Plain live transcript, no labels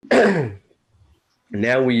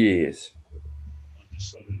Now he is.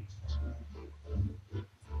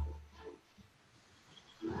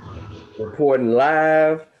 Reporting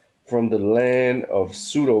live from the land of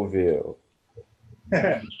Pseudoville.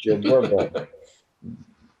 It's your brother,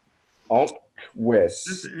 Unc That's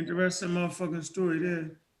West, an interesting motherfucking story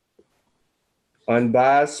there.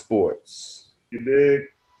 Unbiased Sports, You dig?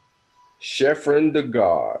 Chefrin the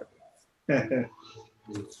God,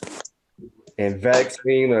 and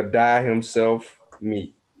Vaccine or Die Himself,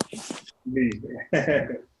 me. Me.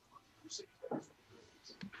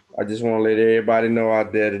 I just want to let everybody know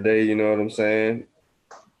out there today, you know what I'm saying?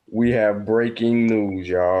 We have breaking news,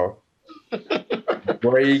 y'all.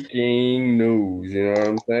 Breaking news, you know what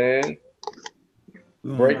I'm saying?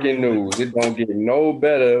 Breaking news. It don't get no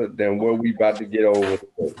better than what we about to get over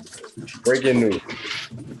today. Breaking news.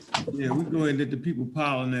 Yeah, we go ahead and let the people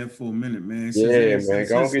pile on that for a minute, man. Yeah, man.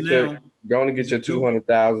 Go on get your it's a joke.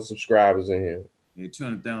 200,000 subscribers in here. Yeah,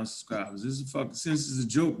 200,000 subscribers. This is fucking, since it's a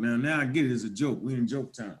joke now. Now I get it as a joke. We in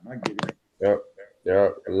joke time. I get it.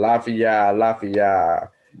 Yep. Lafayette.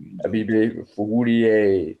 Habibi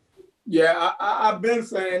Foudier. Yeah, I've been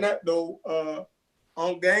saying that though.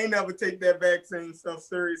 They ain't never take that vaccine stuff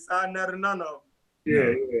serious. I never none of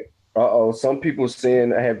them. Yeah. Some people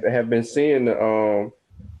saying have been seeing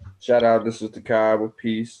shout out to Sister Cobb with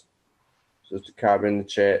peace. Sister Cobb in the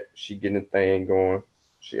chat. She getting the thing going.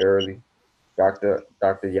 She early. Dr.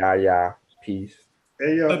 Yaya, peace.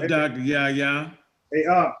 Hey, Up, Dr. Yaya. Hey,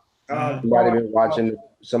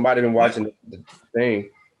 somebody been watching the thing.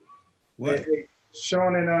 What? Hey,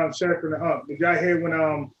 Sean and Sheriff and did y'all hear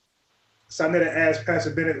when Sonetta asked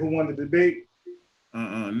Pastor Bennett who won the debate?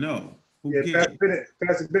 No.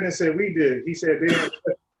 Pastor Bennett said we did. He said they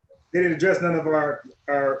didn't address none of our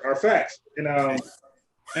facts. And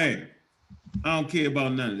hey, I don't care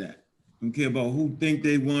about none of that. I don't care about who think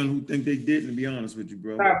they won, who think they didn't, to be honest with you,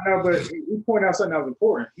 bro. No, but he pointed out something that was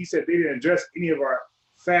important. He said they didn't address any of our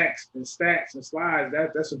facts and stats and slides.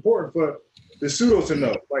 That's important for the pseudos to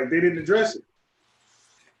know. Like, they didn't address it.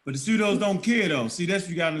 But the pseudos don't care, though. See, that's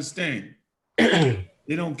what you got to understand. They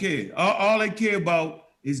don't care. All they care about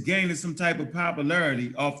is gaining some type of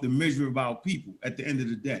popularity off the measure of our people at the end of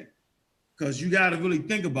the day. Because you got to really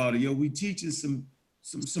think about it, yo. We teaching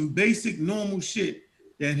some basic normal shit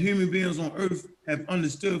that human beings on Earth have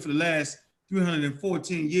understood for the last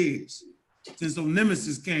 314 years since those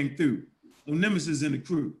nemesis came through. Those nemesis in the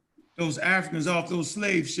crew, those Africans off those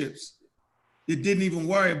slave ships that didn't even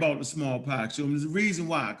worry about the smallpox. So there's a reason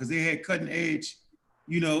why, because they had cutting edge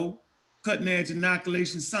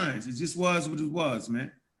inoculation science. It just was what it was,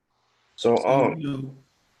 man. So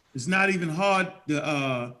it's not even hard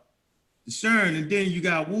to discern. And then you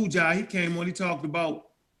got Wu Jai, he came on, he talked about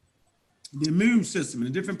the immune system and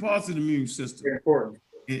the different parts of the immune system. Very important.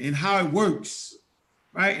 And how it works,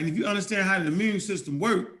 right? And if you understand how the immune system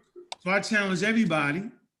works, so I challenge everybody,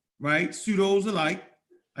 right, pseudos alike,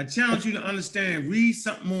 I challenge you to understand, read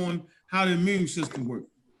something on how the immune system works.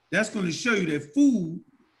 That's going to show you that food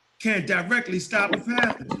can't directly stop a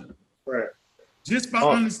pathogen. Right. Just by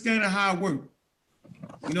understanding how it works.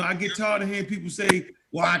 You know, I get tired of hearing people say,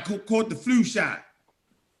 well, I caught the flu shot.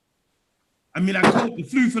 I caught the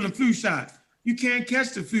flu from the flu shot. You can't catch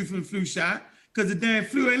the flu from the flu shot because the damn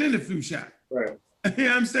flu ain't in the flu shot. Right. You know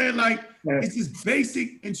what I'm saying? Like, it's just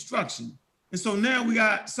basic instruction. And so now we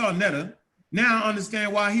got Sonetta. Now I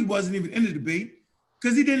understand why he wasn't even in the debate,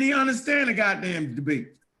 because he didn't even understand the goddamn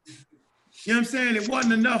debate. You know what I'm saying? It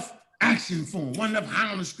wasn't enough action for him, wasn't enough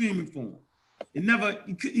howling and screaming for him. It never,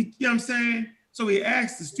 you know what I'm saying? So he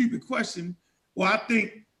asked the stupid question, well, I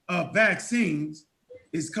think vaccines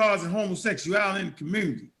is causing homosexuality in the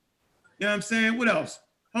community. You know what I'm saying? What else?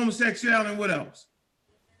 Homosexuality and what else?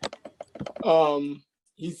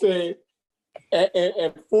 He said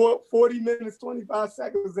at 40 minutes, 25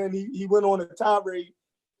 seconds, and he went on a tirade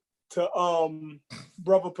to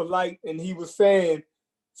Brother Polite, and he was saying,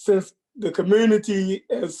 since the community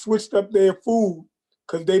has switched up their food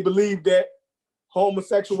because they believe that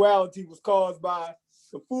homosexuality was caused by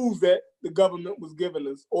the foods that the government was giving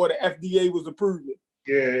us or the FDA was approving.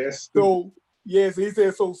 Yes. So he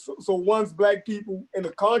said, so once Black people in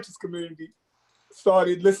the conscious community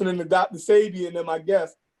started listening to Dr. Sabi and them, I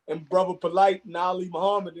guess, and Brother Polite and Ali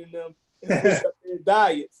Muhammad and them, and switched up their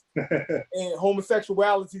diets, and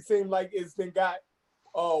homosexuality seemed like it's been got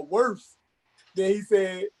worse. Then he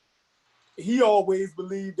said he always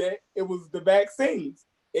believed that it was the vaccines.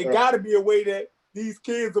 It got to be a way that these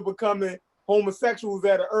kids are becoming homosexuals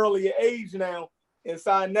at an earlier age now. And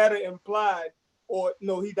Sinetta implied, or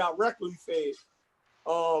no, he directly said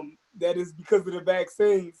that is because of the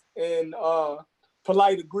vaccines. And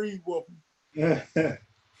Polite agreed with him.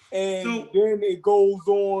 And So- then it goes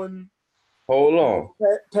on. Hold on.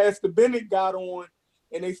 Pastor Bennett got on,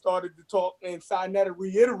 and they started to talk, and Sinetta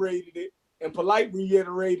reiterated it, and Polite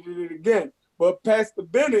reiterated it again. But Pastor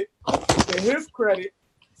Bennett, to his credit,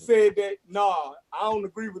 said that, nah, I don't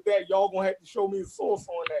agree with that. Y'all gonna have to show me a source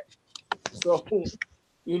on that. So,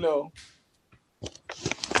 you know.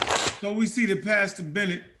 So we see that Pastor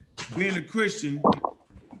Bennett, being a Christian,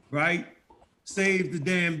 right, saved the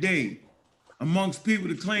damn day amongst people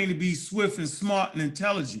that claim to be swift and smart and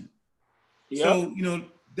intelligent. Yep. So, you know,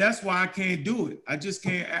 that's why I can't do it. I just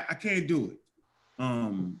can't, I can't do it.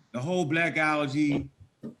 The whole black allergy,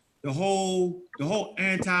 the whole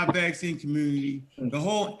anti-vaccine community, the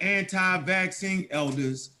whole anti-vaccine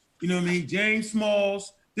elders, you know what I mean? James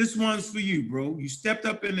Smalls, this one's for you, bro. You stepped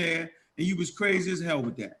up in there and you was crazy as hell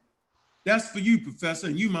with that. That's for you, Professor,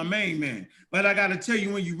 and you my main man. But I gotta tell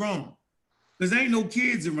you when you're wrong. Because ain't no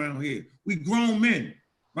kids around here. We grown men,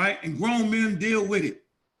 right? And grown men deal with it.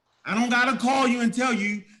 I don't gotta call you and tell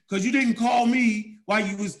you, because you didn't call me while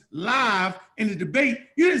you was live in the debate.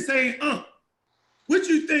 You didn't say, what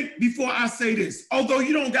you think before I say this? Although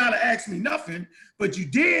you don't gotta ask me nothing, but you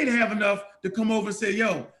did have enough to come over and say,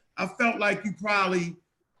 yo, I felt like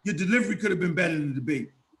your delivery could have been better in the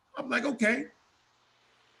debate. I'm like, okay.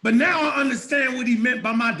 But now I understand what he meant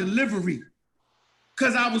by my delivery,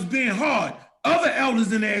 because I was being hard. Other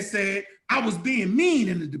elders in there said I was being mean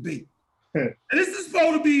in the debate. And this is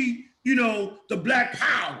supposed to be, you know, the black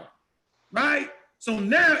power, right? So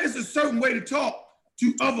now it's a certain way to talk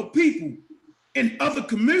to other people in other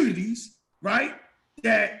communities, right,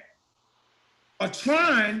 that are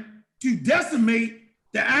trying to decimate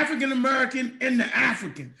the African American and the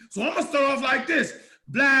African. So I'm gonna start off like this.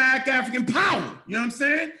 Black African power, you know what I'm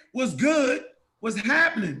saying? What's good, what's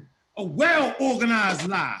happening? A well-organized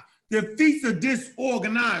lie defeats a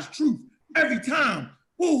disorganized truth every time.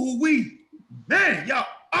 Woo-hoo-wee. Man, y'all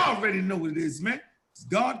already know what it is, man. It's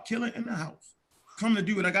God killer in the house. Come to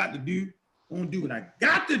do what I got to do. Gonna do what I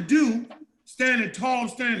got to do. Standing tall,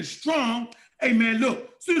 standing strong. Hey, man,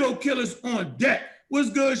 look, pseudo killers on deck. What's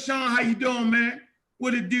good, Sean? How you doing, man?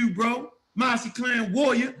 What it do, bro? Mossy Clan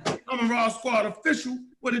Warrior. I'm a Raw Squad official.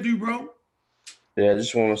 What it do, bro? Yeah, I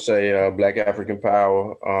just want to say Black African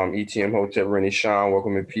Power, ETM Hotel Rennie, Sean,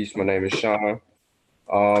 welcome in peace. My name is Sean.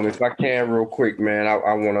 If I can real quick, man,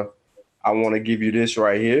 I wanna give you this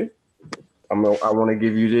right here. I want to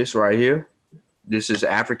give you this right here. This is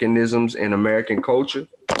Africanisms in American culture.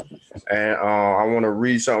 And I want to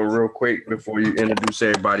read something real quick before you introduce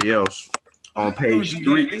everybody else. On page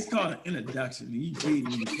 3. It's called an introduction. Yeah.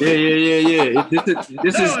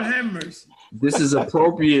 Lord have mercy. This is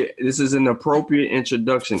appropriate. This is an appropriate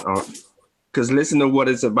introduction. Because listen to what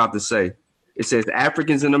it's about to say. It says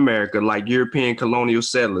Africans in America, like European colonial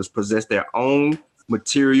settlers, possess their own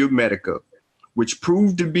material medica, which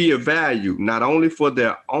proved to be of value not only for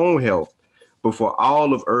their own health, but for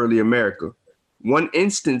all of early America. One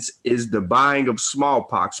instance is the buying of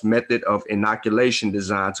smallpox method of inoculation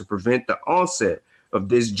designed to prevent the onset of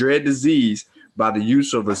this dread disease by the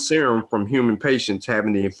use of a serum from human patients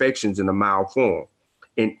having the infections in a mild form.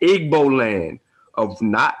 In Igbo land of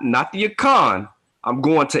not the Akan, I'm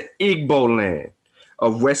going to Igbo land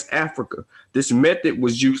of West Africa. This method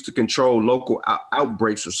was used to control local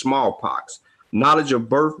outbreaks of smallpox. Knowledge of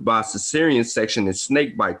birth by cesarean section and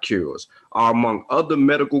snakebite cures are among other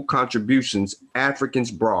medical contributions Africans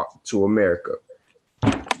brought to America.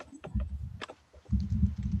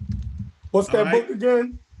 What's that book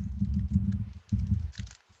again?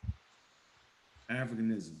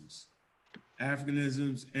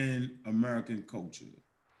 Africanisms and American culture.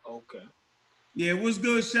 Okay. Yeah, what's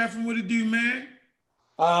good, Chef? What it do, man?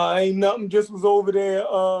 Ain't nothing. Just was over there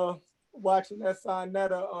watching that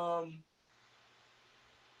Sinetta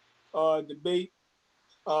debate.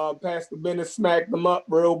 Pastor Bennett smacked them up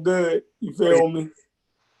real good. You feel me?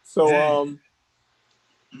 So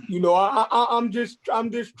you know, I'm just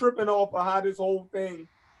tripping off of how this whole thing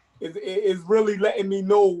is really letting me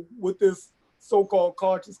know what this so-called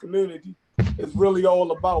conscious community is really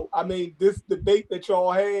all about. I mean, this debate that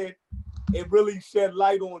y'all had, it really shed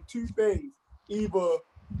light on two things. Either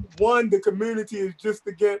one, the community is just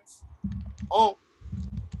against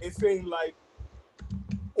it seemed like,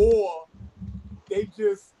 or they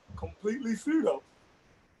just completely pseudo.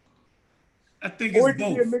 I think Or it's it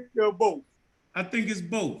can be a both. mixture of both. I think it's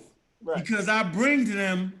both. Right. Because I bring to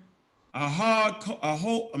them a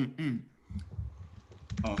hardcore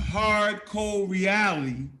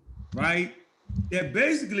reality, right? That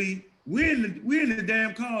basically we're in the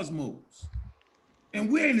damn cosmos, and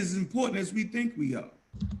we ain't as important as we think we are.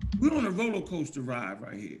 We're on a roller coaster ride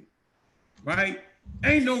right here, right?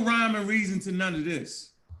 Ain't no rhyme and reason to none of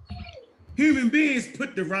this. Human beings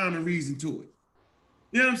put the rhyme and reason to it.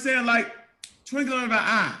 You know what I'm saying? Like, twinkle of an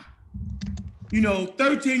eye.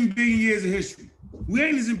 13 billion years of history. We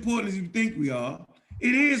ain't as important as you think we are.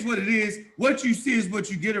 It is what it is. What you see is what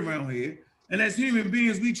you get around here. And as human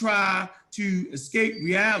beings, we try to escape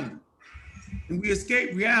reality. And we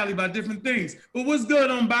escape reality by different things. But what's good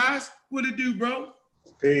on Bias? What it do, bro?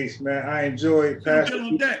 Peace, man. I enjoyed Pastor.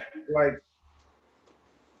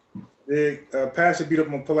 Pastor beat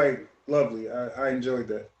up on Polite lovely. I enjoyed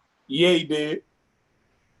that. Yeah, he did.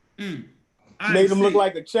 Made him look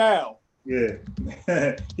like a child. Yeah.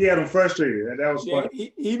 He had him frustrated. And that was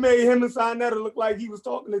funny. He made him and Sinetta look like he was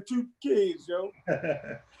talking to two kids, yo.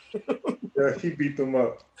 Yeah, he beat them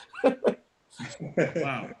up.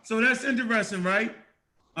 Wow. So that's interesting, right?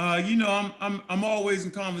 I'm always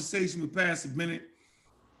in conversation with Pastor Bennett,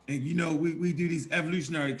 and we do these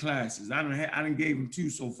evolutionary classes. I done gave him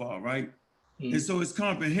 2 so far, right? And so his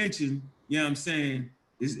comprehension, you know what I'm saying,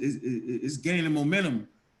 is gaining momentum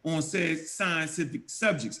on said scientific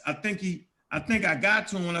subjects. I think I got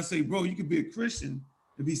to him when I say, bro, you could be a Christian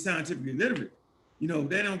and be scientifically literate. They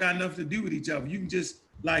don't got nothing to do with each other. You can just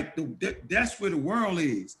that's where the world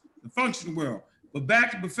is, the functional world. But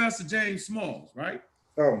back to Professor James Smalls, right?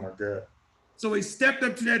 Oh my God. So he stepped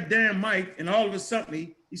up to that damn mic, and all of a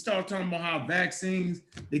sudden he started talking about how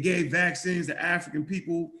they gave vaccines to African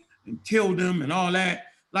people and killed them and all that.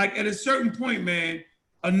 Like, at a certain point, man,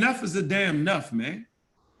 enough is a damn enough, man.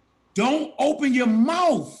 Don't open your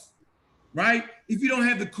mouth, right? If you don't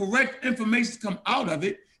have the correct information to come out of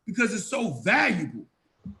it, because it's so valuable.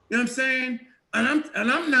 You know what I'm saying? And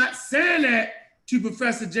I'm not saying that to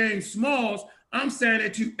Professor James Smalls. I'm saying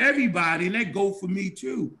that to everybody, and that go for me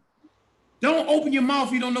too. Don't open your mouth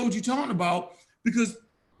if you don't know what you're talking about, because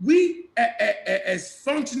we, as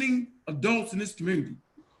functioning adults in this community,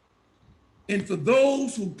 and for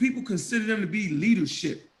those who people consider them to be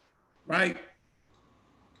leadership, right?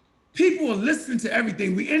 People are listening to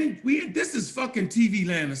everything. This is fucking TV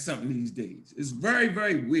land or something these days. It's very,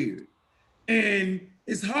 very weird. And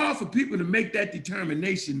it's hard for people to make that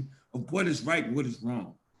determination of what is right and what is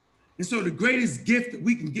wrong. And so the greatest gift that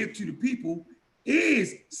we can give to the people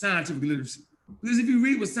is scientific literacy. Because if you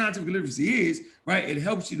read what scientific literacy is, right, it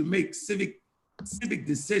helps you to make civic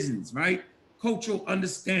decisions, right? Cultural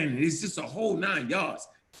understanding. It's just a whole 9 yards.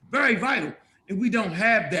 Very vital. And we don't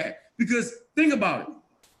have that, because think about it.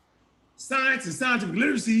 Science and scientific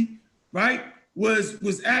literacy, right,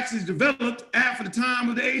 was actually developed after the time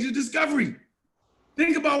of the age of discovery.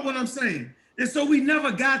 Think about what I'm saying. And so we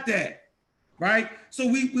never got that, right? So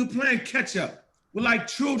we're playing catch up. We're like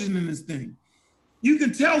children in this thing. You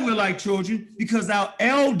can tell we're like children because our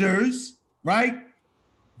elders, right,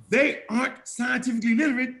 they aren't scientifically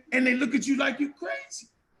literate, and they look at you like you're crazy.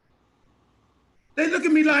 They look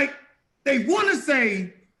at me like they want to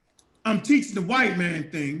say, I'm teaching the white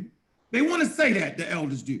man thing. They want to say that, the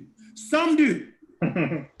elders do. Some do,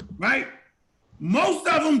 right? Most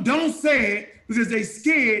of them don't say it because they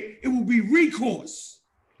scared it will be recourse.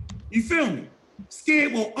 You feel me?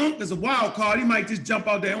 Scared, well, is a wild card. He might just jump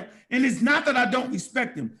out there. And it's not that I don't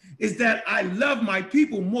respect him. It's that I love my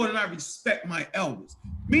people more than I respect my elders.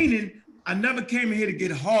 Meaning, I never came in here to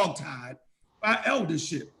get hogtied by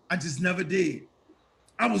eldership. I just never did.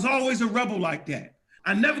 I was always a rebel like that.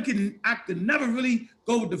 I could never really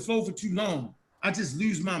go with the flow for too long. I just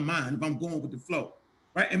lose my mind if I'm going with the flow,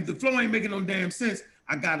 right? And if the flow ain't making no damn sense,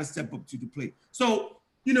 I gotta step up to the plate. So,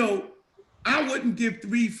 I wouldn't give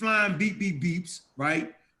 3 flying beep, beep, beeps,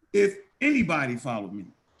 right? If anybody followed me,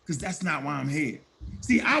 because that's not why I'm here.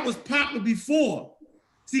 See, I was popular before.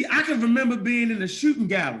 See, I can remember being in the shooting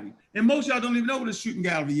gallery, and most of y'all don't even know what a shooting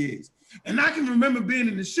gallery is. And I can remember being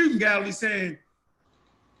in the shooting gallery saying,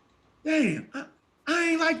 damn, I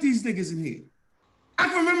ain't like these niggas in here. I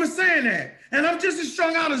can remember saying that. And I'm just as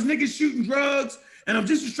strung out as niggas shooting drugs, and I'm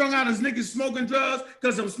just as strung out as niggas smoking drugs,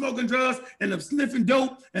 because I'm smoking drugs, and I'm sniffing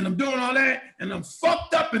dope, and I'm doing all that, and I'm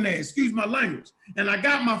fucked up in there, excuse my language. And I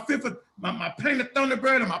got my painted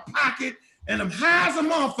Thunderbird in my pocket, and I'm high as a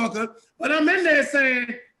motherfucker, but I'm in there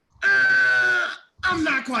saying, I'm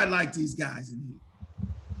not quite like these guys in here.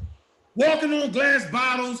 Walking on glass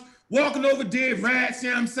bottles, walking over dead rats, you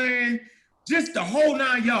know what I'm saying? Just the whole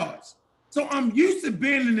 9 yards. So I'm used to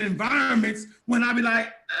being in environments when I be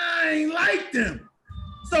like, I ain't like them.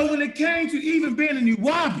 So when it came to even being a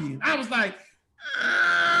Nuwaubian, I was like,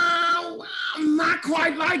 I'm not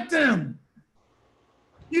quite like them.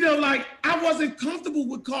 Like I wasn't comfortable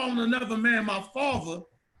with calling another man my father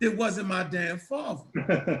that wasn't my damn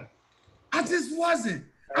father. I just wasn't.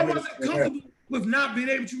 I wasn't comfortable with not being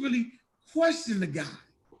able to really question the guy.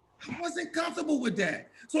 I wasn't comfortable with that.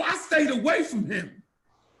 So I stayed away from him.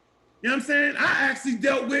 You know what I'm saying? I actually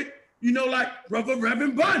dealt with, you know, like Brother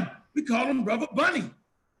Reverend Bun. We call him Brother Bunny,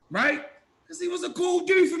 right? Because he was a cool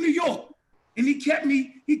dude from New York. And he kept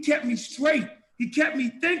me straight. He kept me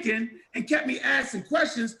thinking and kept me asking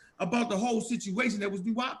questions about the whole situation that was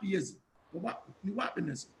Nuwaubianism.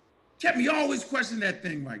 Kept me always questioning that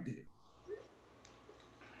thing right there.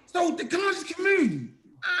 So the conscious community,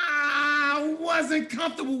 I wasn't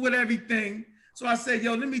comfortable with everything. So I said,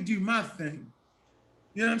 yo, let me do my thing.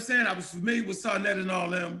 You know what I'm saying? I was familiar with Sarnett and all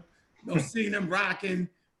them, you know, seeing them rocking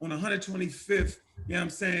on 125th, you know what I'm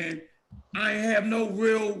saying? I have no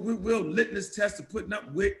real litmus test to putting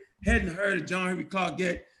up with, hadn't heard of John Henry Clark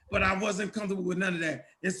yet, but I wasn't comfortable with none of that.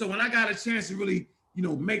 And so when I got a chance to really, you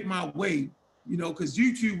know, make my way, you know, because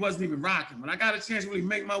YouTube wasn't even rocking. When I got a chance to really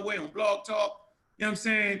make my way on Blog Talk, you know what I'm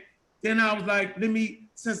saying? Then I was like,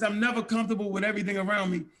 since I'm never comfortable with everything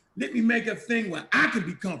around me, let me make a thing where I can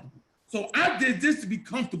be comfortable. So I did this to be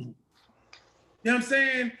comfortable. You know what I'm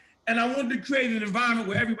saying? And I wanted to create an environment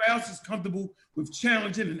where everybody else is comfortable with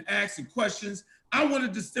challenging and asking questions. I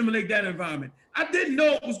wanted to stimulate that environment. I didn't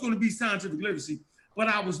know it was going to be scientific literacy, but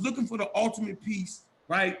I was looking for the ultimate piece,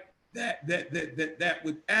 right? That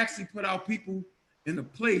would actually put our people in a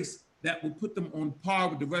place that would put them on par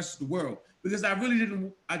with the rest of the world. Because I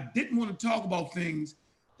didn't want to talk about things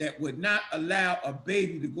that would not allow a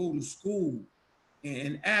baby to go to school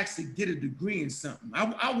and actually get a degree in something.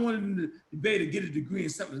 I wanted the baby to get a degree in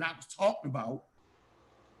something that I was talking about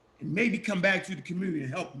and maybe come back to the community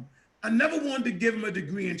and help them. I never wanted to give them a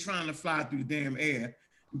degree in trying to fly through the damn air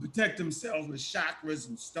and protect themselves with chakras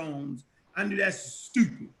and stones. I knew that's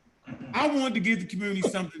stupid. I wanted to give the community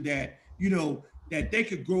something that, you know, that they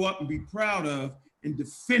could grow up and be proud of and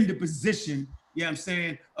defend the position, you know what I'm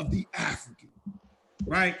saying, of the African,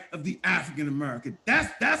 right? Of the African American.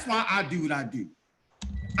 That's why I do what I do.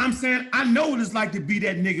 I'm saying, I know what it's like to be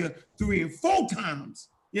that nigga 3 and 4 times,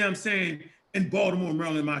 you know what I'm saying, in Baltimore,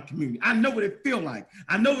 Maryland, my community. I know what it feel like.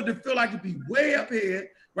 I know what it feel like to be way up here,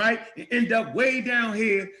 right? And end up way down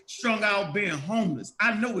here, strung out being homeless.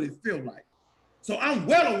 I know what it feel like. So I'm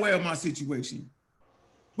well aware of my situation.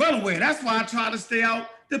 Well aware. That's why I try to stay out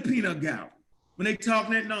the peanut gallery when they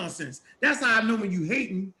talking that nonsense. That's how I know when you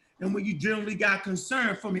hating and when you generally got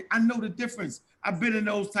concern for me. I know the difference. I've been in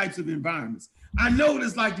those types of environments. I know what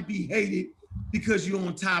it's like to be hated because you're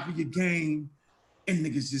on top of your game and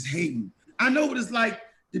niggas just hating. I know what it's like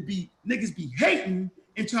to be niggas be hating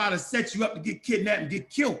and try to set you up to get kidnapped and get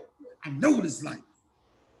killed. I know what it's like.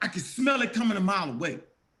 I can smell it coming a mile away.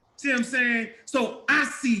 See what I'm saying? So I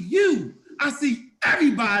see you, I see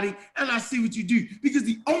everybody, and I see what you do. Because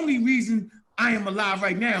the only reason I am alive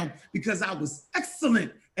right now, because I was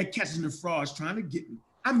excellent at catching the frauds trying to get me.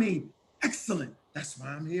 I mean, excellent. That's why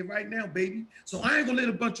I'm here right now, baby. So I ain't gonna let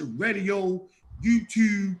a bunch of radio,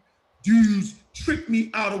 YouTube dudes trick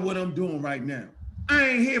me out of what I'm doing right now. I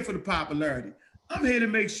ain't here for the popularity. I'm here to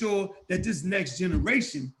make sure that this next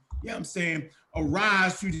generation, you know what I'm saying,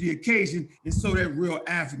 arise to the occasion and show that real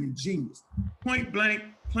African genius. Point blank,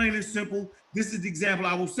 plain and simple, this is the example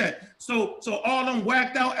I will set. So all them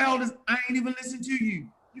whacked out elders, I ain't even listen to you.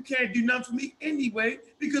 You can't do nothing for me anyway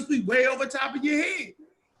because we way over top of your head.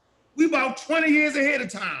 We about 20 years ahead of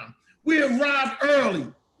time. We arrived early.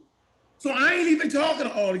 So I ain't even talking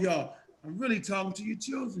to all of y'all. I'm really talking to your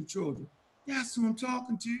children. That's who I'm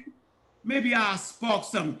talking to. Maybe I'll spark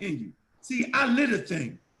something in you. See, I lit a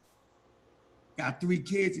thing. Got 3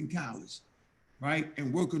 kids in college, right?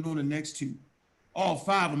 And working on the next 2. All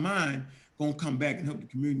 5 of mine gonna come back and help the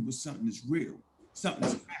community with something that's real, something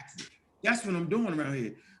that's factual. That's what I'm doing around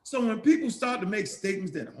here. So when people start to make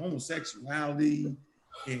statements that homosexuality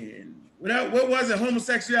and what was it,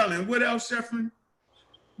 homosexuality and what else, Sheffrin?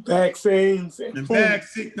 Vaccines. And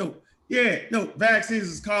vaccines, vaccines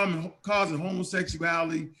is causing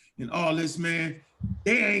homosexuality and all this, man.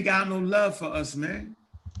 They ain't got no love for us, man.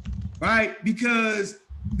 Right? Because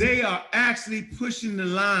they are actually pushing the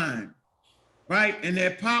line, right? And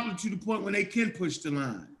they're popular to the point when they can push the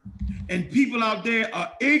line. And people out there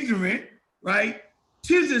are ignorant, right,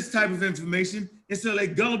 to this type of information. And so they're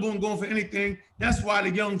gullible and going for anything. That's why the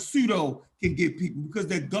young pseudo can get people, because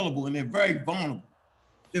they're gullible and they're very vulnerable.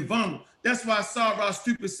 They're vulnerable. That's why Sarah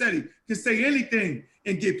Stupid can say anything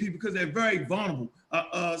and get people, because they're very vulnerable.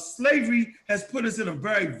 Slavery has put us in a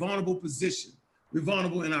very vulnerable position. We're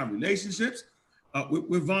vulnerable in our relationships.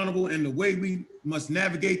 We're vulnerable in the way we must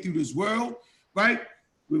navigate through this world, right?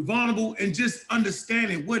 We're vulnerable in just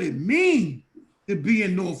understanding what it means to be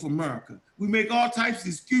in North America. We make all types of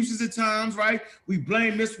excuses at times, right? We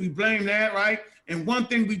blame this, we blame that, right? And one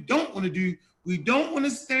thing we don't want to do, we don't want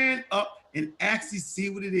to stand up and actually see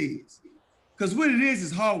what it is. Because what it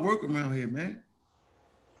is hard work around here, man.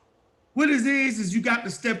 What it is you got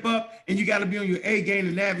to step up and you got to be on your A game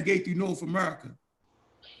to navigate through North America.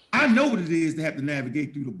 I know what it is to have to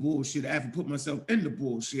navigate through the bullshit. I have to put myself in the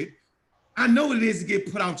bullshit. I know what it is to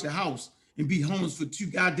get put out your house and be homeless for 2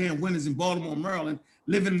 goddamn winters in Baltimore, Maryland,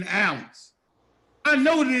 living in the alleys. I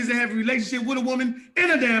know what it is to have a relationship with a woman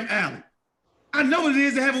in a damn alley. I know what it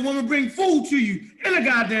is to have a woman bring food to you in a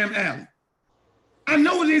goddamn alley. I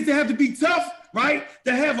know what it is to have to be tough, right?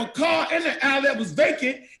 To have a car in the alley that was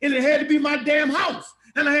vacant and it had to be my damn house.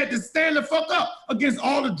 And I had to stand the fuck up against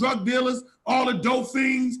all the drug dealers, all the dope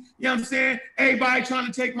fiends, you know what I'm saying? Everybody trying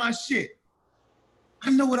to take my shit.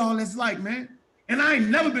 I know what all that's like, man. And I ain't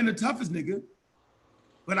never been the toughest nigga,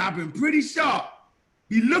 but I've been pretty sharp.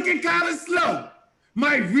 Be looking kind of slow.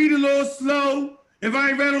 Might read a little slow. If I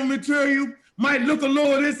ain't read on material, might look a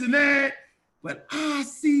little this and that. But I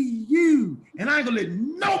see you. And I ain't gonna let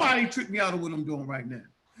nobody trick me out of what I'm doing right now.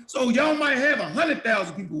 So y'all might have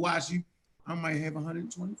 100,000 people watch you. I might have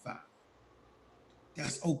 125.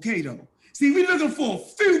 That's okay though. See, we're looking for a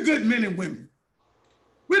few good men and women.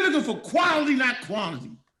 We're looking for quality, not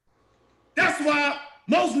quantity. That's why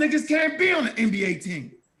most niggas can't be on the NBA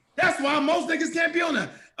team. That's why most niggas can't be on the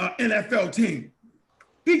NFL team.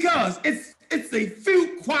 Because it's a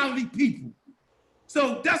few quality people.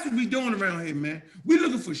 So that's what we doing around here, man. We're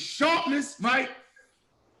looking for sharpness, right?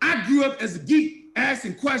 I grew up as a geek,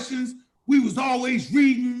 asking questions. We was always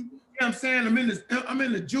reading. You know what I'm saying? I'm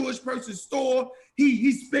in the Jewish person's store.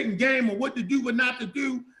 He's spitting game on what to do, what not to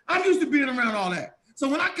do. I'm used to being around all that. So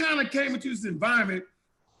when I kind of came into this environment,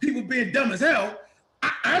 people being dumb as hell,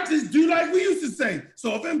 I just do like we used to say.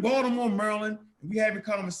 So if in Baltimore, Maryland, and we having a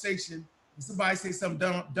conversation, and somebody say something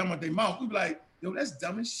dumb out their mouth, we be like, yo, that's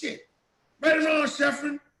dumb as shit. Right around,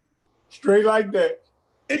 Sheffrin. Straight like that.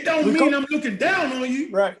 It don't mean I'm looking down on you.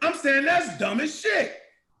 Right. I'm saying that's dumb as shit.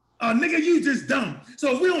 Nigga, you just dumb.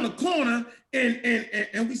 So if we on the corner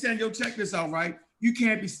and we saying, yo, check this out, right? You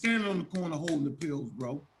can't be standing on the corner holding the pills,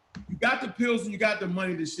 bro. You got the pills and you got the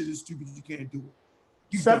money. This shit is stupid. You can't do it.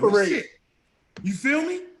 You separate. Shit. You feel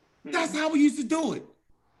me? That's how we used to do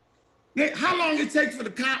it. How long it takes for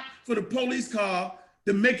the police car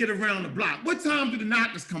to make it around the block? What time do the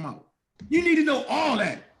knockers come out? You need to know all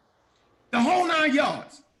that. The whole 9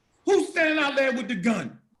 yards. Who's standing out there with the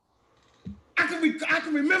gun? I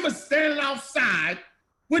can remember standing outside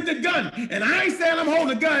with the gun. And I ain't saying I'm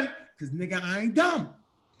holding a gun, because nigga, I ain't dumb.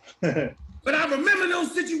 But I remember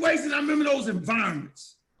those situations, I remember those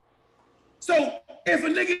environments. So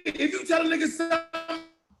if you tell a nigga something,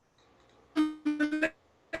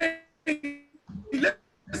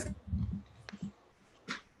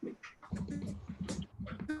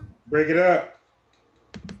 break it up.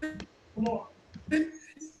 Come on. And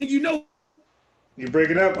you know. You break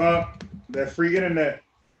it up, that free internet.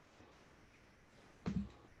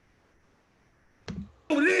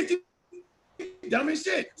 What it is, you dumb as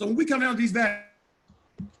shit. So when we come down with these values,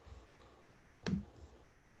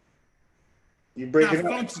 you break it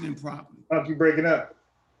up. Functioning properly. You breaking up.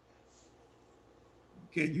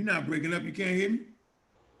 Okay, you're not breaking up. You can't hear me?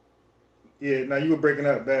 Yeah, now you were breaking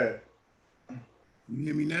up bad. You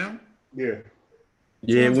hear me now? Yeah.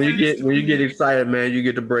 Yeah, when you get excited, man, you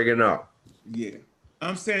get to breaking up. Yeah.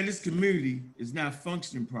 I'm saying this community is not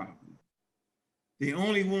functioning properly. They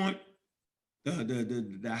only want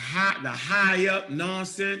the high up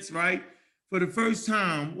nonsense, right? For the first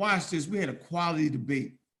time, watch this, we had a quality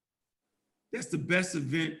debate. That's the best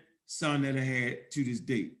event Son that I had to this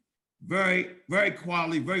date. Very, very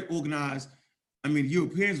quality, very organized. I mean,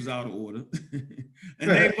 Europeans was out of order. And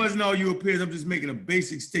they wasn't all Europeans, I'm just making a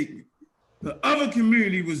basic statement. The other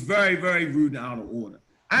community was very, very rude and out of order.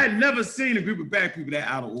 I had never seen a group of black people that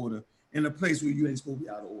out of order in a place where you ain't supposed to be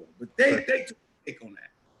out of order. But they took a take on that.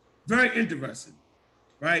 Very interesting,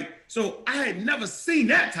 right? So I had never seen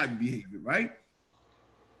that type of behavior, right?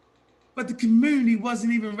 But the community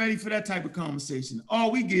wasn't even ready for that type of conversation.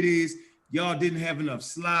 All we get is, y'all didn't have enough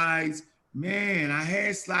slides. Man, I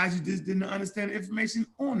had slides, you just didn't understand the information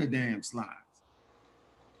on the damn slides.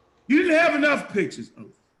 You didn't have enough pictures.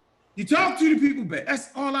 You talked to the people back. That's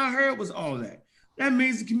all I heard was all that. That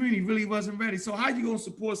means the community really wasn't ready. So how you gonna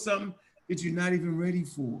support something that you're not even ready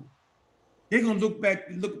for? They're gonna look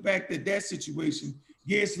back at that situation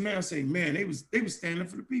years from now and say, man, they was standing up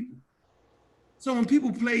for the people. So when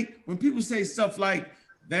people say stuff like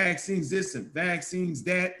vaccines this and vaccines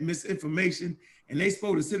that, misinformation, and they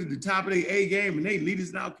supposed to sit at the top of their A game and they leaders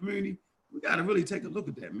in our community, We got to really take a look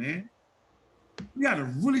at that, man. We got to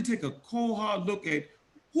really take a cold, hard look at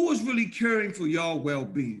who is really caring for y'all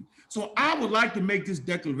well-being. So I would like to make this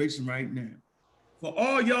declaration right now. For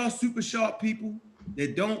all y'all super sharp people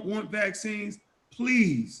that don't want vaccines,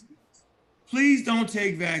 please don't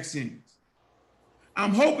take vaccines.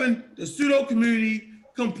 I'm hoping the pseudo community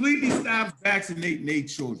completely stops vaccinating their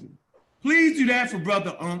children. Please do that for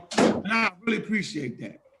Brother Unc, and I really appreciate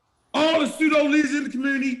that. All the pseudo leaders in the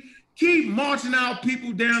community, keep marching out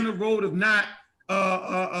people down the road of not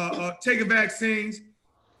taking vaccines.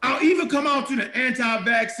 I'll even come out to the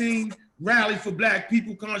anti-vaccine rally for Black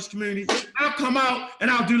people, conscious community. I'll come out and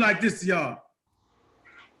I'll do like this to y'all.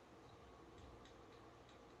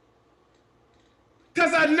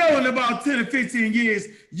 Because I know in about 10 or 15 years,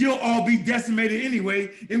 you'll all be decimated anyway,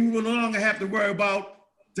 and we will no longer have to worry about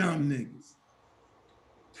dumb niggas.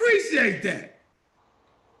 Appreciate that.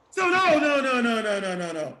 So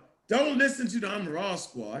no. Don't listen to the I'm Raw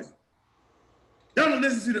squad. Don't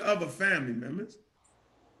listen to the other family members.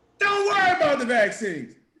 Don't worry about the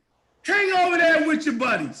vaccines. Hang over there with your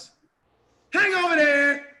buddies. Hang over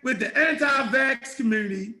there with the anti-vax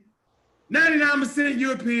community, 99%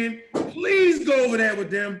 European. Please go over there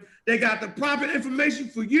with them. They got the proper information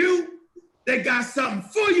for you. They got something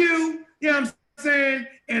for you. You know what I'm saying?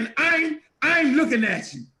 And I'm looking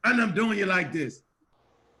at you, and I'm doing you like this.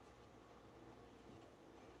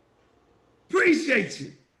 Appreciate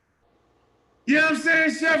you. You know what I'm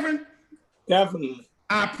saying, Chevron? Definitely.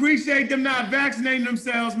 I appreciate them not vaccinating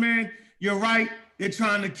themselves, man. You're right. They're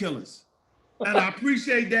trying to kill us. And I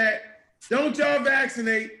appreciate that. Don't y'all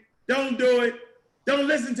vaccinate. Don't do it. Don't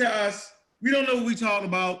listen to us. We don't know what we talking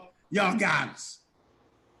about. Y'all got us.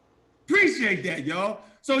 Appreciate that, y'all.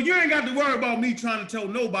 So you ain't got to worry about me trying to tell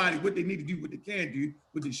nobody what they need to do, what they can do,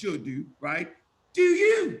 what they should do, right? Do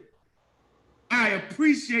you? I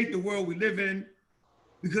appreciate the world we live in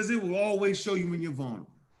because it will always show you when you're vulnerable.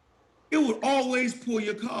 It will always pull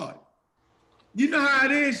your card. You know how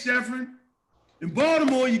it is, Chevron. In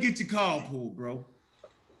Baltimore, you get your card pulled, bro.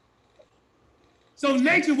 So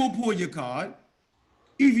nature will pull your card.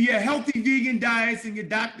 Either your healthy vegan diets and your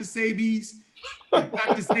Dr. Sebi's,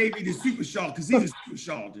 Dr. Sebi, the super charlatan, because he's a super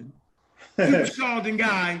charlatan. Super charlatan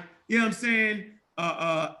guy, you know what I'm saying?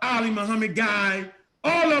 Ali Muhammad guy,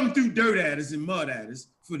 all of them threw dirt at us and mud at us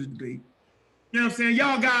for the debate. You know what I'm saying?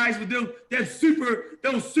 Y'all guys with them,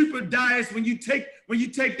 those super diets, when you take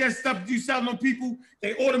that stuff that you selling on people,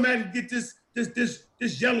 they automatically get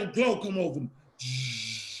this yellow glow come over them.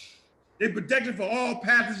 They protected for all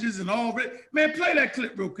pathogens and all that. Man, play that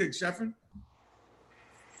clip real quick, Chevron.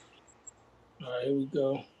 All right, here we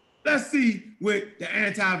go. Let's see what the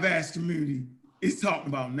anti-vax community is talking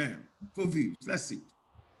about now for views. Let's see.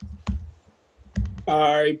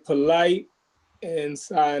 All right, Polite and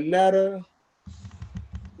Cyanetta.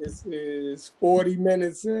 This is 40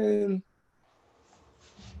 minutes in.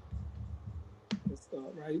 Let's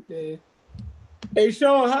start right there. Hey,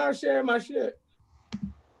 Sean, how I share my shit?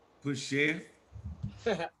 Push share.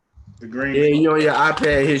 The green. Yeah, you on your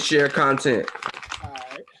iPad, hit share content. All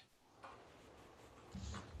right.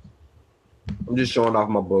 I'm just showing off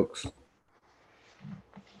my books.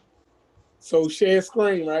 So share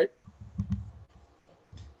screen, right?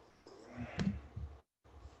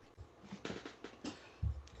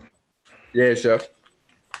 Yeah, Chef.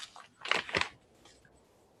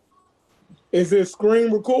 Is this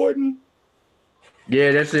screen recording?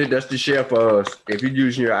 Yeah, that's it. That's the share for us. If you're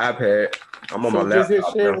using your iPad, I'm on my laptop. Just hit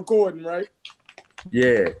share now. recording, right?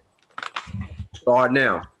 Yeah. Start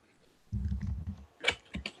now.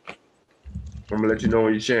 I'm gonna let you know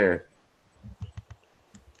when you're sharing.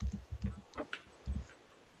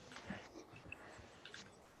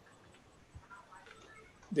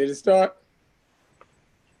 Did it start?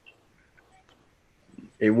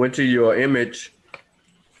 It went to your image.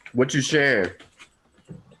 What you sharing?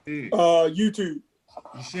 Yeah. YouTube.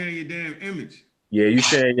 You sharing your damn image. Yeah, you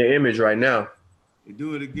sharing your image right now. You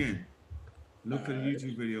do it again. Look for the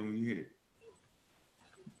YouTube video when you hit it.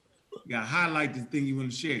 You gotta highlight the thing you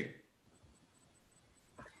want to share.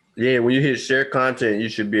 Yeah, when you hit share content, you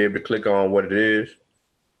should be able to click on what it is.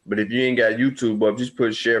 But if you ain't got YouTube up, just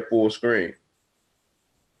put share full screen.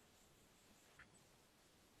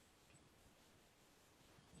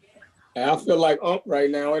 I feel like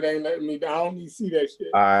right now. It ain't letting me down. I don't even see that shit.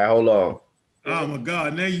 All right, hold on. Oh my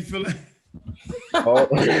God, now you feel like Oh.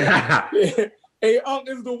 Hey,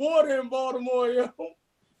 it's the water in Baltimore, yo.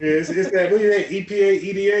 Yeah, it's that, what is that, EPA,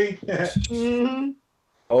 EDA? Mm-hmm.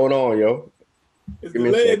 Hold on, yo. It's Give the me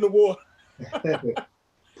a lead sec. in the water.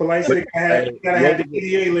 Polite said gotta have the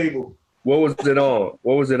EDA label. What was it on?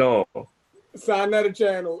 What was it on? Sinetta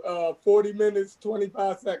channel, 40 minutes,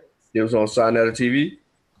 25 seconds. It was on Sinetta TV.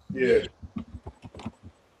 Yeah.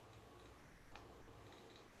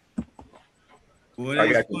 Boy, I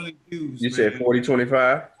that's got you. funny views, You man. said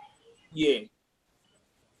 40-25. Yeah.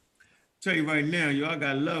 Tell you right now, y'all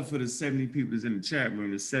got love for the 70 people that's in the chat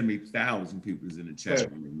room, the 70,000 people that's in the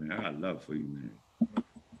chat room, man. I got love for you, man.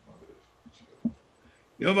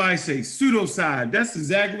 Everybody say pseudocide. That's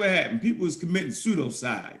exactly what happened. People was committing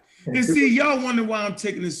pseudocide. And see, y'all wonder why I'm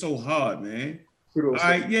taking this so hard, man. All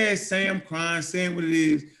right, yeah, saying crying, saying what it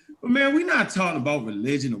is. But man, we're not talking about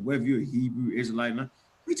religion or whether you're a Hebrew, Israelite.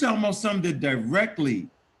 We're talking about something that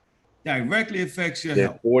directly affects your Yeah,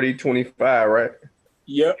 health. 40-25, right?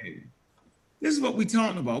 Yep. This is what we're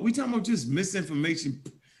talking about. We're talking about just misinformation,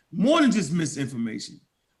 more than just misinformation.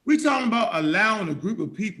 We're talking about allowing a group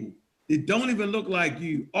of people that don't even look like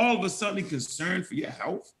you all of a sudden concerned for your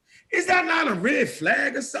health. Is that not a red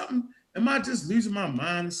flag or something? Am I just losing my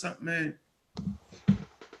mind or something, man?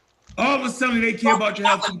 All of a sudden they care about your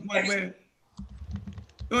health to the point where,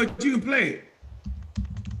 oh, you can play it.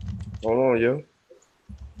 Hold on, yo.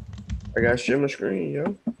 I got to share my screen,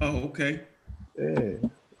 yo. Oh, okay. Yeah.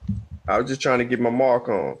 I was just trying to get my mark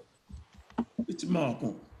on. Get your mark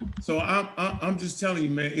on. So I'm just telling you,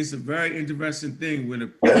 man, it's a very interesting thing when the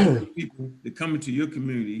people that come into your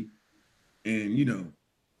community and, you know.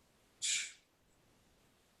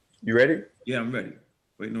 You ready? Yeah, I'm ready.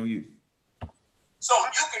 Waiting on you. So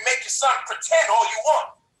you can make your son pretend all you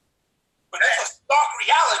want. But there's a stark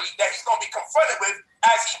reality that he's going to be confronted with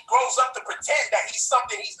as he grows up to pretend that he's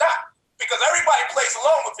something he's not. Because everybody plays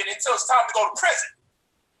along with it until it's time to go to prison.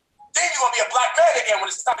 Then you're going to be a black man again when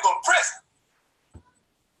it's time to go to prison.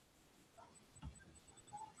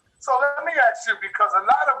 So let me ask you, because a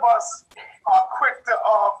lot of us are quick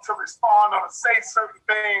to respond or to say certain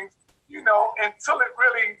things, you know, until it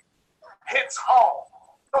really hits home.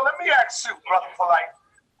 So let me ask you, Brother Polite,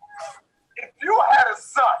 if you had a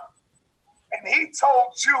son and he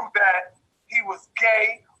told you that he was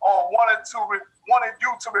gay or wanted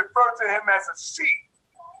you to refer to him as a she,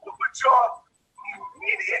 what would your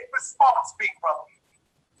immediate response be, brother?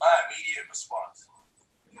 My immediate response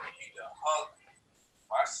would be to hug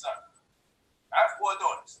my son. I have 4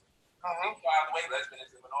 daughters. By the way,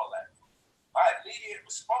 lesbianism and all that. My immediate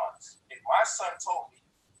response, if my son told me,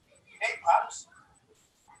 hey, Pops,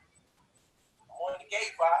 I'm on the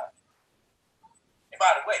gay vibe. And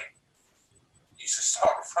by the way, you should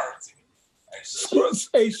start referring to me.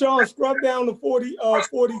 Hey, Sean, scrub down to 42,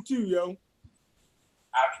 yo.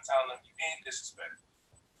 I'll be telling them you're being disrespectful.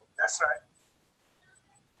 That's right.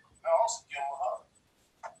 I'll also give him a hug.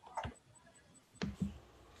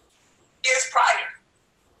 Years prior,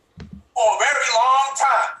 for a very long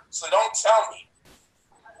time. So don't tell me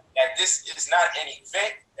that this is not an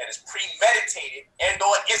event that is premeditated and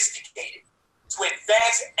or instigated to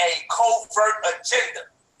advance a covert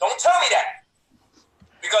agenda. Don't tell me that.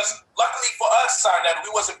 Because luckily for us, Sinetta,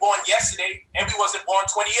 we wasn't born yesterday and we wasn't born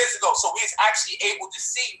 20 years ago. So we was actually able to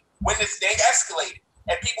see when this thing escalated.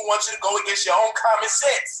 And people want you to go against your own common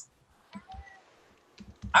sense.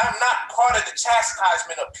 I'm not part of the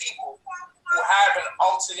chastisement of people who have an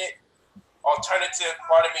alternative,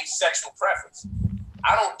 sexual preference.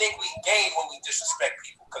 I don't think we gain when we disrespect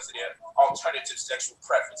people because of their alternative sexual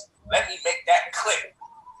preference. Let me make that clear.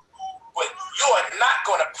 But you are not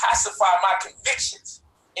going to pacify my convictions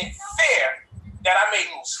in fear that I may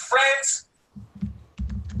lose friends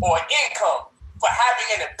or income for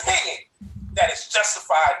having an opinion that is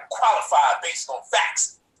justified, qualified based on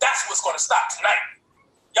facts. That's what's going to stop tonight.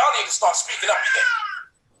 Y'all need to start speaking up again.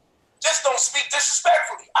 Just don't speak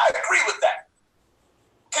disrespectfully. I agree with that.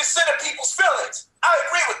 Consider people's feelings. I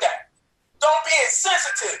agree with that. Don't be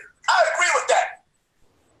insensitive. I agree with that.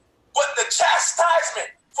 But the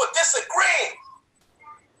chastisement for disagreeing,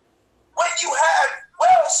 when you have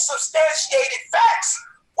well-substantiated facts,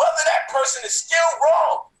 whether that person is still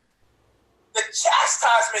wrong, the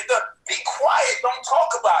chastisement, the be quiet, don't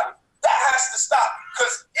talk about it, that has to stop.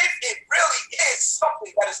 Because if it really is something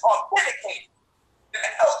that is authenticated, the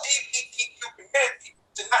LGBTQ community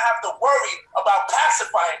should not have to worry about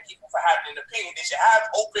pacifying people for having an opinion. They should have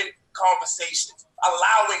open conversations,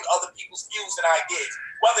 allowing other people's views and ideas,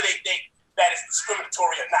 whether they think that is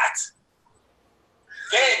discriminatory or not.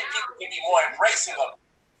 Then people can be more embracing of it.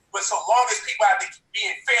 But so long as people have to be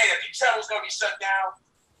in fear that the channel's going to be shut down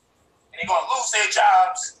and they're going to lose their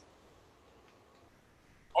jobs,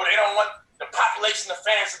 or they don't want the population of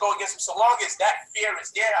fans to go against them, so long as that fear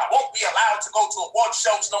is there, I won't be allowed to go to award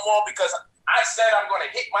shows no more because I said I'm going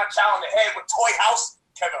to hit my child in the head with Toy House.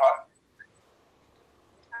 Kevin Hart.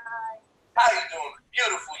 Hi. How you doing,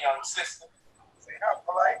 beautiful young sister? Not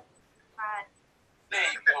polite. There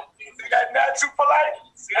you go. See that natural polite?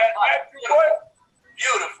 See that natural boy?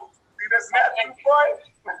 Beautiful. See this natural boy?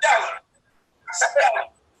 Stellar. Stellar.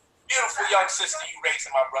 Beautiful young sister you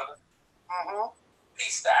raising, my brother. Mm-hmm.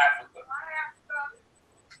 Peace to Africa.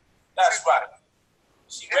 That's right.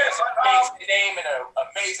 She wears an amazing name and an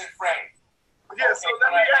amazing frame. Yeah, so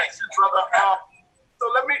let me ask you, brother. So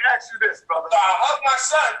let me ask you this, brother. So I hug my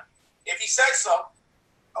son, if he says so.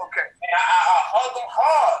 Okay. And I hug him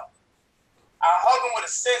hard. I hug him with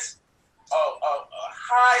a sense of a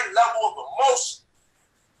high level of emotion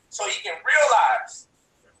so he can realize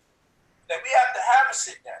that we have to have a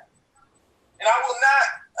sit down. And I will not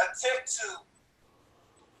attempt to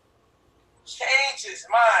change his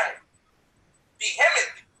mind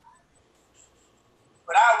vehemently,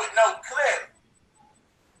 but I would know clearly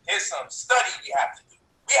there's some study we have to do.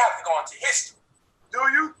 We have to go into history. Do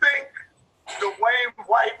you think Dwayne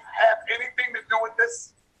White have anything to do with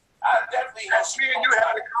this? I definitely know. Me and you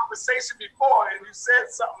had a conversation before, and you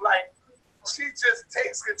said something like, she just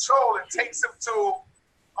takes control and takes him to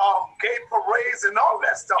gay parades and all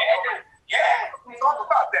that stuff. Yeah. Talk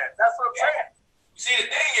about that. That's what I'm saying. You see, the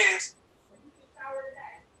thing is,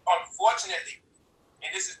 unfortunately, and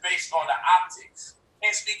this is based on the optics,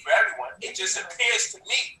 can't speak for everyone, it just appears to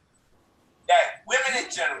me that women in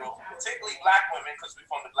general, particularly black women, because we're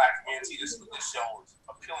from the black community, this is what this show is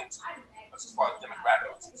appealing to, as far as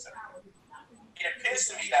demographics is concerned. It appears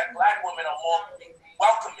to me that black women are more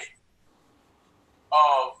welcoming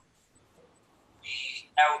of the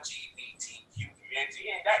LGBTQ community,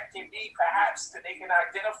 and that can be perhaps that they can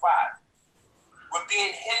identify with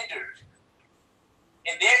being hindered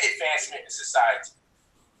in their advancement in society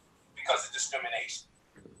because of discrimination,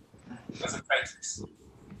 because of prejudice.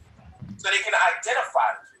 So they can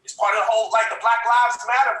identify with it. It's part of the whole, like the Black Lives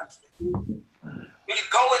Matter movement. When you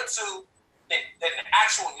go into the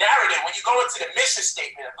actual narrative, when you go into the mission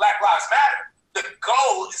statement of Black Lives Matter, the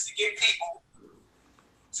goal is to get people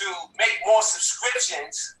to make more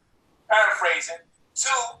subscriptions, paraphrasing,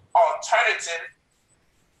 to alternative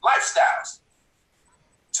lifestyles,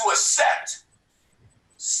 to accept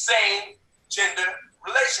same gender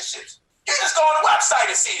relationships. You just go on the website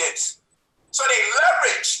and see this. So they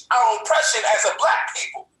leverage our oppression as a black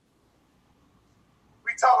people.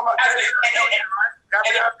 We talking about right?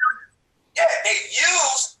 Yeah, they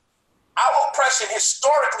use our oppression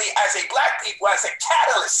historically as a black people as a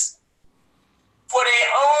catalyst for their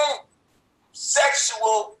own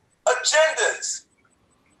sexual agendas.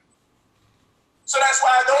 So that's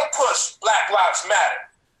why I don't push Black Lives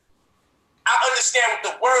Matter. I understand what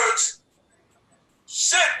the words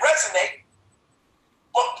should resonate,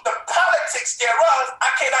 but the politics thereof,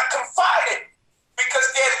 I cannot confide in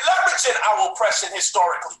because they're leveraging our oppression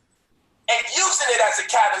historically and using it as a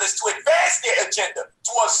catalyst to advance their agenda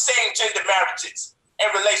towards same-gender marriages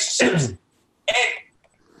and relationships. And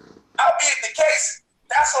albeit the case,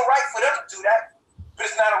 that's all right for them to do that, but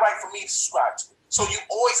it's not all right for me to subscribe to it. So you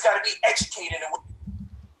always got to be educated in what.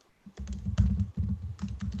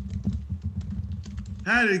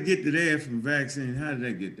 How did it get to there from vaccine? How did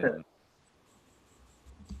that get there?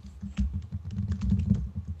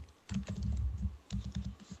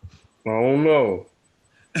 I don't know.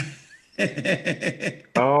 I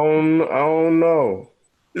don't know.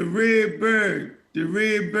 The red bird.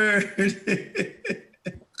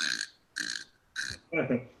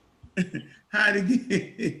 How to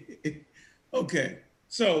get? Okay,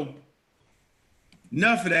 so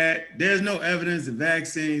enough of that. There's no evidence that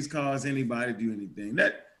vaccines cause anybody to do anything.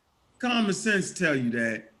 That common sense tell you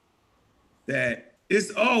that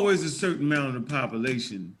it's always a certain amount of the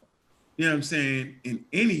population, you know what I'm saying, in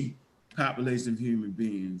any population of human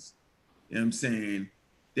beings, you know what I'm saying,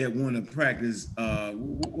 that want to practice,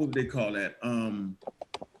 what would they call that?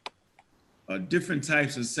 Different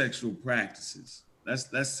types of sexual practices.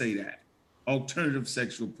 Let's say that. Alternative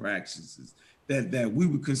sexual practices that we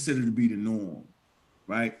would consider to be the norm,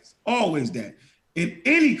 right? It's always that. In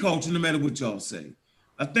any culture, no matter what y'all say.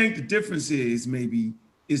 I think the difference is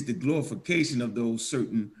is the glorification of those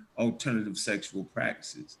certain alternative sexual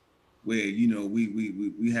practices where, you know,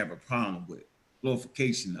 we have a problem with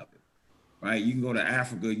glorification of it, right? You can go to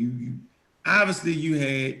Africa, you obviously you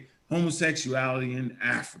had homosexuality in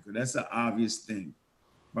Africa. That's an obvious thing,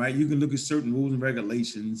 right? You can look at certain rules and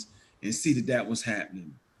regulations and see that was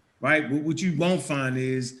happening, right? But what you won't find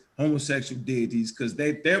is homosexual deities because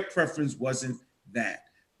their preference wasn't that.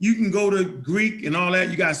 You can go to Greek and all that.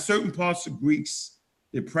 You got certain parts of Greeks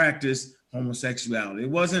that practice homosexuality. It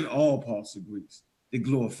wasn't all parts of Greeks that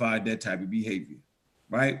glorified that type of behavior,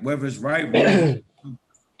 right? Whether it's right or wrong,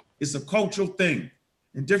 it's a cultural thing.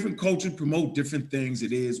 And different cultures promote different things.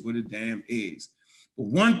 It is what it damn is. But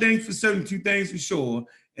one thing for certain, two things for sure,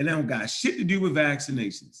 and that don't got shit to do with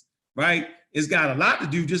vaccinations, right? It's got a lot to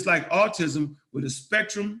do, just like autism, with a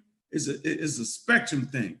spectrum. Is a spectrum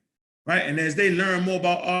thing, right? And as they learn more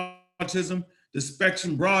about autism, the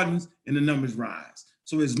spectrum broadens and the numbers rise.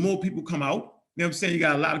 So as more people come out, you know what I'm saying? You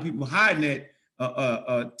got a lot of people hiding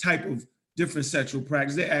that type of different sexual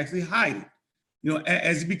practice. They actually hide it. You know,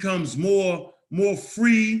 as it becomes more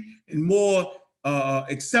free and more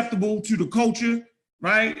acceptable to the culture,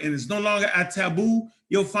 right? And it's no longer a taboo,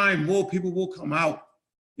 you'll find more people will come out.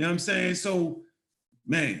 You know what I'm saying? So,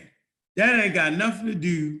 man, that ain't got nothing to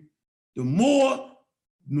do. The more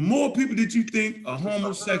people that you think are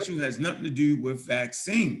homosexual has nothing to do with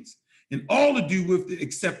vaccines, and all to do with the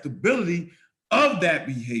acceptability of that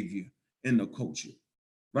behavior in the culture,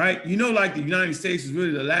 right? You know, like the United States is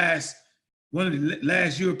really one of the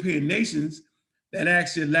last European nations that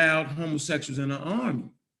actually allowed homosexuals in the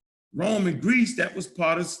army. Rome and Greece, that was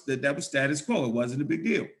part of that was status quo. It wasn't a big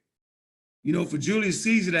deal. You know, for Julius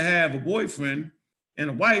Caesar to have a boyfriend and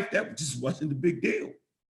a wife, that just wasn't a big deal.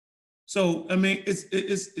 So, I mean,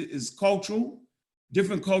 it's cultural.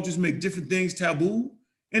 Different cultures make different things taboo,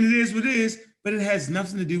 and it is what it is, but it has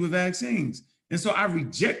nothing to do with vaccines. And so I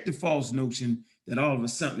reject the false notion that all of a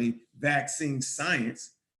sudden vaccine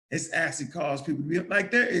science has actually caused people to be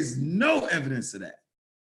like, there is no evidence of that,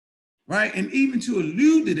 right? And even to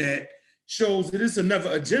allude to that shows that it's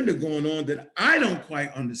another agenda going on that I don't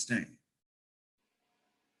quite understand.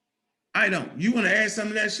 I don't. You want to add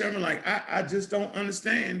something to that, Sherman? Like, I just don't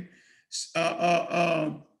understand.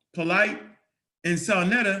 Polite and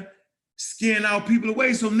Sarnetta scaring out people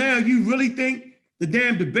away. So now you really think the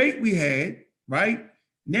damn debate we had, right?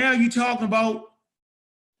 Now you talking about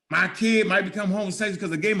my kid might become homosexual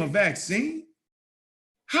because I gave him a vaccine?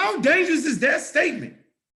 How dangerous is that statement?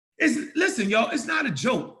 Listen, y'all, it's not a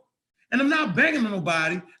joke. And I'm not banging on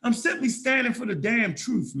nobody. I'm simply standing for the damn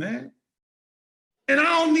truth, man. And I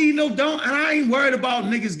don't need and I ain't worried about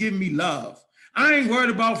niggas giving me love. I ain't worried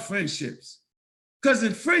about friendships. Because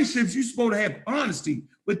in friendships, you're supposed to have honesty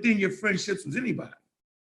within your friendships with anybody.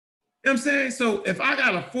 You know what I'm saying? So if I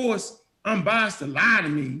gotta force unbiased to lie to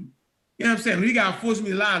me, you know what I'm saying? When you gotta force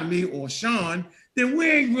me to lie to me or Sean, then we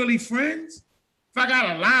ain't really friends. If I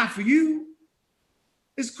gotta lie for you,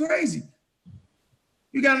 it's crazy.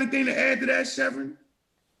 You got anything to add to that, Chevron?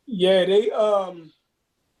 Yeah, they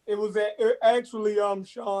it was at actually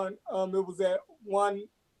Sean, it was at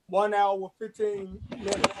 1 hour 15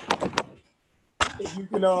 minutes.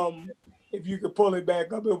 If you could pull it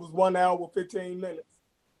back up, it was 1 hour 15 minutes.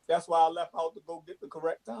 That's why I left out to go get the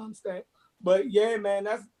correct timestamp. But yeah, man,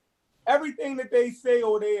 that's everything that they say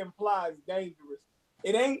or they imply is dangerous.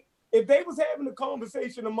 It ain't, if they was having a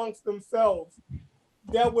conversation amongst themselves,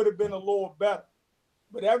 that would have been a little better.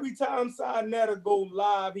 But every time Sarnetta go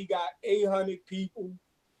live, he got 800 people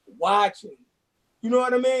watching. You know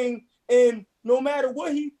what I mean? And no matter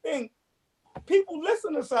what he think, people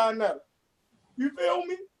listen to Sarnetta. You feel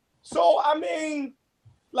me? So, I mean,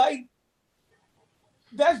 like,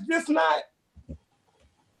 that's just not,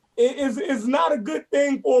 it's not a good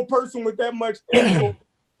thing for a person with that much influence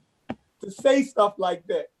to say stuff like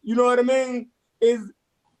that. You know what I mean?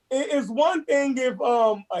 It's one thing if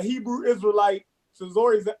a Hebrew Israelite,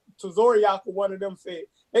 Tzoriak or one of them said,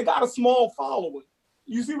 they got a small following.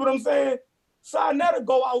 You see what I'm saying? Sarnetta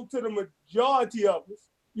go out to the majority of us.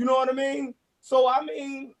 You know what I mean? So, I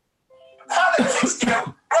mean, politics, bro,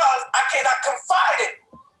 I cannot confide it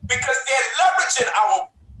because they're leveraging our.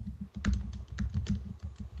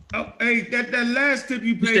 Oh, hey, that last tip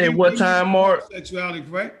you played. You said what time, Mark? Sexuality,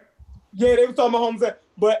 correct? yeah, they were talking about homosexuality.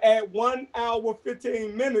 But at 1 hour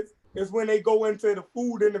 15 minutes is when they go into the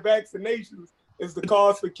food and the vaccinations is the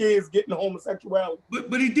cause for kids getting homosexuality.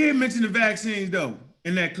 But he did mention the vaccines though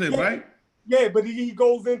in that clip, right? Yeah, but he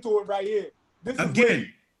goes into it right here. This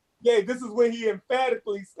Again. This is when he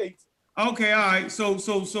emphatically states it. Okay, all right.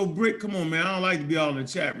 So Brick, come on, man. I don't like to be all in the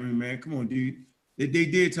chat room, man. Come on, dude. They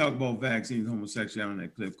did talk about vaccines, homosexuality in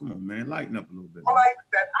that clip. Come on, man. Lighten up a little bit. Like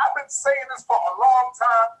that, I've been saying this for a long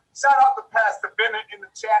time. Shout out to Pastor Bennett in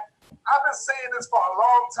the chat. I've been saying this for a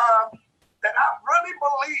long time that I really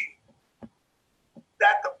believe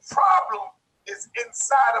that the problem is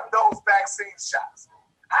inside of those vaccine shots.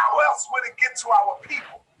 How else would it get to our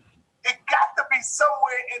people? It got to be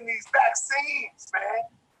somewhere in these vaccines, man,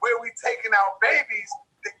 where we taking our babies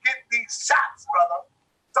to get these shots, brother.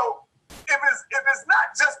 So if it's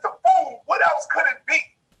not just the food, what else could it be?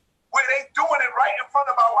 Where they doing it right in front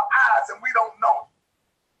of our eyes and we don't know it.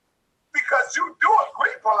 Because you do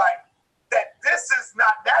agree, Polite, that this is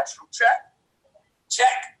not natural, chat.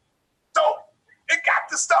 Check. So it got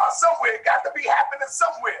to start somewhere. It got to be happening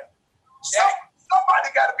somewhere. Check.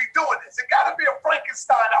 Somebody got to be doing this. It got to be a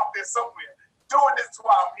Frankenstein out there somewhere doing this to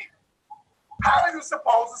our people. How do you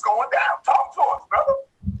suppose it's going down? Talk to us, brother.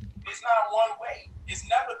 It's not one way. It's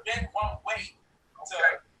never been one way to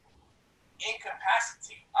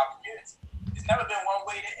incapacitate our community. It's never been one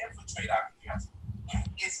way to infiltrate our community.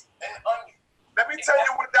 It's an onion. Let me tell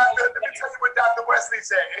you what Dr. Wesley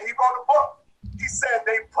said, and he wrote a book. He said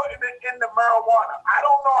they putting it in the marijuana. I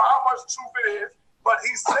don't know how much truth it is, but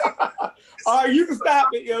he said. All right, you can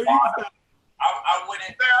stop it, yo. You can stop. I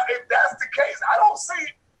wouldn't. Now, if that's the case, I don't see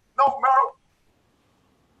no marijuana.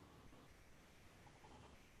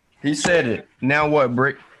 He said it. Now what,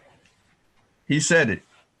 Brick? He said it.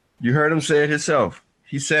 You heard him say it himself.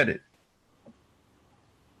 He said it.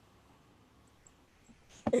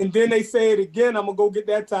 And then they say it again. I'm gonna go get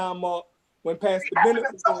that time up when Pastor Bennett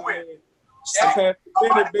was on there. Pastor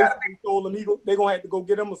Bennett basically told him they're gonna have to go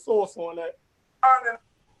get him a source on that. Turning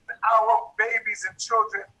our babies and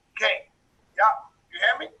children gay. Y'all, you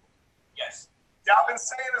hear me? Yes. Y'all been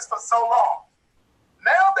saying this for so long.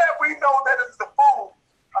 Now that we know that it's the food,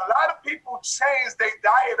 a lot of people changed their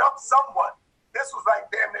diet up somewhat. This was like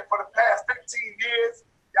damn near for the past 15 years.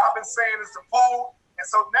 Y'all been saying it's the food. And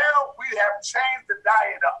so now we have changed the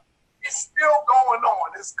diet up. It's still going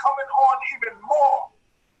on. It's coming on even more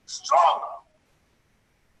stronger.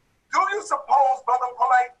 Do you suppose, Brother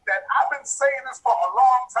Polite, that I've been saying this for a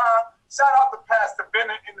long time? Shout out to Pastor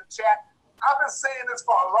Bennett in the chat. I've been saying this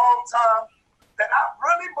for a long time, that I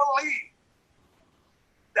really believe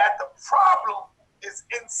that the problem is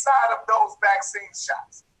inside of those vaccine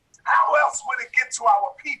shots. How else would it get to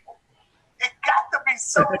our people? It got to be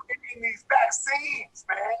something in these vaccines,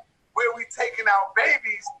 man, where we taking our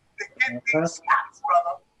babies to get these shots,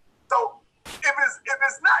 brother. So if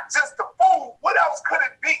it's not just the food, what else could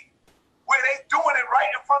it be? Where they doing it right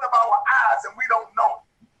in front of our eyes and we don't know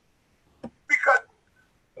it? Because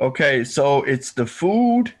Okay, so it's the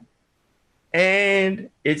food and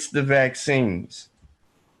it's the vaccines.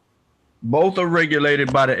 Both are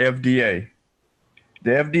regulated by the FDA. The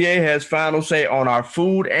FDA has final say on our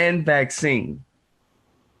food and vaccine.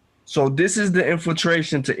 So this is the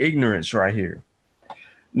infiltration to ignorance right here.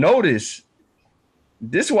 Notice,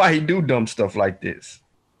 this is why he do dumb stuff like this.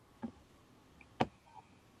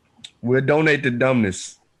 We'll donate the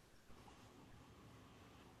dumbness.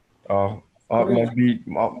 Must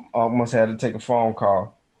have to take a phone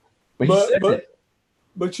call. But he said it.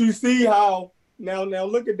 But you see how now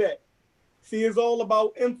look at that. See, it's all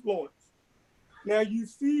about influence. Now you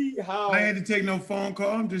see how I had to take no phone call.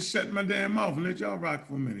 I'm just shutting my damn mouth and let y'all rock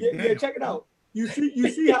for a minute. Yeah, check it out. You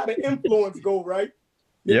see how the influence go, right?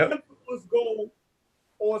 The influence go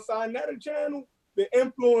on Sinetta channel, the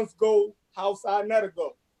influence go how Sinetta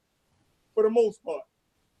go. For the most part.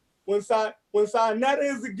 When Sinetta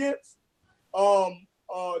is against the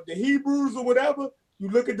Hebrews or whatever, you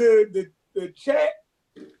look at the chat,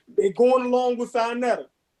 they're going along with Sinetta.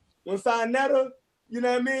 When Sinetta, you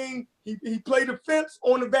know what I mean, he played the fence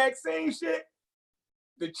on the vaccine shit,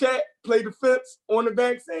 the chat played the fence on the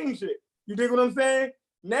vaccine shit. You dig what I'm saying?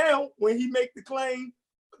 Now, when he make the claim,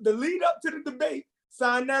 the lead up to the debate,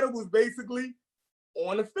 Sinetta was basically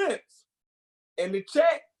on the fence. And the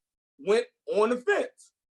chat went on the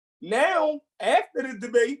fence. Now, after the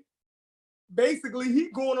debate, basically he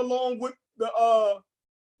going along with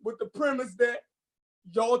the premise that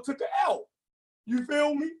y'all took it out. You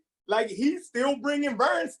feel me? Like he's still bringing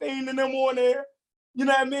Bernstein and them on there. You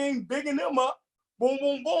know what I mean? Bigging them up. Boom,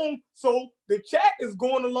 boom, boom. So the chat is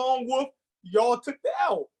going along with y'all took the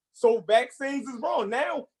L. So vaccines is wrong.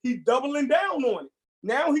 Now he's doubling down on it.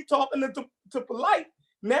 Now he talking to Polite.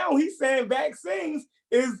 Now he's saying vaccines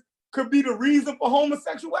could be the reason for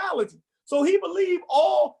homosexuality. So he believe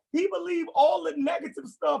all the negative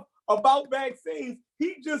stuff about vaccines.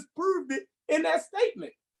 He just proved it in that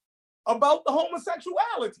statement about the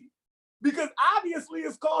homosexuality, because obviously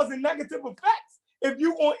it's causing negative effects. If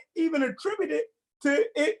you want even attribute it to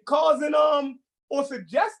it causing or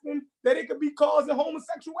suggesting that it could be causing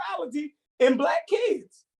homosexuality in Black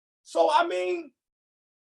kids. So I mean,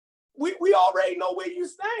 we already know where you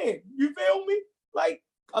stand. You feel me? Like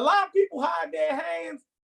a lot of people hide their hands.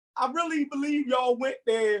 I really believe y'all went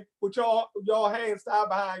there with y'all hands tied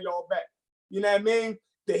behind y'all back. You know what I mean?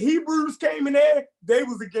 The Hebrews came in there, they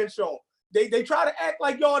was against y'all. They try to act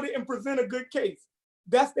like y'all didn't present a good case.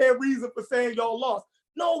 That's their reason for saying y'all lost.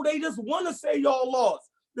 No, they just want to say y'all lost.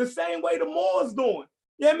 The same way the Moors doing.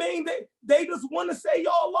 You know what I mean? They just want to say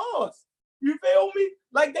y'all lost. You feel me?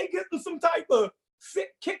 Like they getting some type of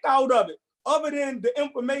sick kick out of it, other than the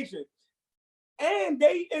information. and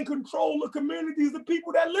they in control of communities of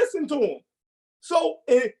people that listen to them. So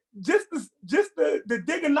just the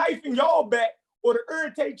dig a knife in y'all back or to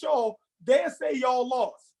irritate y'all, they'll say y'all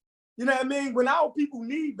lost. You know what I mean? When our people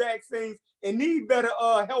need vaccines and need better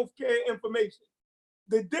healthcare information,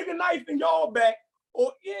 the dig a knife in y'all back,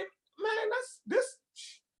 or man, that's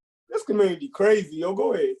this community crazy. Yo,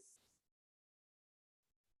 go ahead.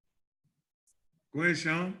 Go ahead,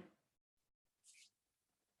 Sean.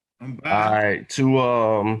 I'm All back. right,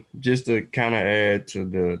 to just to kind of add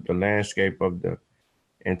to the landscape of the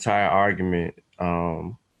entire argument,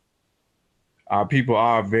 our people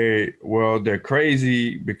are they're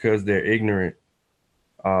crazy because they're ignorant.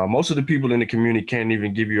 Most of the people in the community can't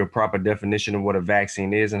even give you a proper definition of what a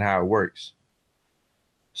vaccine is and how it works.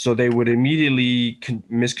 So they would immediately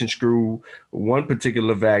misconstrue one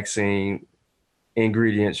particular vaccine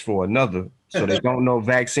ingredients for another. So they don't know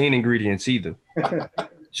vaccine ingredients either.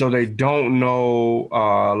 So they don't know,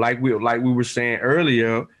 like we were saying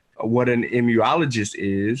earlier, what an immunologist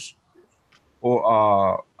is,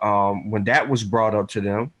 or when that was brought up to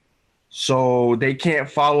them. So they can't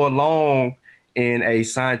follow along in a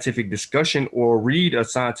scientific discussion or read a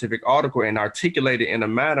scientific article and articulate it in a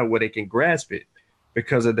manner where they can grasp it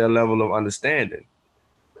because of their level of understanding.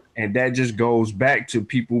 And that just goes back to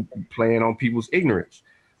people playing on people's ignorance.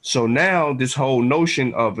 So now this whole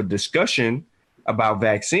notion of a discussion about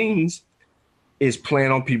vaccines is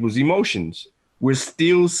playing on people's emotions. We're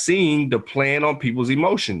still seeing the playing on people's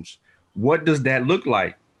emotions. What does that look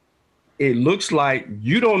like? It looks like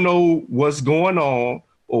you don't know what's going on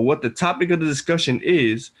or what the topic of the discussion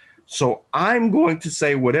is. So I'm going to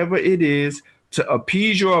say whatever it is to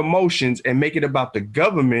appease your emotions and make it about the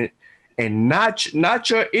government and not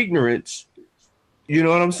your ignorance. You know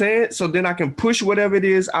what I'm saying? So then I can push whatever it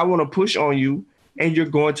is I want to push on you and you're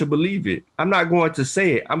going to believe it. I'm not going to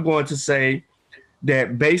say it. I'm going to say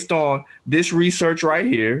that based on this research right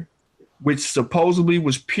here, which supposedly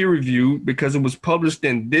was peer-reviewed because it was published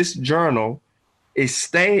in this journal, is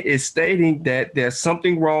stating that there's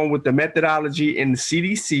something wrong with the methodology in the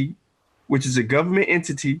CDC, which is a government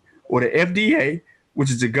entity, or the FDA,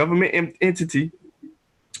 which is a government entity.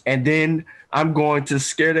 And then I'm going to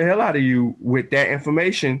scare the hell out of you with that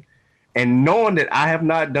information. And knowing that I have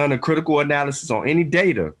not done a critical analysis on any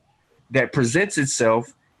data that presents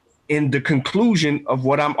itself in the conclusion of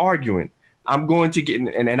what I'm arguing, I'm going to get,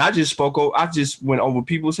 and I just went over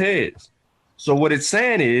people's heads. So what it's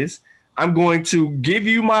saying is, I'm going to give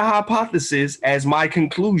you my hypothesis as my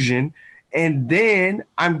conclusion, and then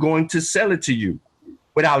I'm going to sell it to you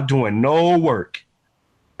without doing no work,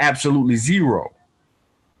 absolutely zero.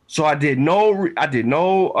 So I did no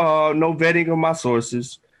vetting of my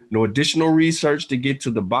sources, no additional research to get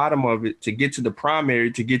to the bottom of it, to get to the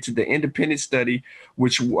primary, to get to the independent study,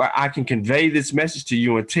 which I can convey this message to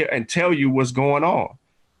you and tell you what's going on.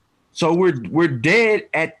 So we're dead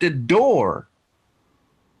at the door.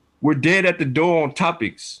 We're dead at the door on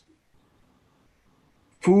topics.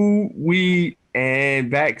 Food, weed,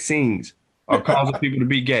 and vaccines are causing people to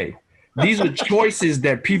be gay. These are choices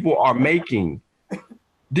that people are making.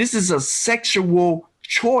 This is a sexual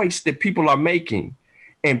choice that people are making.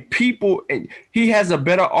 And he has a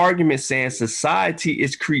better argument saying society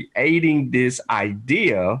is creating this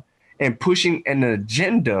idea and pushing an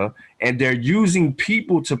agenda, and they're using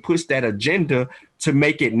people to push that agenda to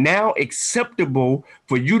make it now acceptable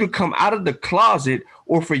for you to come out of the closet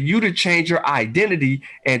or for you to change your identity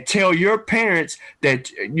and tell your parents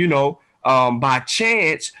that, by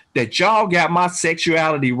chance that y'all got my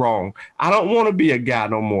sexuality wrong. I don't want to be a guy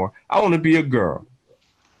no more. I want to be a girl.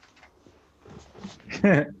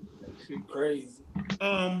 Crazy.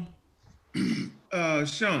 Sean,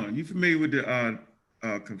 you familiar with the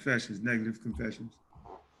confessions, negative confessions?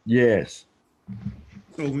 Yes.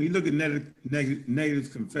 So when you look at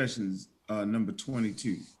negative confessions, number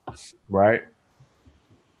 22, right?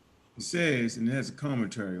 It says, and it has a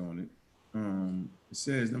commentary on it. It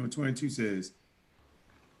says, number 22 says,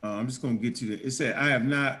 I'm just going to get to the, it said, I have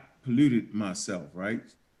not polluted myself, right?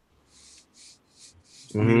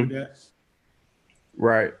 Mm-hmm. That?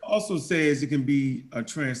 Right. It also says it can be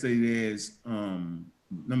translated as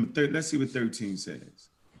number 30. Let's see what 13 says.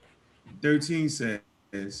 13 says,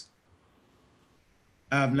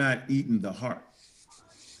 I have not eaten the heart.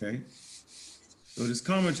 Okay. So this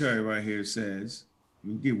commentary right here says,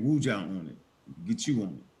 we get Wuja on it, get you on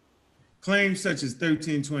it. Claims such as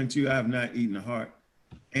 1322, I have not eaten the heart,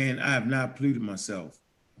 and I have not polluted myself,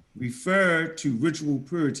 refer to ritual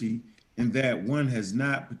purity in that one has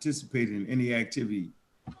not participated in any activity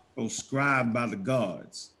prescribed by the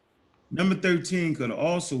gods. Number 13 could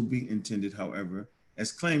also be intended, however,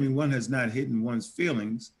 as claiming one has not hidden one's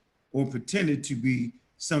feelings or pretended to be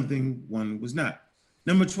something one was not.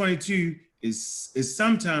 Number 22 is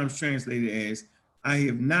sometimes translated as, I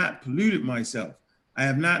have not polluted myself. I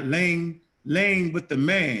have not lain with the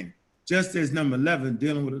man, just as number 11,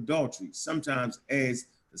 dealing with adultery, sometimes adds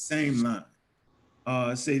the same line.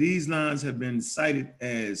 Say these lines have been cited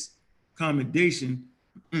as commendation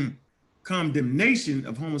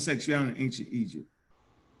of homosexuality in ancient Egypt.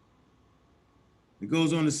 It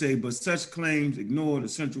goes on to say, but such claims ignore the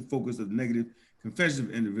central focus of the negative confessions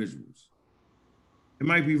of individuals. It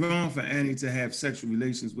might be wrong for Annie to have sexual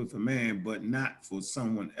relations with a man, but not for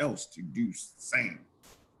someone else to do the same.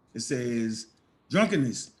 It says,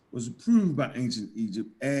 drunkenness was approved by ancient Egypt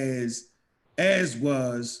as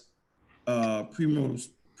was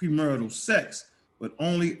premarital sex, but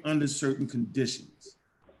only under certain conditions.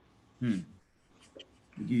 Let me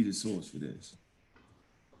give you the source for this.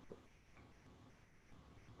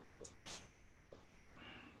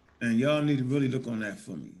 And y'all need to really look on that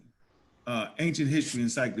for me. Ancient History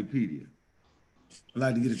Encyclopedia. I'd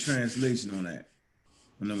like to get a translation on that,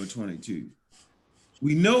 on number 22.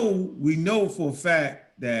 We know for a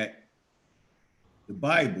fact that the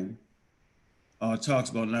Bible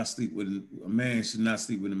talks about not sleep with a man should not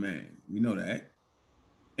sleep with a man. We know that.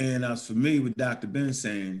 And I was familiar with Dr. Ben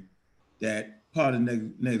saying that part of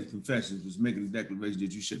negative confessions was making the declaration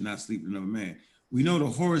that you should not sleep with another man. We know the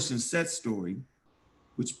Horus and Set story,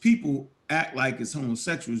 which people act like is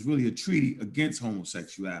homosexual, is really a treaty against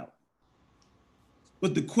homosexuality.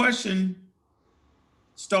 But the question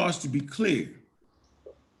starts to be clear.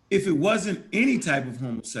 If it wasn't any type of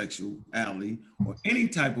homosexuality or any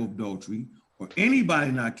type of adultery or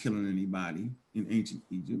anybody not killing anybody in ancient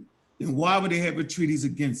Egypt, then why would they have a treaties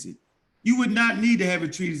against it? You would not need to have a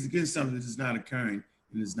treaties against something that is not occurring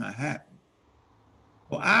and is not happening.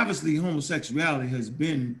 Well, obviously homosexuality has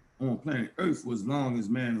been on planet Earth for as long as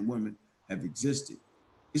man and woman have existed.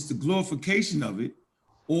 It's the glorification of it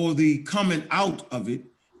or the coming out of it.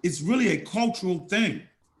 It's really a cultural thing.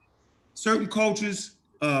 Certain cultures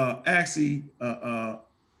actually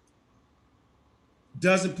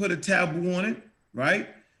doesn't put a taboo on it, right?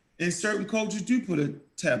 And certain cultures do put a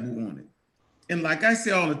taboo on it. And like I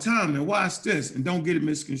say all the time, and watch this and don't get it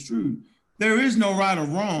misconstrued, there is no right or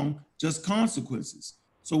wrong, just consequences.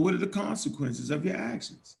 So what are the consequences of your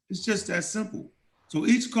actions? It's just that simple. So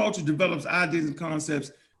each culture develops ideas and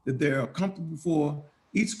concepts that they're comfortable for.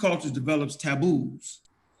 Each culture develops taboos,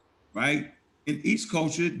 right? And each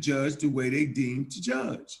culture judges the way they deem to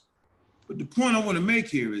judge. But the point I want to make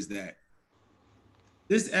here is that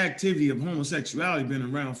this activity of homosexuality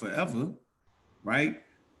been around forever, right?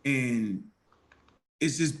 And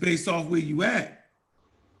it's just based off where you at.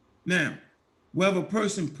 Now, whether a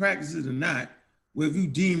person practices it or not, whether you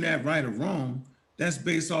deem that right or wrong, that's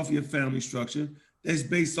based off your family structure. That's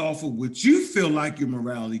based off of what you feel like your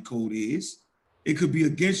morality code is. It could be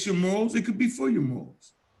against your morals. It could be for your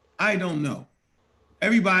morals. I don't know.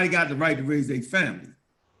 Everybody got the right to raise their family.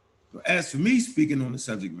 So as for me speaking on the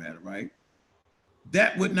subject matter, right?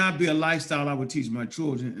 That would not be a lifestyle I would teach my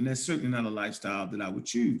children, and that's certainly not a lifestyle that I would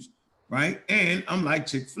choose, right? And I'm like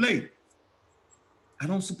Chick-fil-A. I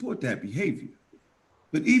don't support that behavior.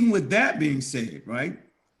 But even with that being said, right,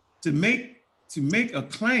 to make a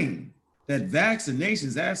claim that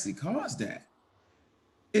vaccinations actually cause that,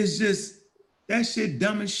 it's just, that shit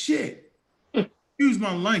dumb as shit. Use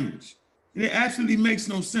my language. And it absolutely makes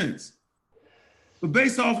no sense. But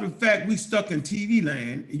based off of the fact we stuck in TV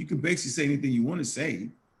land, and you can basically say anything you want to say,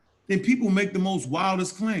 then people make the most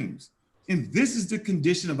wildest claims. And this is the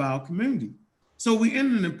condition of our community. So we're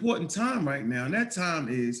in an important time right now, and that time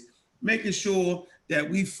is making sure that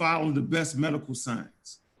we follow the best medical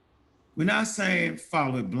science. We're not saying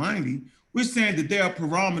follow it blindly. We're saying that there are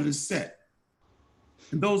parameters set.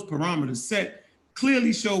 And those parameters set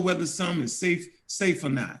clearly show whether something is safe or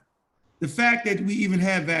not. The fact that we even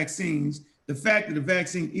have vaccines, the fact that the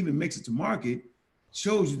vaccine even makes it to market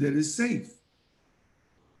shows you that it's safe.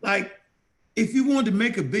 Like, if you wanted to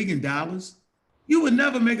make $1 billion, you would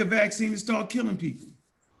never make a vaccine to start killing people.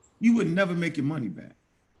 You would never make your money back.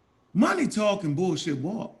 Money talk and bullshit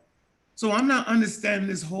walk. So I'm not understanding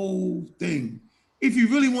this whole thing. If you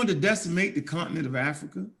really want to decimate the continent of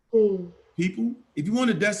Africa, people, if you want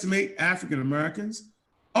to decimate African Americans,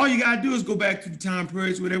 all you gotta do is go back to the time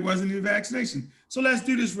periods where there wasn't any vaccination. So let's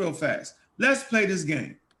do this real fast. Let's play this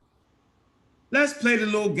game. Let's play the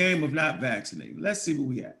little game of not vaccinating. Let's see where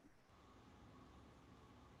we at.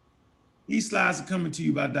 These slides are coming to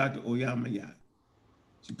you by Dr. Oyama Yai.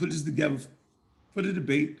 She put this together for the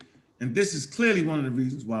debate, and this is clearly one of the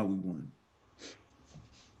reasons why we won.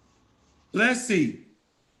 Let's see.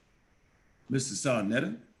 Mr.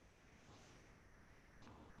 Sarnetta?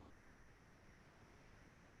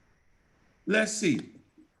 Let's see.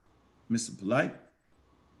 Mr. Polite?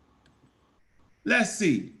 Let's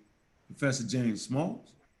see. Professor James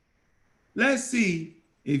Smalls? Let's see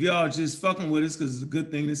if y'all just fucking with us because it's a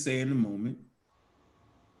good thing to say in the moment.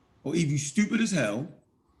 Or if you stupid as hell.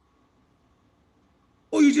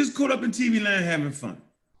 Or you just caught up in TV land having fun.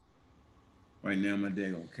 Right now, my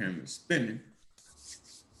daggone camera is spinning.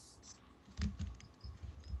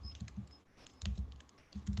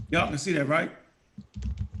 Y'all can see that, right?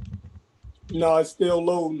 No, it's still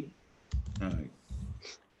loading. All right.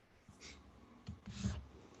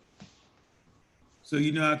 So,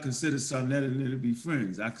 you know, I consider Sarnetta and Netta to be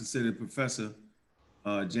friends. I consider Professor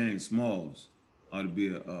James Smalls to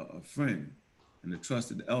be a friend and a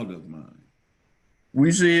trusted elder of mine.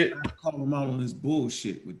 We see it. I call him out on his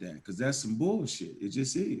bullshit with that, because that's some bullshit. It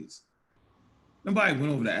just is. Nobody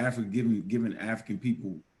went over to Africa giving African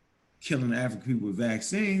people, killing African people with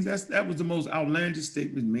vaccines. That was the most outlandish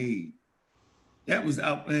statement made. That was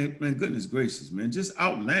man, goodness gracious, man, just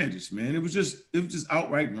outlandish, man. It was just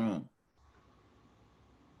outright wrong.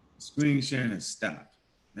 Screen sharing has stopped,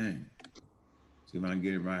 man. See if I can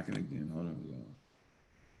get it rocking again. Hold on, y'all.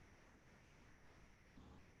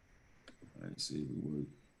 Let's see if it works.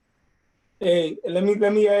 Hey,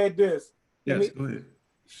 let me add this. Yes, go ahead.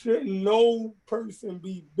 Should no person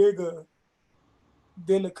be bigger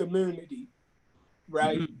than the community,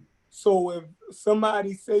 right? Mm-hmm. So if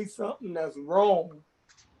somebody say something that's wrong,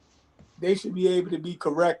 they should be able to be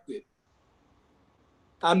corrected.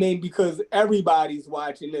 I mean, because everybody's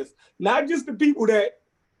watching this, not just the people that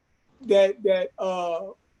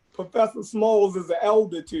Professor Smalls is an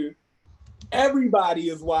elder to. Everybody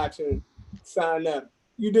is watching Sign Up.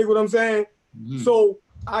 You dig what I'm saying? Mm-hmm. So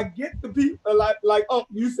I get the people like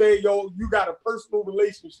you say, yo, you got a personal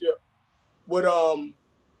relationship with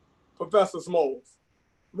Professor Smalls,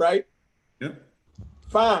 right? Yep.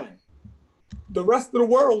 Fine. The rest of the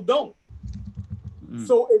world don't. Mm-hmm.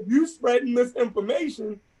 So if you spreading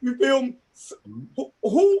misinformation, you feel me? Who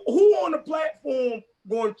on the platform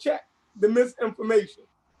going to check the misinformation?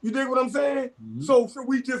 You dig what I'm saying? Mm-hmm. So should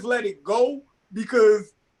we just let it go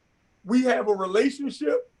because we have a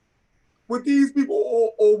relationship with these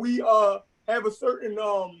people, or we have a certain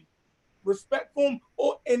respect for them?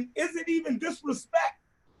 And is it even disrespect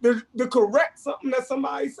to correct something that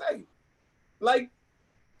somebody say? Like,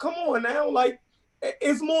 come on now. Like,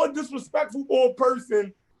 it's more disrespectful for a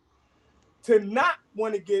person to not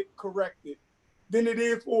want to get corrected than it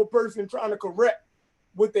is for a person trying to correct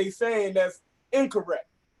what they saying that's incorrect.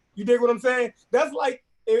 You dig what I'm saying? That's like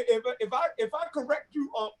if I correct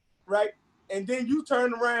you, right, and then you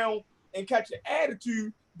turn around and catch an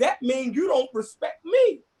attitude, that means you don't respect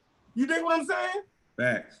me. You dig what I'm saying?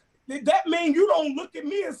 Facts. That means you don't look at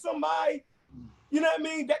me as somebody, you know what I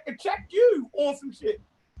mean, that can check you on some shit.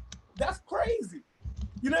 That's crazy.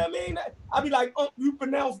 You know what I mean? I'd be like, you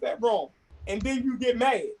pronounced that wrong. And then you get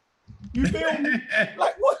mad. You feel me?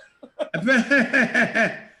 Like, what?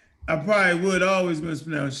 I probably would always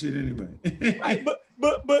mispronounce shit anyway. Right, but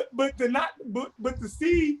to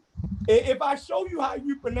see, if I show you how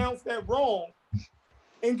you pronounce that wrong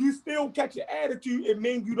and you still catch your attitude, it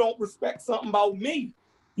means you don't respect something about me.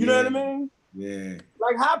 You know what I mean? Yeah.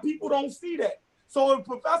 Like how people don't see that. So if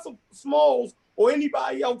Professor Smalls or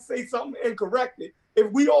anybody else say something incorrect, if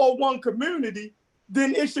we all one community,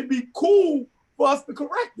 then it should be cool for us to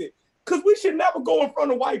correct it. Because we should never go in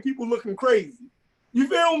front of white people looking crazy. You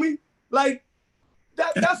feel me? Like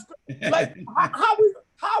that's like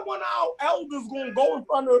how when our elders gonna go in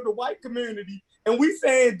front of the white community and we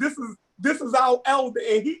saying this is our elder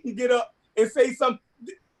and he can get up and say something,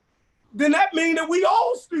 then that mean that we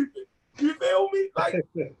all stupid. You feel me? Like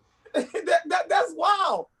that's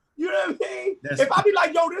wild. You know what I mean? If I be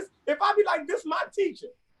like, yo, this my teacher.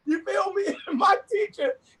 You feel me? My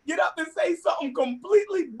teacher get up and say something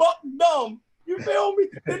completely buck dumb. You feel me?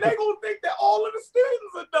 Then they gonna think that all of the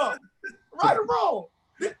students are dumb. Right or wrong?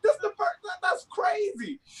 That's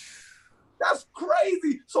crazy. That's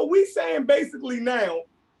crazy. So we saying basically now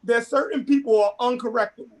that certain people are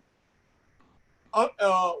uncorrectable.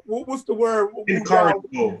 What's the word?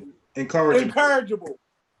 Incorrigible. Incorrigible.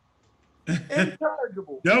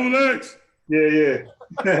 Double X. Yeah.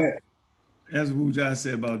 That's what Wu-Jai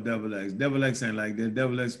said about Double X. Double X ain't like that.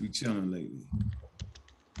 Double X be chilling lately.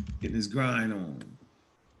 Getting his grind on.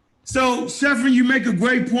 So, Sheffrin, you make a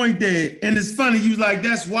great point there. And it's funny, you like,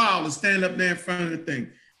 that's wild to stand up there in front of the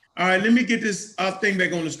thing. All right, let me get this thing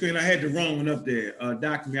back on the screen. I had the wrong one up there.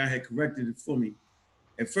 Document, I had corrected it for me.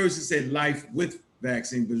 At first it said life with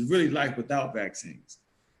vaccine, but it's really life without vaccines.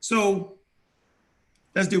 So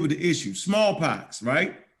let's deal with the issue. Smallpox,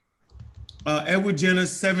 right? Edward Jenner,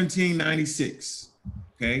 1796.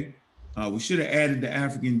 Okay. We should have added the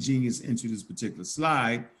African genius into this particular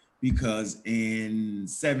slide because in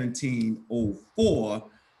 1704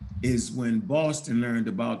 is when Boston learned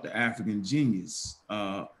about the African genius,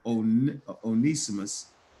 Onesimus,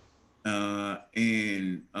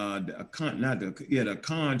 and the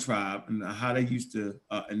Khan tribe and how they used to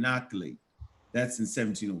inoculate. That's in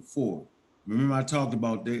 1704. Remember I talked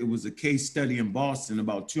about that it was a case study in Boston,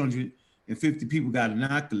 about 250 people got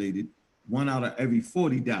inoculated, 1 out of every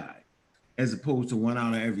 40 died, as opposed to 1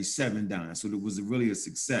 out of every 7 dying. So it was really a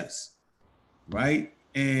success, right?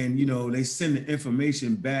 And they send the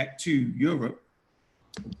information back to Europe,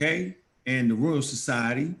 okay, and the Royal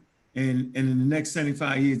Society, and in the next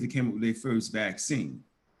 75 years, they came up with their first vaccine,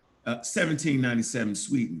 1797,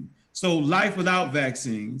 Sweden. So life without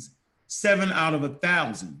vaccines, 7 out of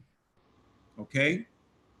 1,000, okay,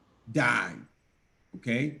 died,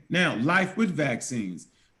 okay? Now, life with vaccines,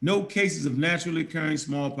 no cases of naturally occurring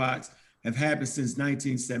smallpox have happened since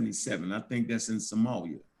 1977. I think that's in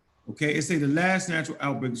Somalia, okay? It say the last natural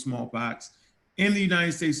outbreak of smallpox in the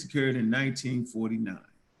United States occurred in 1949.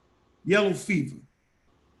 Yellow fever,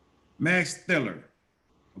 Max Thiller,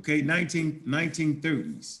 okay,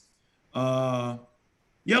 1930s.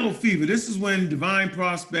 Yellow fever, this is when Divine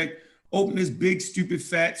Prospect opened his big, stupid,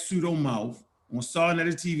 fat pseudo mouth on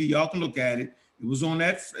Sarnetta TV. Y'all can look at it. It was on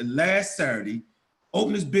that last Saturday.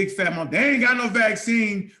 Opened his big fat mouth. They ain't got no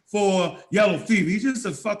vaccine for yellow fever. He's just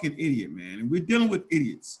a fucking idiot, man. And we're dealing with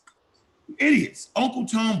idiots. Idiots. Uncle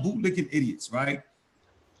Tom bootlicking idiots, right?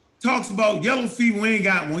 Talks about yellow fever, we ain't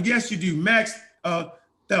got one. Yes, you do. Max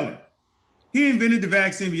Thiller. He invented the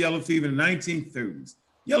vaccine for yellow fever in the 1930s.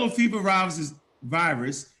 Yellow fever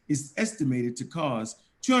virus is estimated to cause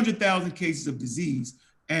 200,000 cases of disease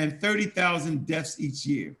and 30,000 deaths each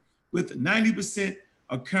year, with 90%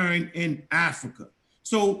 occurring in Africa.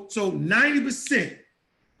 So 90%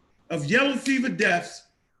 of yellow fever deaths,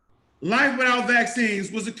 life without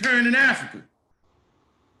vaccines, was occurring in Africa.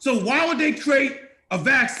 So why would they create a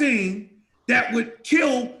vaccine that would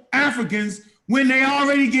kill Africans when they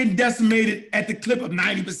already getting decimated at the clip of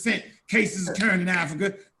 90% cases occurring in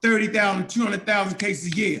Africa, 30,000, 200,000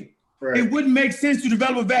 cases a year? Right. It wouldn't make sense to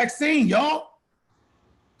develop a vaccine, y'all.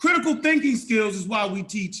 Critical thinking skills is why we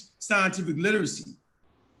teach scientific literacy.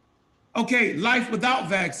 Okay, life without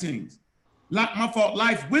vaccines.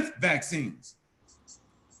 Life with vaccines.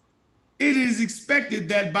 It is expected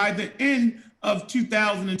that by the end of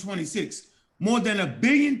 2026, more than 1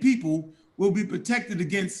 billion people will be protected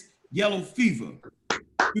against yellow fever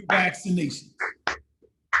through vaccinations.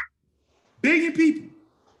 Billion people.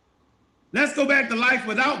 Let's go back to life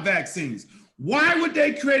without vaccines. Why would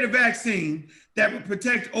they create a vaccine that would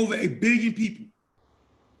protect over 1 billion people?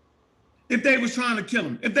 If they was trying to kill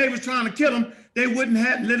them. If they was trying to kill them, they wouldn't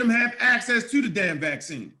let them have access to the damn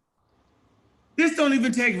vaccine. This don't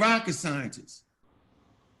even take rocket scientists.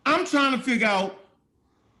 I'm trying to figure out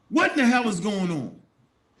what the hell is going on.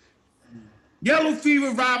 Yellow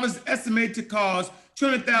fever virus estimated to cause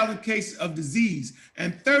 200,000 cases of disease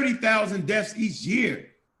and 30,000 deaths each year.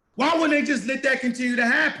 Why wouldn't they just let that continue to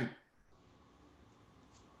happen?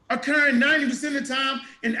 Occurring 90% of the time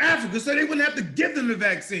in Africa, so they wouldn't have to give them the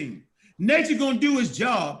vaccine. Nature gonna do its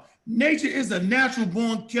job. Nature is a natural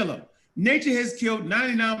born killer. Nature has killed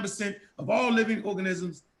 99% of all living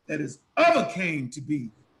organisms that has ever came to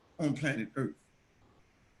be on planet Earth.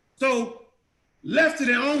 So left to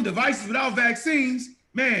their own devices without vaccines,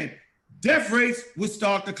 man, death rates would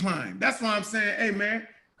start to climb. That's why I'm saying, hey man,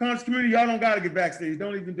 conscious community, y'all don't gotta get vaccinated.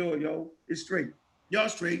 Don't even do it, yo. It's straight. Y'all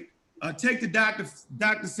straight. Take the Dr.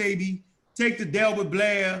 Sebi, take the Delbert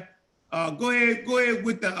Blair. Go ahead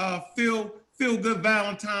with the Feel Good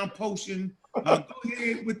Valentine potion. Go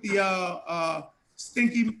ahead with the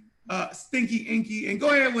Stinky Inky, and go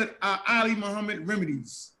ahead with Ali Muhammad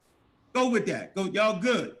remedies. Go with that. Go, y'all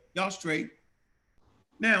good. Y'all straight.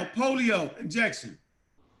 Now, polio injection.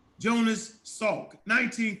 Jonas Salk,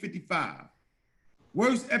 1955.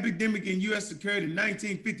 Worst epidemic in U.S. occurred in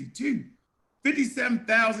 1952.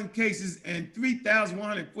 57,000 cases and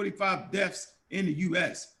 3,145 deaths in the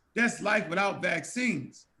U.S. That's life without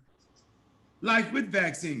vaccines. Life with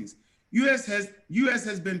vaccines. U.S.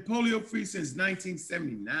 has been polio-free since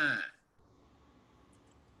 1979.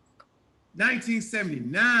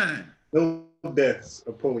 1979. No deaths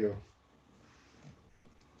of polio.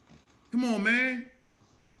 Come on, man.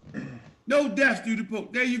 No deaths due to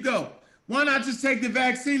polio. There you go. Why not just take the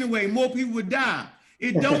vaccine away? More people would die.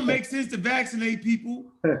 It don't make sense to vaccinate people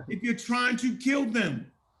if you're trying to kill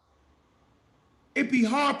them. It'd be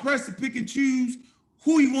hard pressed to pick and choose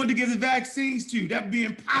who he wanted to give the vaccines to. That'd be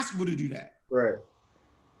impossible to do that. Right.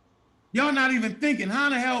 Y'all not even thinking, how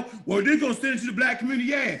in the hell, well, they're gonna send it to the black community.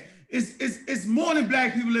 Yeah, it's more than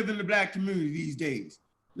black people live in the black community these days.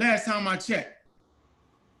 Last time I checked.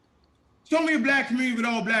 Show me a black community with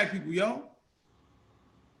all black people, yo.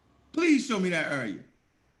 Please show me that area.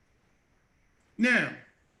 Now,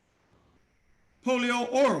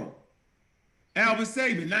 polio oral, Albert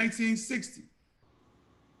Sabin, 1960.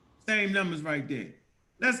 Same numbers right there.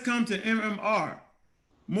 Let's come to MMR,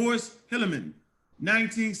 Morris Hilleman,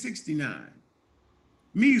 1969.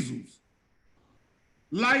 Measles,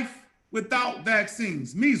 life without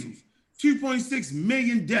vaccines. Measles, 2.6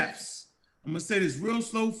 million deaths. I'm gonna say this real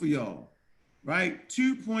slow for y'all, right?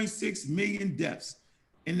 2.6 million deaths.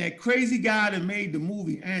 And that crazy guy that made the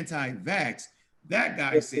movie Anti-Vax, that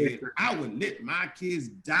guy said, I would let my kids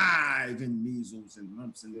die in measles and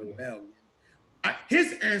mumps and rubella.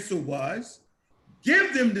 His answer was,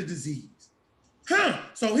 give them the disease.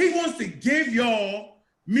 So he wants to give y'all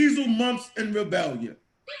measles, mumps, and rubella.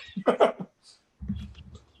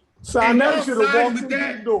 So I never should have walked through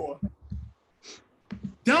that door.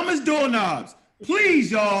 Dumbest doorknobs.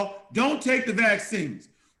 Please, y'all, don't take the vaccines.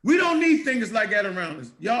 We don't need things like that around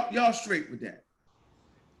us. Y'all straight with that.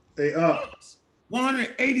 Hey,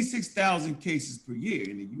 186,000 cases per year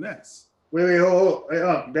in the U.S. Wait, hold. Hey,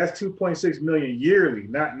 that's 2.6 million yearly,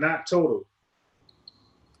 not total.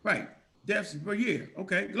 Right, deaths per year.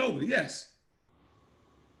 Okay, globally, yes.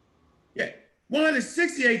 Yeah,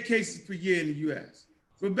 168 cases per year in the U.S.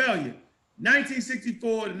 Rebellion, 1964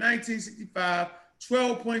 to 1965,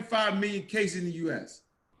 12.5 million cases in the U.S.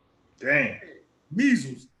 Dang.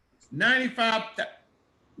 Measles, 95,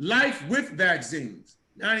 life with vaccines,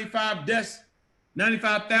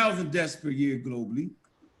 95,000 deaths per year globally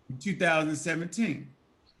in 2017.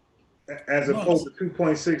 As opposed to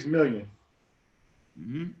 2.6 million.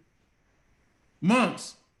 Mm-hmm.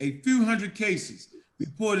 Mumps, a few hundred cases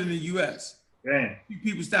reported in the U.S. Dang.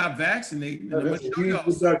 People stop vaccinating.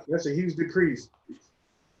 That's a huge decrease.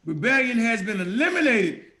 Rebellion has been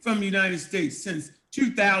eliminated from the United States since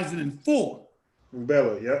 2004.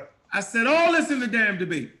 Rubella, yep. I said all this in the damn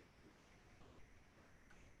debate.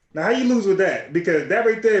 Now, how you lose with that? Because that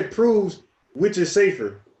right there proves which is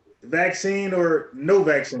safer, vaccine or no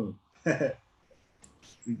vaccine. All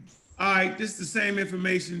right, this is the same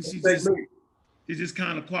information. She just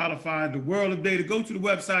kind of qualified the world of data. Go to the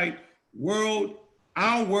website,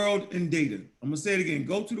 Our World in Data. I'm gonna say it again.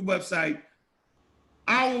 Go to the website,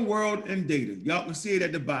 Our World in Data. Y'all can see it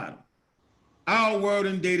at the bottom.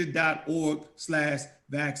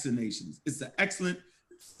 ourworldindata.org/vaccinations. It's an excellent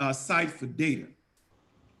site for data.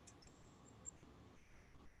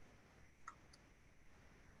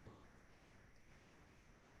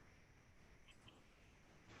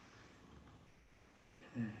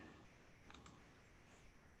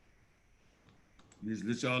 Just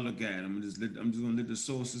let y'all look at it. I'm just gonna let the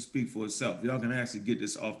sources speak for itself. Y'all can actually get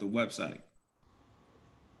this off the website.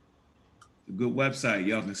 A good website.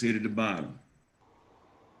 Y'all can see it at the bottom.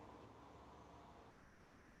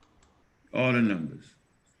 All the numbers.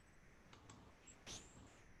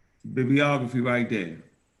 Bibliography right there.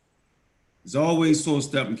 It's always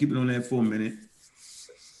sourced up, and keep it on there for a minute.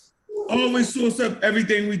 Always source up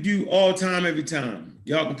everything we do all time, every time.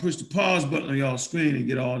 Y'all can push the pause button on y'all screen and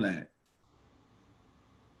get all that.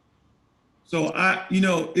 So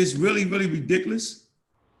it's really, really ridiculous,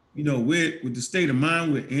 with the state of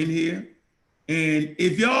mind we're in here. And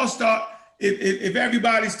if y'all if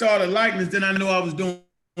everybody started liking this, then I know I was doing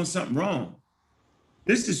something wrong.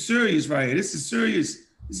 This is serious right here. This is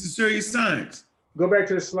serious science. Go back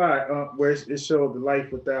to the slide where it showed the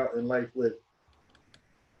life without and life with.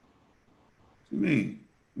 What do you mean?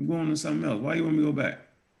 I'm going to something else. Why you want me to go back?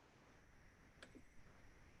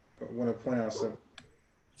 I want to point out something.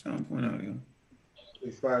 Trying to point out, yo.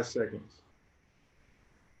 5 seconds.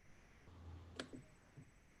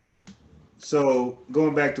 So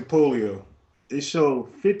going back to polio, it showed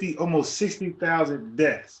almost 60,000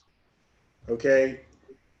 deaths. Okay,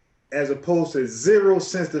 as opposed to 0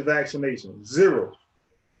 since the vaccination, 0.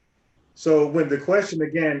 So when the question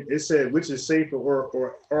again, it said which is safer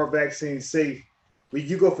or are vaccines safe?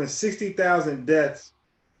 You go from 60,000 deaths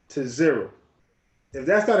to 0. If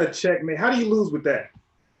that's not a checkmate, how do you lose with that?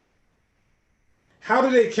 How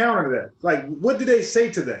do they counter that? Like, what did they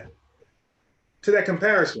say to that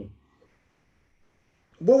comparison?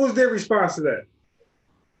 What was their response to that?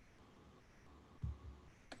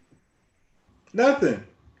 Nothing.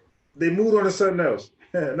 They moved on to something else.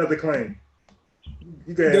 Another claim.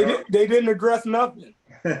 They didn't address nothing.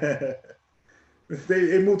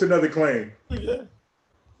 They moved to another claim. Yeah.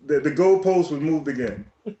 The goalpost was moved again.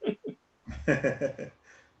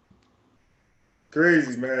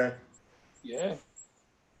 Crazy, man. Yeah.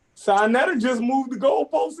 Sinetta just moved the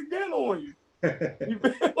goalpost again on you. You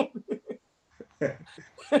feel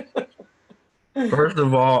me? First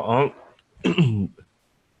of all,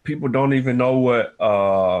 people don't even know what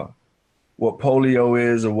polio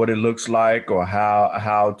is or what it looks like or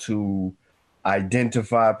how to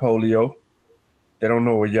identify polio. They don't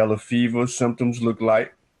know what yellow fever symptoms look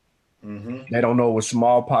like. Mm-hmm. They don't know what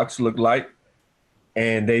smallpox look like,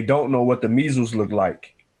 and they don't know what the measles look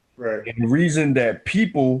like. Right. And the reason that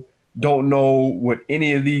people don't know what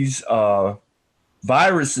any of these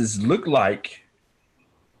viruses look like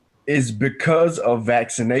is because of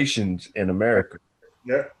vaccinations in America.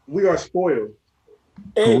 Yeah, we are spoiled.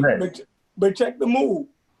 Hey, Correct. but check the move.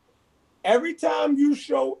 Every time you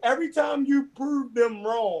prove them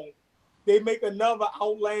wrong, they make another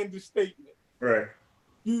outlandish statement. Right.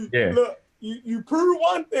 Look, you prove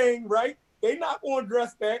one thing, right? They're not going to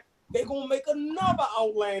address that. They're going to make another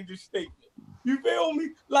outlandish statement. You feel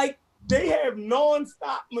me? Like they have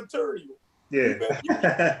non-stop material. Yeah.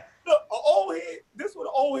 Look, this is what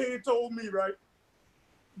an old head told me, right?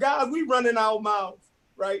 Guys, we running our mouths,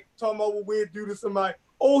 right? Talking about what we'd do to somebody.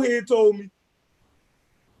 Old head told me,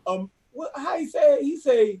 how he said? He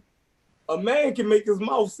say, a man can make his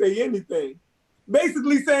mouth say anything.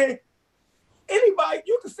 Basically saying, anybody,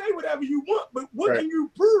 you can say whatever you want, but what can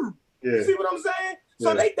you prove? Yeah. You see what I'm saying?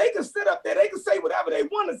 So they can sit up there, they can say whatever they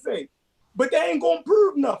want to say, but they ain't gonna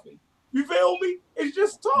prove nothing. You feel me? It's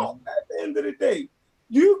just talk at the end of the day.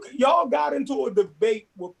 Y'all got into a debate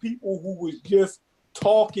with people who was just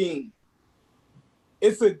talking.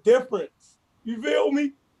 It's a difference. You feel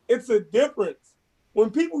me? It's a difference. When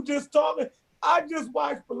people just talking, I just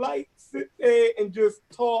watch Polite sit there and just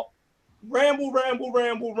talk, ramble.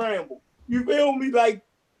 You feel me? Like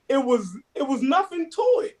it was nothing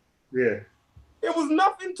to it. Yeah. It was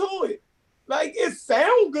nothing to it. Like it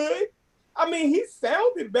sound good. I mean, he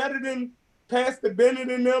sounded better than Pastor Bennett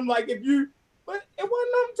and them. Like but it wasn't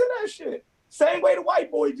nothing to that shit. Same way the white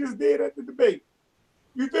boy just did at the debate.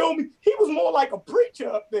 You feel me? He was more like a preacher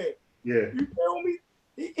up there. Yeah. You feel me?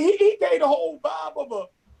 He gave the whole vibe of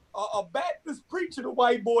a Baptist preacher, the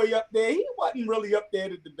white boy up there. He wasn't really up there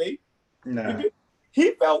to debate. Nah.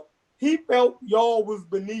 He felt y'all was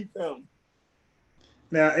beneath him.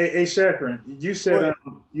 Now, hey Sheffrin, you said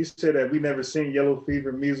that we never seen yellow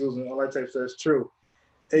fever, measles, and all that type of stuff. That's true.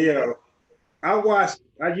 Hey, I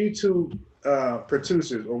YouTube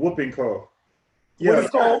Pertussis or whooping cough. Yeah, what it's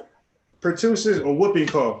called? Pertussis or whooping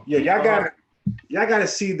cough. Yeah, y'all gotta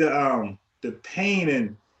see the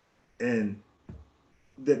pain and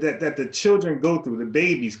that the children go through, the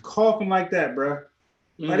babies coughing like that, bro.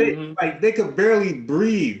 Like they could barely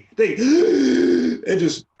breathe. They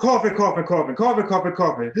just coughing.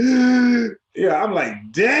 Yeah, I'm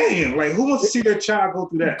like, damn. Like, who wants to see their child go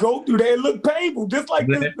through that? It look painful, just like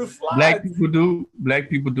the slides. Black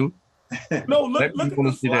people do. No, look at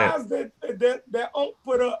the slides that Unc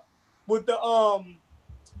put up with the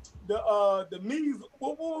measles.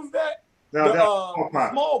 What was that? No,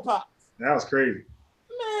 smallpox. That was crazy.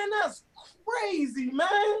 Man, that's crazy,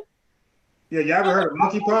 man. Yeah, you ever heard of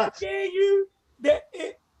monkeypox?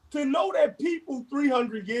 To know that people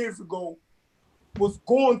 300 years ago was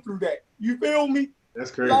going through that. You feel me?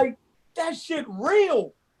 That's crazy. Like, that shit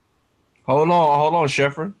real. Hold on,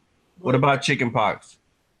 Sheffrin. What about chickenpox?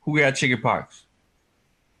 Who got chickenpox?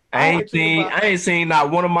 I ain't seen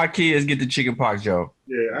not one of my kids get the chickenpox, Joe.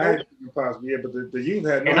 Yeah, I had chickenpox, yeah, but the youth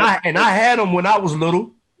had no. And I had them when I was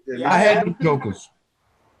little. Yeah, I had them jokers.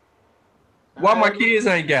 Why my kids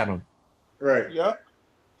ain't got them? Right. Yep.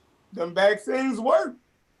 Them vaccines work.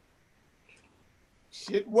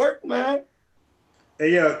 Shit work, man.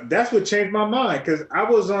 And yeah, that's what changed my mind, because I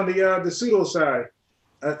was on the pseudo side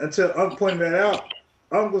until Unc pointed that out.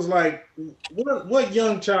 Unc was like, what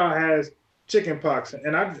young child has chickenpox?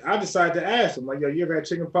 And I decided to ask him, like, yo, you ever had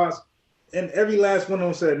chickenpox? And every last one of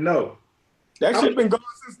them said no. That shit been going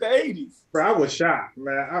since the 80s. Bro, I was shocked,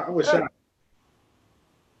 man. I was shocked.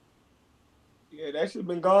 Yeah, that shit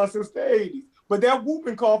been gone since the 80s. But that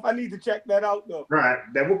whooping cough, I need to check that out though. Right,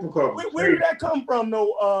 that whooping cough. Where did that come from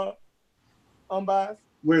though, Unbiased?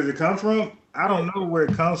 Where does it come from? I don't know where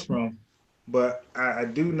it comes from, but I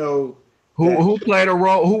do know who played a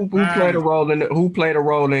role. Who played a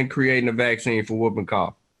role in creating a vaccine for whooping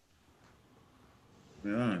cough?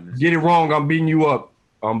 Get it wrong, I'm beating you up,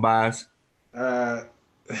 Unbiased. What's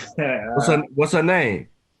her name?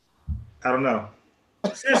 I don't know.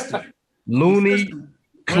 Sister. Looney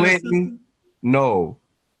Clinton. No.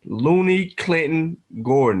 Looney Clinton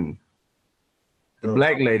Gordon. The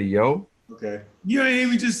black lady, yo. Okay. You ain't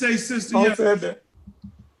even just say sister. Oh, Yeah. said that.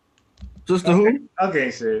 Sister who?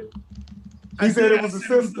 Okay, said. He said it was a I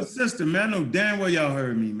said it sister. sister, man. I know damn well y'all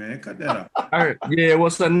heard me, man. Cut that out. Yeah,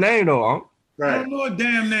 what's her name though? I Right. don't know her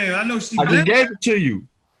damn name. I know she. I just gave it to you.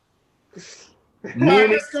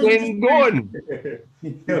 Minnie Clinton Gordon.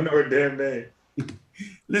 You don't know her damn name.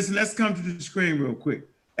 Listen, let's come to the screen real quick.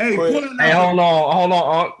 Hey, Go ahead. pull it Hey, out. hold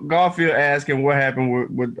on. Garfield asking what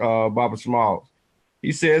happened with Baba Smalls.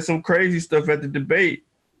 He said some crazy stuff at the debate.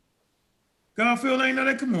 Garfield ain't know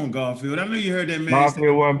that. Come on, Garfield. I know you heard that man.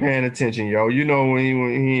 Garfield wasn't paying attention, yo. You know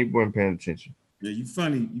when he wasn't paying attention. Yeah, you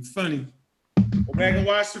funny. You funny. Go back and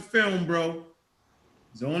watch the film, bro.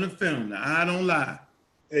 It's on the film. Now, I don't lie.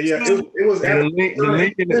 Hey, yeah, it was And the link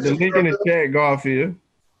in the chat, Garfield.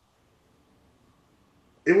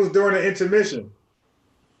 It was during the intermission.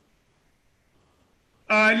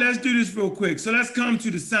 All right, let's do this real quick. So let's come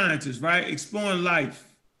to the scientists, right? Exploring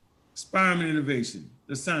life, experiment innovation,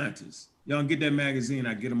 the scientists. Y'all get that magazine,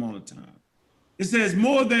 I get them all the time. It says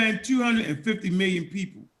more than 250 million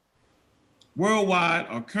people worldwide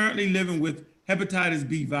are currently living with hepatitis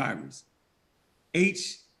B virus,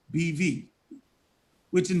 HBV,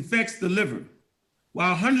 which infects the liver,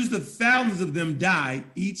 while hundreds of thousands of them die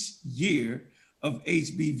each year of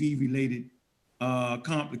HBV-related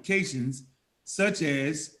complications, such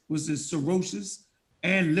as cirrhosis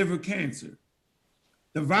and liver cancer.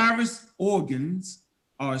 The virus organs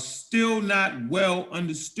are still not well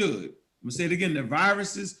understood. I'm gonna say it again, the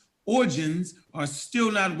virus's origins are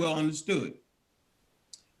still not well understood.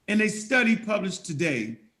 In a study published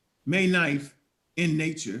today, May 9th, in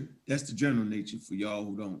Nature, that's the journal Nature for y'all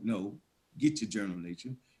who don't know, get your journal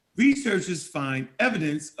Nature. Researchers find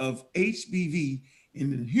evidence of HBV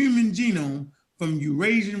in the human genome from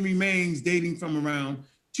Eurasian remains dating from around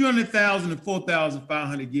 200,000 to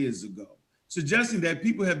 4,500 years ago, suggesting that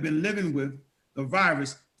people have been living with the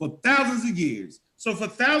virus for thousands of years. So for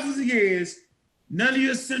thousands of years, none of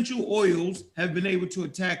your essential oils have been able to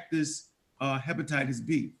attack this hepatitis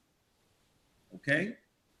B. Okay?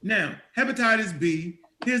 Now, hepatitis B,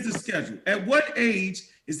 here's the schedule. At what age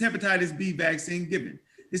is hepatitis B vaccine given?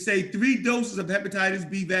 They say 3 doses of hepatitis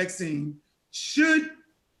B vaccine should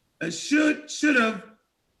have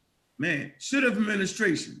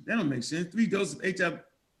administration. That don't make sense. 3 doses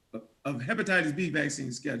of hepatitis B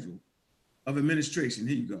vaccine schedule of administration.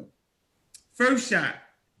 Here you go. First shot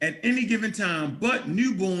at any given time, but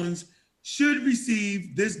newborns should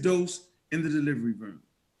receive this dose in the delivery room.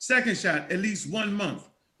 Second shot at least 1 month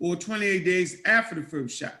or 28 days after the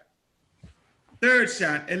first shot. Third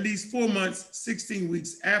shot at least 4 months, 16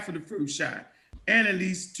 weeks after the first shot, and at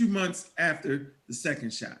least 2 months after the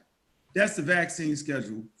second shot. That's the vaccine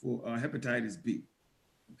schedule for hepatitis B.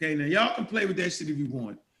 Okay, now y'all can play with that shit if you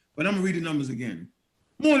want, but I'm gonna read the numbers again.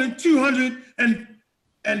 More than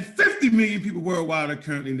 250 million people worldwide are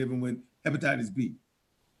currently living with hepatitis B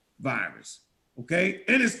virus, okay?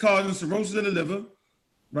 And it's causing cirrhosis of the liver,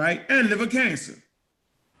 right? And liver cancer,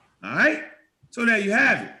 all right? So there you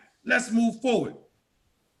have it. Let's move forward.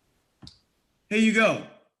 Here you go.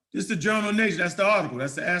 This is the journal Nature. That's the article.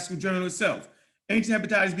 That's the ASCO journal itself. Ancient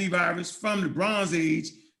hepatitis B virus from the Bronze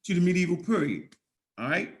Age to the medieval period. All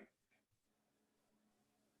right.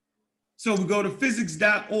 So we go to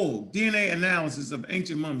physics.org. DNA analysis of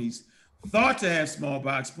ancient mummies thought to have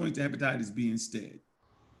smallpox point to hepatitis B instead.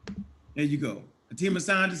 There you go. A team of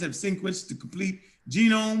scientists have sequenced the complete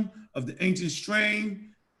genome of the ancient strain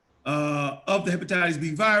of the hepatitis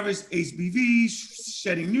B virus, HBV,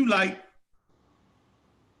 shedding new light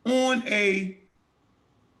on a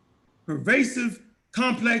pervasive,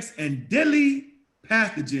 complex, and deadly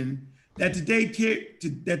pathogen that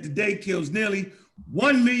today kills nearly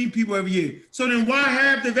 1 million people every year. So then why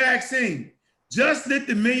have the vaccine? Just let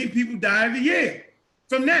the 1 million people die every year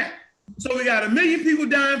from that. So we got 1 million people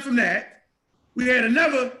dying from that. We had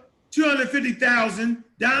another 250,000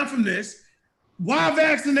 dying from this. Why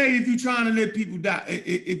vaccinate if you're trying to let people die,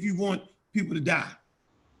 if you want people to die?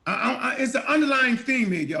 It's an underlying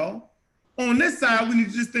theme here, y'all. On this side, we need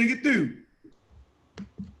to just think it through.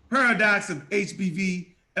 Paradox of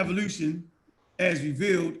HBV evolution as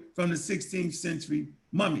revealed from the 16th century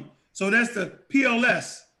mummy. So that's the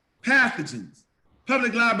PLS, pathogens,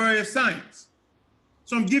 Public Library of Science.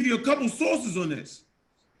 So I'm giving you a couple sources on this.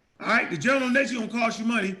 All right, the journal Nature gonna cost you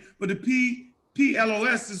money, but the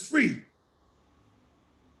PLOS is free.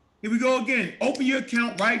 Here we go again. Open your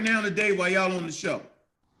account right now today while y'all on the show.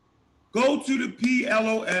 Go to the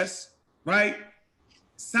PLOS, right?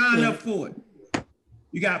 Sign up for it.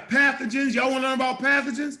 You got pathogens. Y'all want to learn about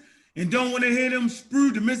pathogens and don't want to hear them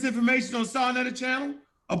spruce the misinformation on Sarnetta channel?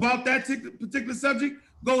 about that particular subject,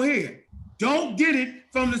 go ahead. Don't get it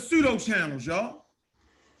from the pseudo channels, y'all.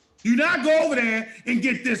 Do not go over there and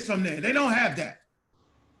get this from there. They don't have that.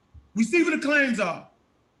 We see what the claims are.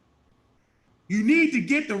 You need to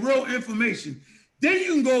get the real information. Then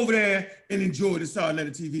you can go over there and enjoy the Salt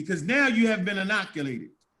Letter TV because now you have been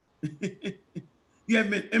inoculated. You have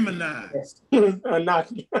been immunized.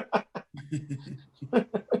 Inoculated.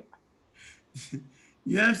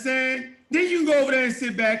 You know what I'm saying? Then you can go over there and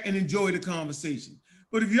sit back and enjoy the conversation.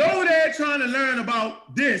 But if you're over there trying to learn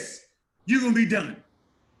about this, you're going to be done.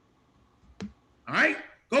 All right?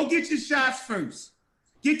 Go get your shots first.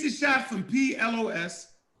 Get your shot from PLOS,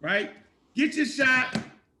 right? Get your shot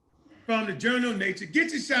from the Journal of Nature.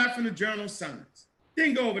 Get your shot from the Journal of Science.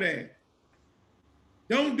 Then go over there.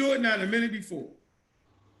 Don't do it not a minute before.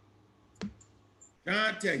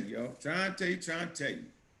 Trying to tell you, y'all. Trying to tell you.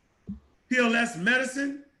 PLS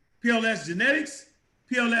medicine, PLS genetics,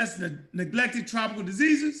 PLS neglected tropical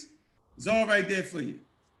diseases. It's all right there for you.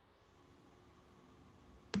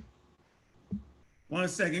 1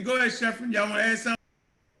 second. Go ahead, Sheffrin. Y'all want to add something?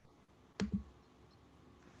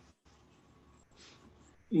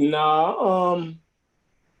 Nah,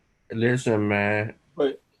 Listen, man.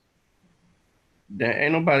 but There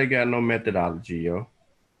ain't nobody got no methodology, yo.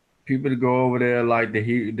 People that go over there like the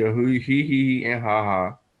he, and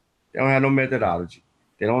ha. They don't have no methodology.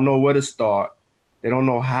 They don't know where to start. They don't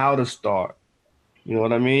know how to start. You know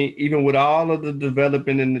what I mean? Even with all of the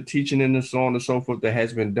development and the teaching and the so on and so forth that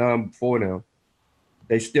has been done before them,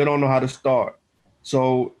 they still don't know how to start.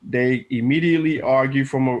 So they immediately argue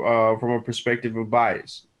from a perspective of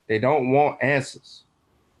bias. They don't want answers.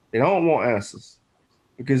 They don't want answers.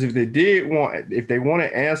 Because if they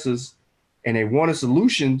wanted answers and they wanted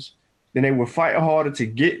solutions, then they would fight harder to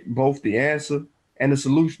get both the answer and the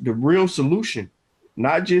solution, the real solution,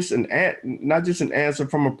 not just an answer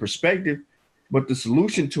from a perspective, but the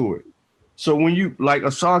solution to it. So when you, like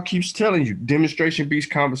Asar keeps telling you, demonstration beats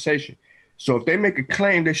conversation. So if they make a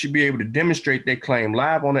claim, they should be able to demonstrate their claim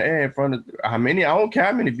live on the air in front of how many, I don't care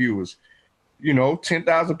how many viewers,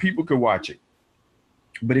 10,000 people could watch it.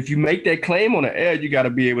 But if you make that claim on the air, you got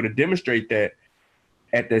to be able to demonstrate that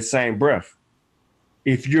at that same breath.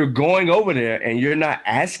 If you're going over there and you're not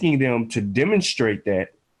asking them to demonstrate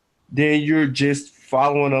that, then you're just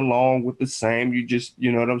following along with the same,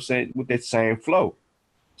 you know what I'm saying, with that same flow.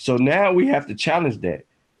 So now we have to challenge that.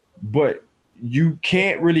 But you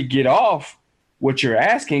can't really get off what you're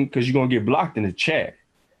asking because you're going to get blocked in the chat.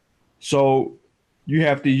 So you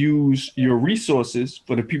have to use your resources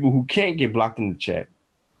for the people who can't get blocked in the chat.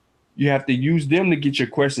 You have to use them to get your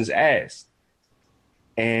questions asked.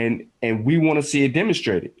 And we want to see it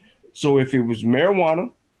demonstrated. So if it was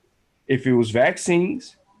marijuana, if it was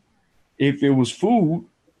vaccines, if it was food,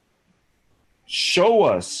 show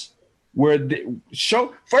us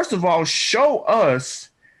first of all, show us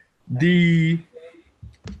the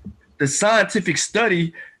scientific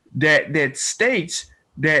study that states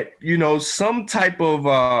that, some type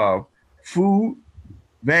of food,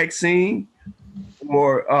 vaccine,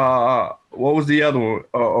 or what was the other one?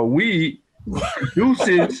 Weed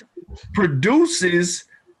produces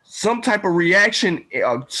some type of reaction,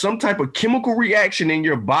 some type of chemical reaction in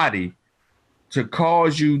your body to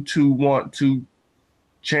cause you to want to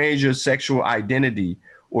change your sexual identity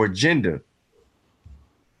or gender.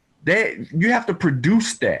 That you have to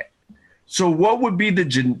produce that. So what would be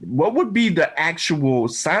the actual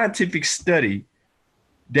scientific study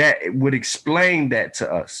that would explain that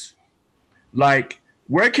to us? Like,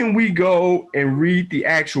 where can we go and read the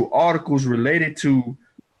actual articles related to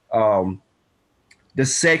the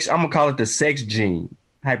sex? I'm gonna call it the sex gene.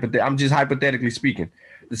 I'm just hypothetically speaking,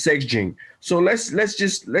 the sex gene. So let's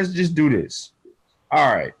just do this.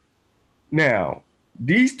 All right. Now,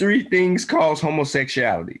 these 3 things cause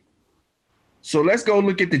homosexuality. So let's go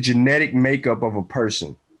look at the genetic makeup of a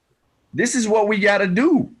person. This is what we got to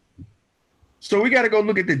do. So we got to go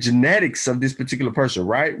look at the genetics of this particular person,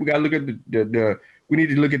 right? We got to look at we need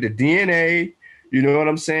to look at the DNA. You know what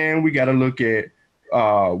I'm saying? We got to look at,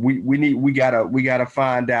 we got to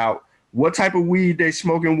find out what type of weed they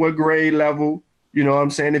smoking, what grade level, you know what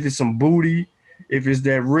I'm saying? If it's some booty, if it's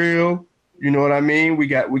that real, you know what I mean? We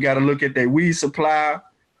got to look at their weed supply.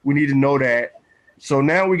 We need to know that. So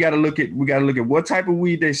now we got to look at what type of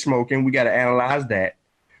weed they smoking. We got to analyze that.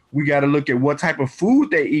 We got to look at what type of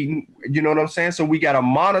food they eating. You know what I'm saying? So we got to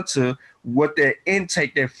monitor what their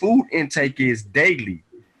food intake is daily.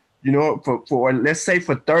 You know, for let's say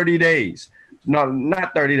for 30 days. No,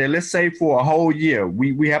 not 30 days. Let's say for a whole year.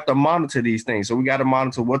 We have to monitor these things. So we got to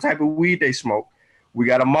monitor what type of weed they smoke. We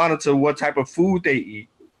got to monitor what type of food they eat.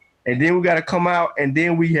 And then we got to come out, and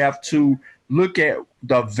then we have to look at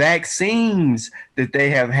the vaccines that they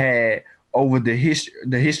have had over the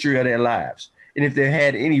history of their lives, and if they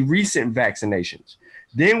had any recent vaccinations.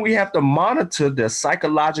 Then we have to monitor the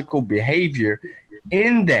psychological behavior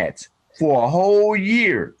in that for a whole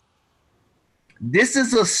year. This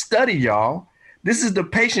is a study, y'all. This is the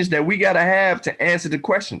patience that we got to have to answer the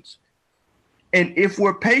questions. And if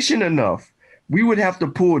we're patient enough, we would have to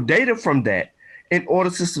pull data from that in order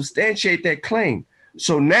to substantiate that claim.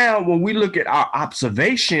 So now when we look at our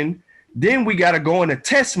observation, then we got to go into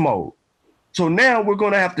test mode. So now we're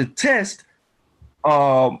going to have to test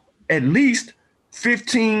at least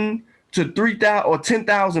 15 to 3,000 or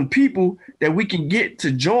 10,000 people that we can get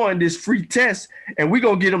to join this free test. And we're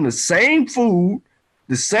going to get them the same food,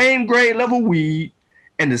 the same grade level weed,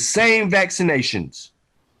 and the same vaccinations,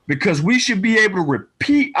 because we should be able to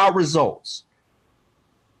repeat our results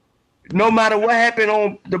no matter what happened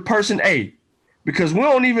on the person A, because we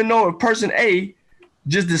don't even know if person A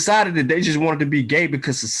just decided that they just wanted to be gay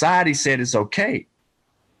because society said it's okay.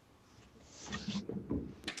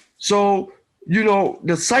 So, you know,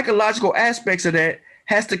 the psychological aspects of that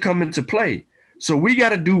has to come into play. So we got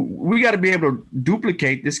to be able to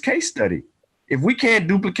duplicate this case study. If we can't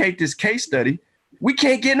duplicate this case study, we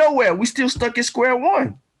can't get nowhere. We still stuck at square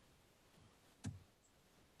one.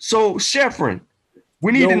 So, Sheffrin,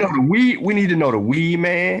 we need to know the weed. We need to know the weed,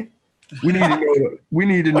 man. We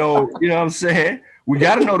need to know, you know what I'm saying? We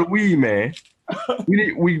got to know the weed, man.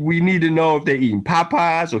 We need to know if they're eating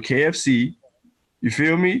Popeyes or KFC. You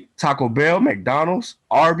feel me? Taco Bell, McDonald's,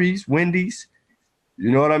 Arby's, Wendy's.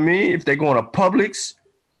 You know what I mean? If they're going to Publix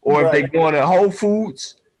or if they're going to Whole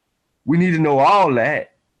Foods, we need to know all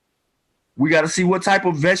that. We got to see what type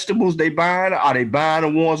of vegetables they buying. Are they buying the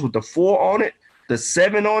ones with the 4 on it, the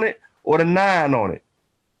 7 on it, or the 9 on it?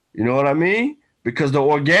 You know what I mean? Because the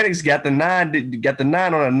organics got the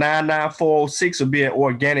 9 on a 99406 of being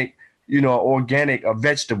organic, you know, organic a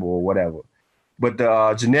vegetable or whatever. But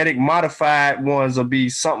the genetic modified ones will be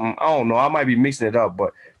something, I don't know, I might be mixing it up,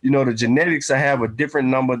 but you know, the genetics will have a different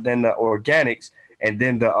number than the organics, and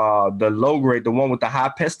then the low grade, the one with the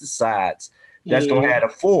high pesticides, that's gonna have a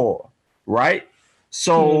 4, right?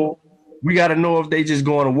 So we got to know if they just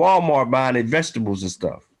going to Walmart buying their vegetables and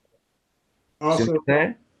stuff. Also,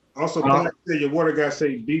 your water guy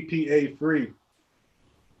say BPA free.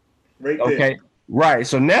 Right there. Okay, right.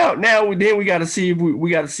 So now we got to see if we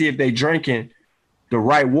got to see if they drinking the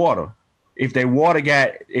right water. If their water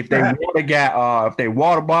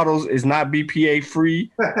bottles is not BPA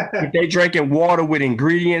free, if they drinking water with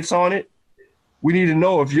ingredients on it, we need to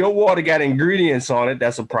know if your water got ingredients on it.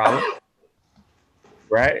 That's a problem,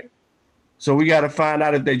 right? So we got to find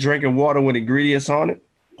out if they drinking water with ingredients on it.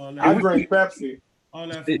 I drink Pepsi. All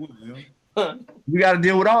that for what, yo? We got to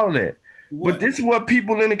deal with all of that. But this is what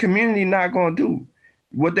people in the community not gonna do.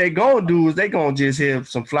 What they gonna do is they gonna just hear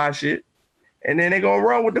some fly shit, and then they gonna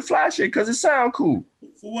run with the fly shit because it sound cool.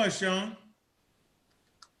 For what, Sean?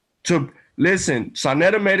 To listen,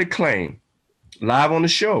 Sonetta made a claim live on the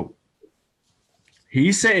show.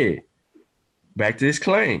 He said, back to his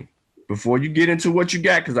claim, before you get into what you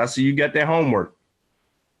got, because I see you got that homework.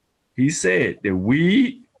 He said that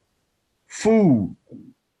weed, food,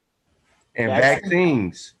 and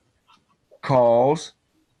vaccines cause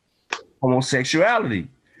homosexuality.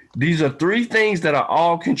 These are 3 things that are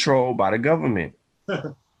all controlled by the government.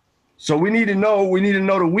 So we need to know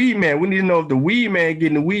the weed man. We need to know if the weed man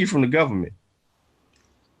getting the weed from the government.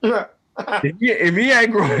 If he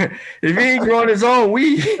ain't growing his own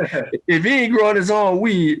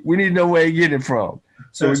weed, we need to know where he getting it from.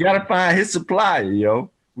 So we gotta find his supplier, yo.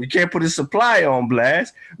 We can't put his supplier on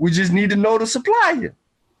blast. We just need to know the supplier.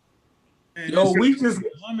 Man, yo, we just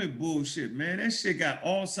Muhammad bullshit, man. That shit got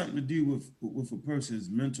all something to do with a person's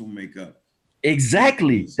mental makeup.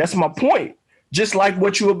 Exactly. That's my point. Just like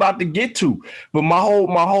what you're about to get to. But my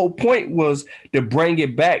whole point was to bring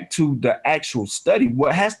it back to the actual study.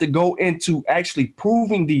 What has to go into actually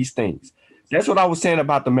proving these things. That's what I was saying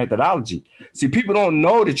about the methodology. See, people don't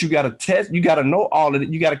know that you got to test, you got to know all of it,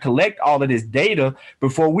 you got to collect all of this data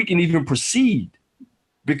before we can even proceed.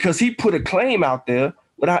 Because he put a claim out there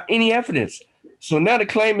without any evidence. So now the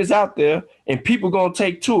claim is out there and people gonna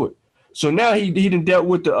take to it. So now he done dealt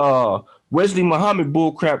with the Wesley Muhammad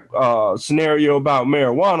bullcrap scenario about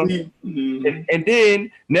marijuana. And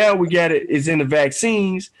then now we got it's in the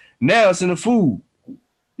vaccines. Now it's in the food.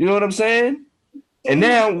 You know what I'm saying? And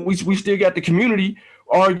now we still got the community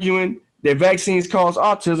arguing that vaccines cause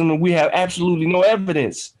autism, and we have absolutely no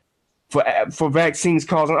evidence for vaccines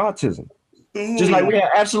causing autism. Just like we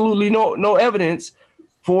have absolutely no evidence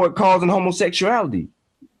for it causing homosexuality.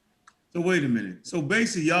 So wait a minute. So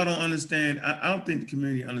basically, y'all don't understand. I don't think the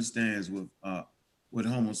community understands what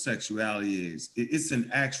homosexuality is. It's an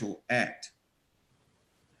actual act.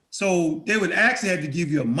 So they would actually have to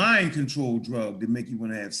give you a mind control drug to make you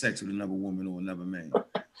want to have sex with another woman or another man.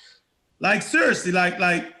 Like seriously,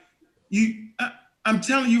 like you. I'm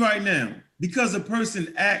telling you right now, because a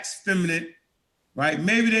person acts feminine, right?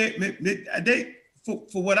 Maybe they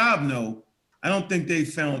for what I know, I don't think they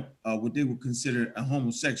found what they would consider a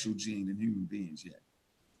homosexual gene in human beings yet.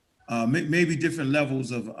 Maybe different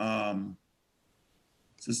levels of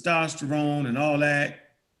testosterone and all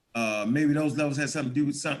that. Maybe those levels had something to do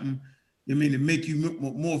with something, I mean, to make you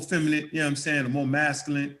more feminine, you know what I'm saying, or more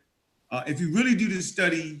masculine. If you really do this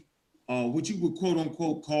study, what you would quote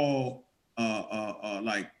unquote call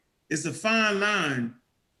like, it's a fine line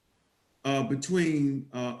between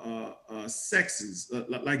sexes,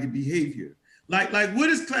 like the behavior. Like what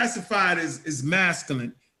is classified as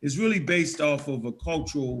masculine is really based off of a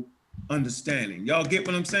cultural understanding. Y'all get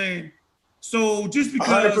what I'm saying? So just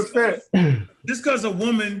because 100%. a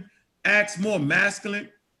woman acts more masculine,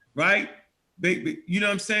 right? You know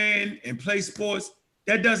what I'm saying? And play sports,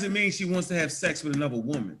 that doesn't mean she wants to have sex with another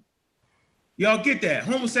woman. Y'all get that?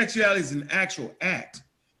 Homosexuality is an actual act.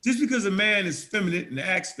 Just because a man is feminine and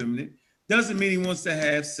acts feminine doesn't mean he wants to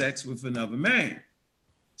have sex with another man.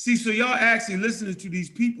 See, so y'all actually listening to these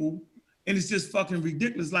people, and it's just fucking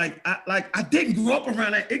ridiculous. Like I didn't grow up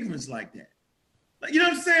around that ignorance like that. Like, you know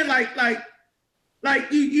what I'm saying? Like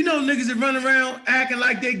you know niggas that run around acting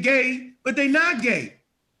like they're gay, but they not gay,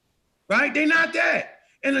 right? They not that.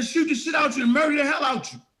 And they'll shoot the shit out you and murder the hell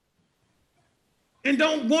out you. And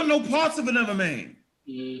don't want no parts of another man.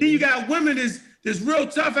 Mm-hmm. Then you got women that's real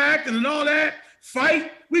tough acting and all that,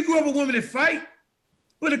 fight. We grew up with women that fight.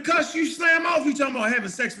 But the cuss you slam off, you talking about having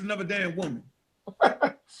sex with another damn woman.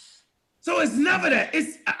 So it's never that.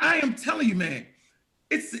 I am telling you, man,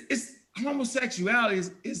 it's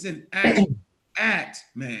homosexuality is an act,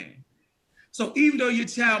 man. So even though your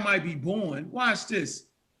child might be born, watch this,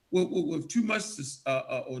 with too much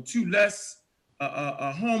or too less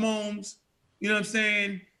hormones, you know what I'm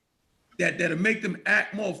saying, that'll make them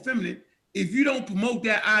act more feminine. If you don't promote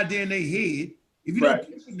that idea in their head, if you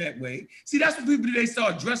don't push them that way, see, that's what people do. They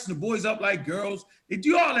start dressing the boys up like girls. They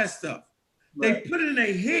do all that stuff. Right. They put it in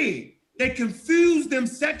their head. They confuse them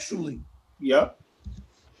sexually. Yep.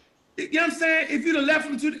 You know what I'm saying? If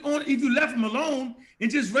you left them alone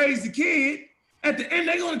and just raised the kid, at the end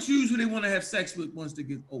they're gonna choose who they want to have sex with once they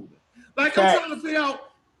get older. Like I'm trying to figure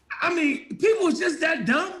out. I mean, people is just that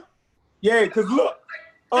dumb. Yeah, because look,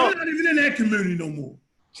 I'm not even in that community no more.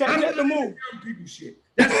 Check the move. People shit.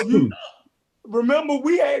 That's you. Remember,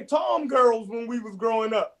 we had tom girls when we was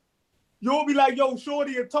growing up. You'll be like, yo,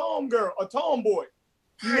 shorty, a tom girl, a tomboy.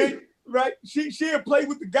 Right? She'll play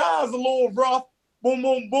with the guys a little rough. Boom,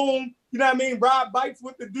 boom, boom. You know what I mean? Ride bikes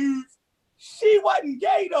with the dudes. She wasn't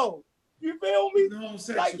gay, though. You feel me? No,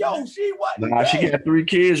 like, yo, she wasn't gay. She got 3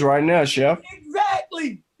 kids right now, Chef.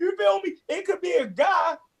 Exactly. You feel me? It could be a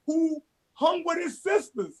guy who hung with his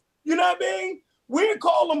sisters. You know what I mean? We'd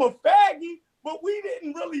call him a faggy, but we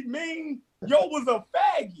didn't really mean yo was a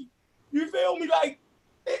faggy. You feel me? Like,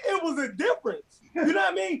 it was a difference. You know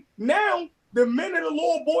what I mean? Now, the minute a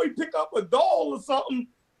little boy pick up a doll or something,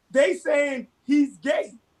 they saying he's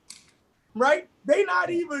gay, right? They not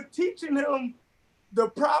even teaching him the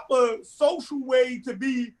proper social way to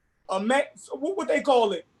be a man. What would they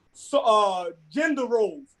call it? So, gender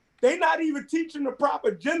roles. They not even teaching the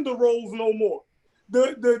proper gender roles no more.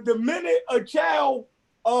 The minute a child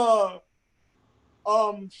a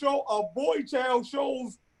boy child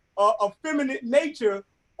shows a feminine nature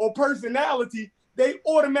or personality, they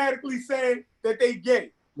automatically say that they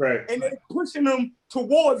gay. Right. And they're pushing them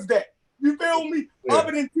towards that. You feel me? Yeah.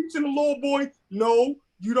 Other than teaching the little boy, no,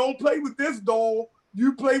 you don't play with this doll.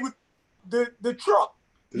 You play with the truck.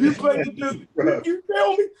 You play with the, you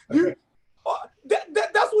feel me?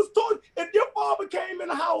 That's what's taught. If your father came in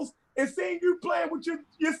the house and seen you playing with your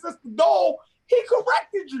sister's doll, he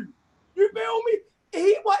corrected you. You feel me?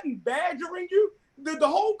 He wasn't badgering you. The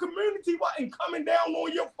whole community wasn't coming down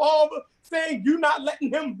on your father saying you not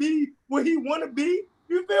letting him be what he want to be.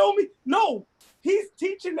 You feel me? No, he's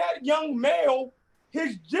teaching that young male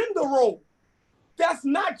his gender role. That's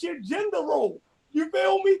not your gender role. You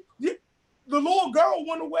feel me? The little girl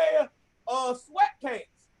want to wear sweatpants.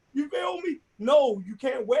 You feel me? No, you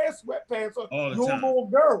can't wear sweatpants. You're a little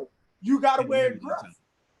girl. You gotta wear a dress.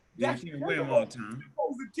 That's you can't wear them all the time. You're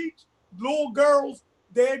supposed to teach little girls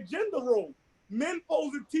their gender role. Men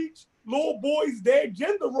supposed to teach little boys their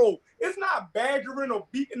gender role. It's not badgering or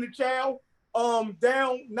beating the child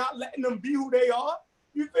down, not letting them be who they are.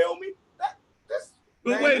 You feel me?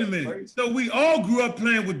 But Man, wait a that's minute. crazy. So we all grew up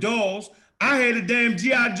playing with dolls. I had a damn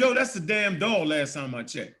G.I. Joe. That's a damn doll last time I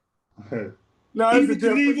checked. No, it's a Evil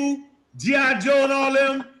difference. Knievel, G.I. Joe and all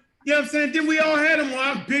them. You know what I'm saying? Then we all had them on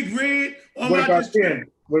our Big Red. On What my about district. Ken?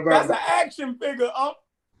 What That's about an action figure.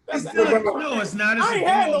 That's It's an not. action No, figure. it's not. It's I a ain't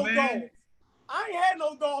had doll, no man. dolls. I ain't had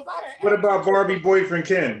no dolls. I had what action about Barbie figures. boyfriend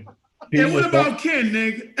Ken? And what about Ken,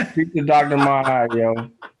 nigga? Peace to Dr. Maya, yo.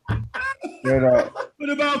 Straight up. What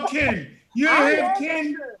about Ken? You I ain't ain't have had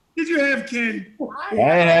Ken? no Did you have Ken? I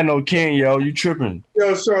ain't had no King, yo. You tripping?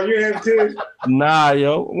 Yo, Sean, you have kids? Nah,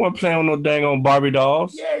 yo. I wasn't playing with no dang on Barbie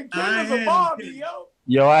dolls. Yeah, Ken I is had a no Barbie, Ken. yo.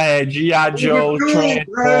 Yo, I had G.I. Joe,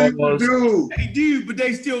 Transformers. Dude. Hey, dude, but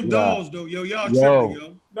they still Yeah. dolls, though. Yo, y'all Yo. tripping,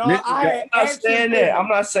 yo. No, Listen, I had I'm not action saying that. figures. I'm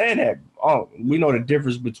not saying that. Oh, we know the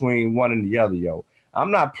difference between one and the other, yo. I'm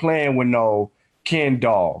not playing with no Ken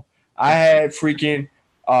doll. I had freaking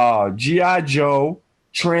G.I. Joe,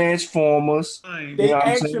 Transformers. Lying. You They know what I'm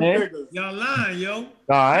action saying? figures. Y'all lying, yo.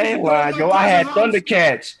 No, I ain't lying, yo. I had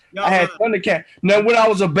Thundercats. Y'all I had lying. Thundercats. Now, when I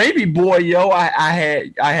was a baby boy, yo, I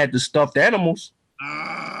had the stuffed animals.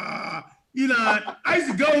 You know, I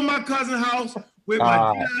used to go to my cousin's house with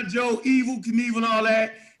my G.I. Joe, Evil Knievel, and all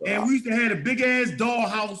that. And we used to have a big ass doll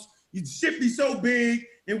house. You'd shit be so big,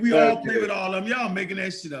 and we all play with all of them. Y'all making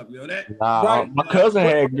that shit up, yo. That Nah, my cousin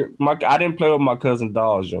had I didn't play with my cousin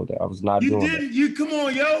dolls, yo. I was not you doing didn't. You come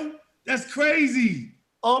on, yo. That's crazy.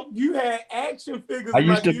 You had action figures. I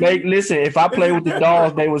used to make. Listen, if I played with the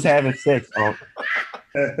dolls, they was having sex. Dude,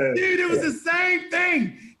 it was the same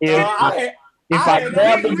thing. If I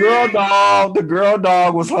grabbed the girl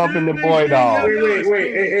dog was humping the boy dog.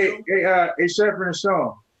 Wait. Hey, Shepard and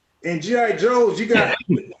Sean. In G.I. Joe's, you got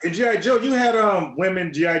in G.I. Joe, you had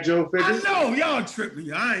women G.I. Joe figures. I know, y'all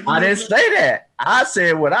tripping. I didn't say that. I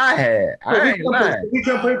said what I had. I ain't lying. We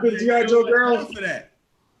come play with G.I. Joe girls. For that.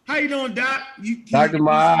 How you doing, Doc? Dr.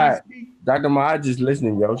 Maya just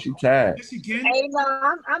listening, yo. She tired. Yes, you can. Hey,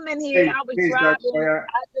 no, I'm in here. I was driving.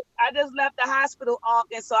 I just left the hospital,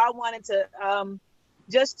 and so I wanted to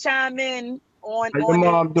just chime in on How your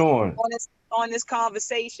mom doing? On this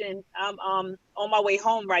conversation. I'm on my way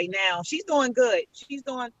home right now. She's doing good. She's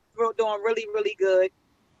doing really, really good.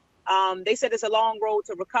 They said it's a long road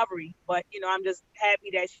to recovery, but I'm just happy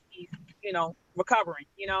that she's recovering.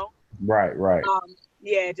 Right.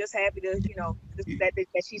 Yeah, just happy to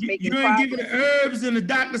that she's making you ain't progress. giving the herbs and the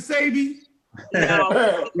Dr. Sabi?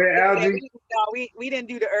 No, we didn't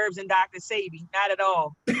do the herbs and Dr. Sabi, not at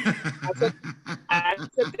all. I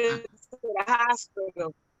took it to the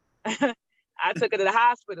hospital. I took her to the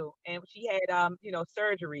hospital, and she had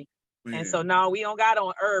surgery. Yeah. And so now we don't got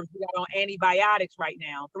on herbs, we got on antibiotics right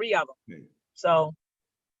now, 3 of them. Yeah. So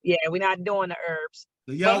yeah, we're not doing the herbs.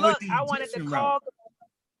 So y'all but look, I wanted to call.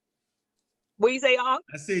 What you say, Unc?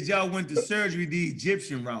 I said y'all went to surgery the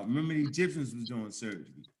Egyptian route. Remember the Egyptians was doing surgery.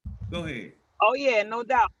 Go ahead. Oh yeah, no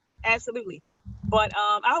doubt. Absolutely. But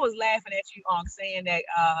I was laughing at you, Unc, saying that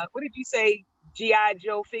what did you say? G.I.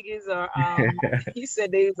 Joe figures, or you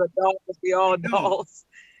said they was dolls, we all dolls.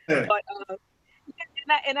 But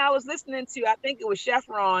and I was listening to, I think it was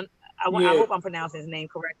Chevron. I hope I'm pronouncing his name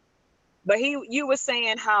correct. But you were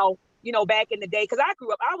saying how, back in the day, because I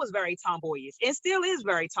grew up, I was very tomboyish and still is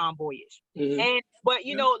very tomboyish. Mm-hmm. But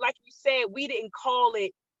like you said, we didn't call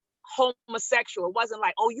it homosexual. It wasn't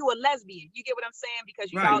like, oh, you a lesbian. You get what I'm saying?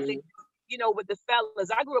 Because you out there, with the fellas.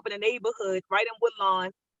 I grew up in a neighborhood right in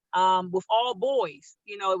Woodlawn, with all boys.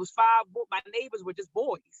 It was 5. My neighbors were just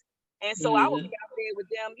boys. And so I would be out there with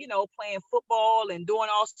them, playing football and doing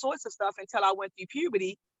all sorts of stuff until I went through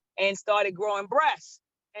puberty and started growing breasts.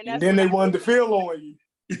 And then they wanted to feel on you.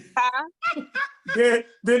 Huh? then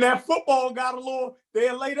that football got a little,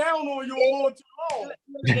 they'll lay down on you a little too long.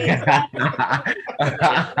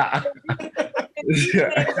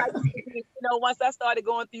 Once I started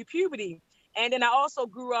going through puberty. And then I also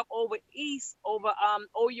grew up over east, over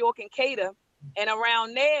Old York and Cater. And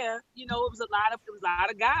around there, it was a lot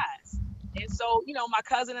of guys. And so, my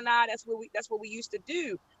cousin and I, that's what we used to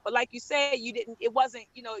do. But like you said, it wasn't,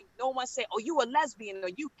 no one said, oh, you a lesbian or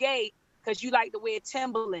you gay because you like to wear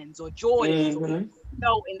Timberlands or Jordans. Mm-hmm. And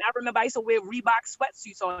I remember I used to wear Reebok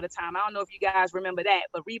sweatsuits all the time. I don't know if you guys remember that,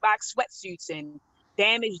 but Reebok sweatsuits and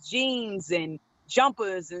damaged jeans and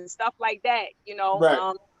jumpers and stuff like that,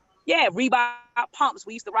 Right. Reebok pumps.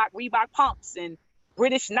 We used to rock Reebok pumps and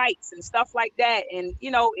British Knights and stuff like that. And,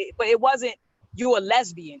 but it wasn't, you a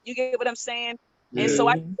lesbian. You get what I'm saying? Yeah. And so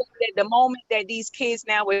I think that the moment that these kids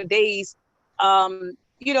nowadays, the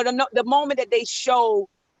moment that they show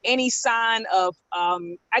any sign of,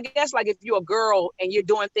 I guess like if you're a girl and you're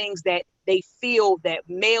doing things that they feel that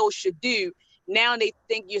males should do, now they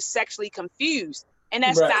think you're sexually confused. And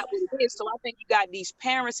that's Right. not what it is. So I think you got these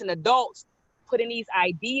parents and adults putting these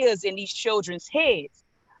ideas in these children's heads.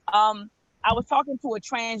 I was talking to a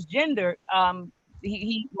transgender.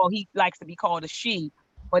 He likes to be called a she,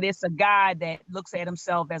 but it's a guy that looks at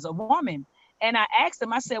himself as a woman. And I asked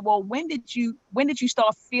him, I said, well, when did you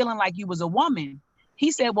start feeling like you was a woman?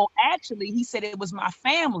 He said, well, actually, he said it was my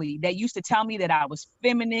family that used to tell me that I was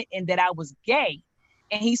feminine and that I was gay.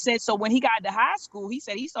 And he said, so when he got to high school, he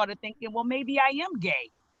said he started thinking, well, maybe I am gay.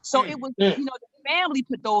 So it was, the family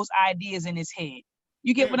put those ideas in his head.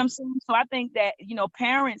 You get what I'm saying? So I think that,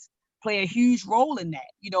 parents play a huge role in that,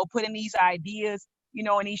 putting these ideas, in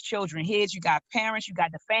these children's heads. You got parents, you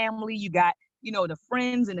got the family, you got, the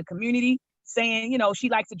friends in the community saying, she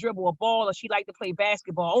likes to dribble a ball or she likes to play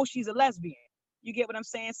basketball. Oh, she's a lesbian. You get what I'm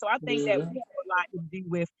saying? So I think that we have a lot to do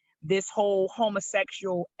with this whole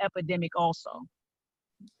homosexual epidemic also.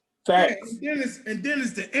 Yeah, and then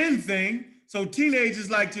it's the end thing. So teenagers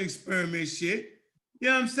like to experiment shit. You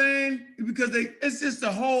know what I'm saying? Because it's just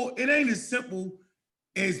it ain't as simple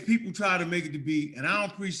as people try to make it to be. And I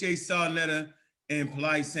don't appreciate Sarnetta and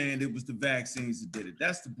Polite saying it was the vaccines that did it.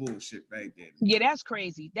 That's the bullshit right there. Yeah, that's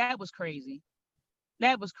crazy. That was crazy.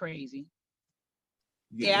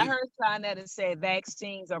 Yeah, I heard Sarnetta say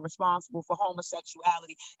vaccines are responsible for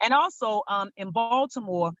homosexuality. And also in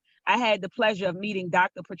Baltimore, I had the pleasure of meeting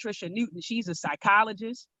Dr. Patricia Newton. She's a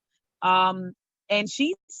psychologist. And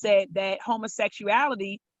she said that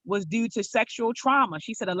homosexuality was due to sexual trauma.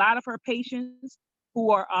 She said a lot of her patients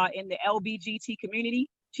who are in the LBGT community,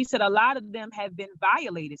 she said a lot of them have been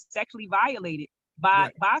sexually violated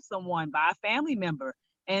by someone, by a family member.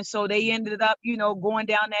 And so they ended up, going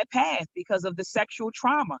down that path because of the sexual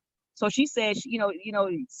trauma. So she said,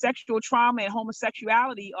 sexual trauma and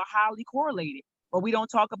homosexuality are highly correlated, but we don't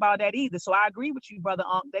talk about that either. So I agree with you, Brother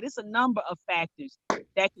Unc, that it's a number of factors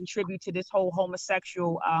that contribute to this whole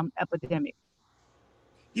homosexual epidemic.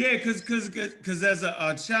 Yeah, because as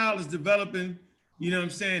a child is developing,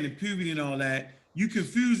 in puberty and all that, you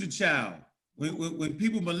confuse the child. When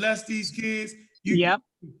people molest these kids,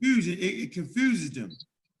 it confuses them.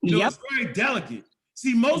 It's very delicate.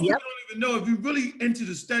 See, most people don't even know if you really into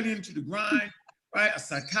the study, into the grind, right? A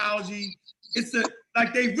psychology. It's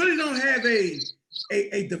they really don't have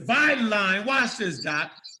a dividing line. Watch this, Doc.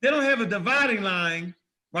 They don't have a dividing line,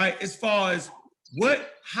 right? As far as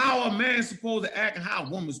how a man's supposed to act and how a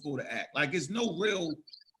woman's supposed to act. Like it's no real,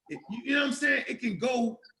 you know what I'm saying? It can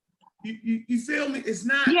go. You feel me? It's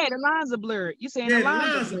not. Yeah, the lines are blurred. You're saying the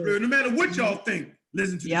lines are blurred. No matter what y'all think,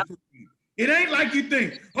 listen to this. It ain't like you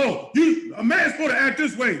think, a man's supposed to act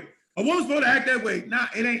this way, a woman's supposed to act that way. Nah,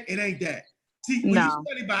 it ain't that. See, when you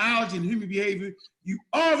study biology and human behavior, you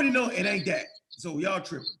already know it ain't that. So y'all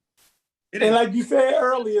tripping. And like you said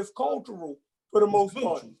earlier, it's cultural for the most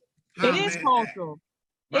part. It is cultural.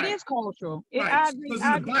 It is cultural. I agree.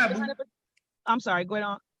 I'm sorry, go ahead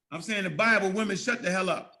on. I'm saying the Bible, women shut the hell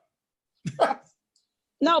up.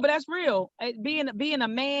 No, but that's real. Being a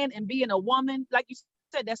man and being a woman, like you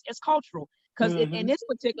said, it's cultural. Because in this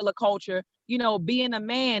particular culture, being a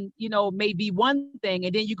man, may be one thing,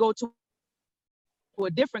 and then you go to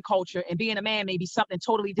a different culture, and being a man may be something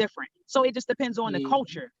totally different. So it just depends on the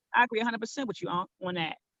culture. I agree 100% with you on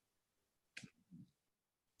that.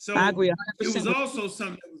 So I agree 100%. It was also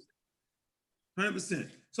something that was 100%.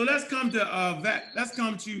 So let's come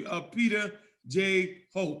to Peter J.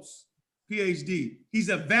 Holtz, PhD. He's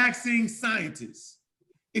a vaccine scientist.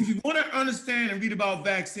 If you want to understand and read about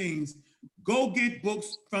vaccines, go get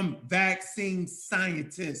books from vaccine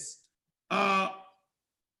scientists.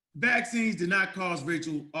 Vaccines did not cause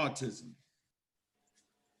Rachel autism.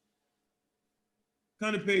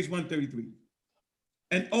 Come to page 133.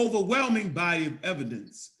 An overwhelming body of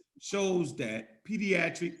evidence shows that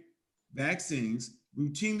pediatric vaccines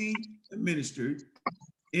routinely administered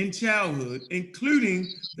in childhood, including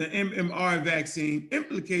the MMR vaccine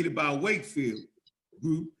implicated by Wakefield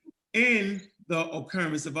group in the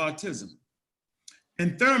occurrence of autism,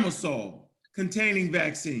 and thimerosal containing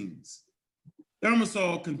vaccines.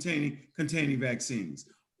 Thimerosal containing vaccines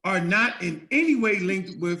are not in any way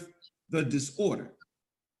linked with the disorder.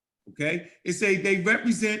 Okay, they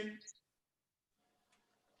represent,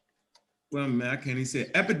 well, man, I can't even say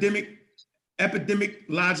it. epidemic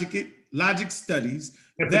logic studies.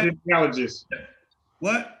 Epidemiologists.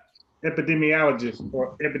 What? Epidemiologists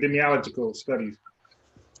or epidemiological studies.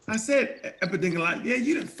 I said epidemiologic. Yeah,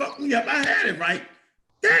 you didn't fuck me up. I had it right.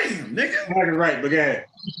 Damn, nigga. I had it right, but go ahead.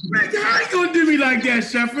 Nigga, how you gonna do me like that,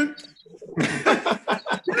 Shepard?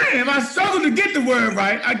 Damn, I struggle to get the word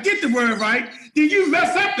right. I get the word right. Then you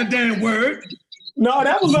mess up the damn word. No,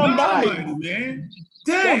 that was unbiased, man.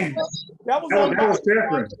 Damn. That was That was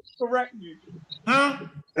Catherine. correct you. Huh?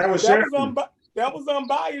 That was That Sheridan. was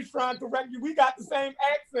unbiased trying to correct you. We got the same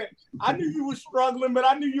accent. I knew you were struggling, but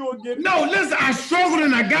I knew you would get it. No, listen, I struggled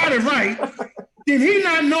and I got it right. Then he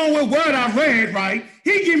not knowing what word I read right.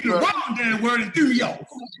 He gave me the wrong damn word and threw me off.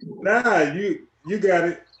 Nah, you got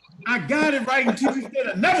it. I got it right until you said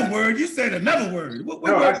another word. You said another word. What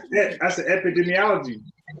No, word? I said epidemiology.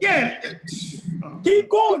 Yeah. Keep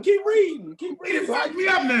going, keep reading. Keep He done reading. fucked me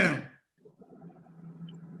up now.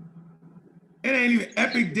 It ain't even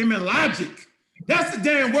epidemiologic. That's the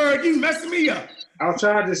damn word. You messing me up. I'll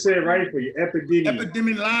try to say it right for you. Epidemiology.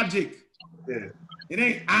 Epidemiologic. Yeah. It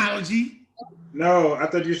ain't ology. No, I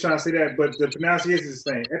thought you were trying to say that, but the pronunciation is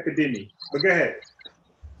the same. Epidemic. But go ahead.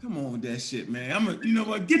 Come on with that shit, man. You know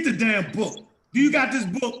what? Get the damn book. Do you got this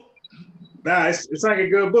book? Nah, it's like a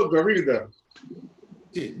good book. Go read it though.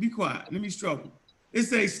 Shit, be quiet. Let me struggle. It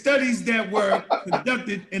says studies that were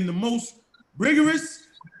conducted in the most rigorous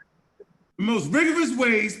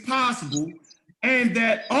ways possible, and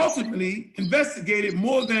that ultimately investigated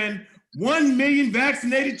more than 1 million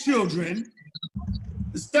vaccinated children.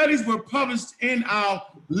 The studies were published in our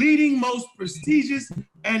leading, most prestigious,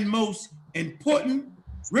 and most important,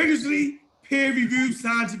 rigorously peer-reviewed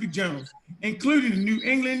scientific journals, including the New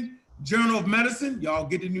England Journal of Medicine. Y'all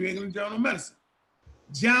get the New England Journal of Medicine.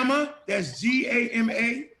 JAMA, that's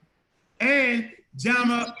G-A-M-A, and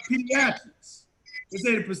JAMA Pediatrics. They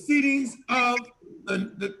say the proceedings of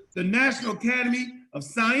the National Academy of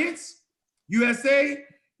Science, USA,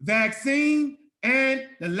 Vaccine, and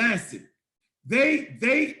the Lancet.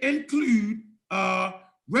 They include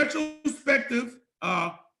retrospective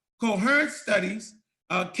coherent studies,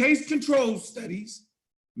 case control studies,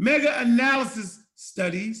 mega-analysis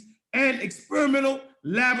studies, and experimental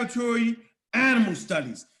laboratory animal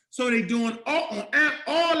studies. So they doing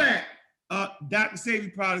all that. Dr.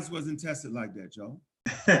 Sebi products wasn't tested like that, Joe.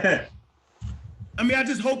 I mean, I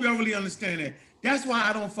just hope y'all really understand that. That's why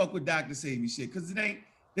I don't fuck with Dr. Sebi shit, because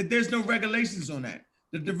there's no regulations on that.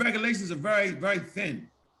 The regulations are very, very thin,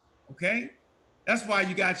 okay? That's why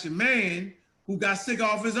you got your man who got sick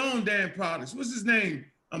off his own damn products. What's his name?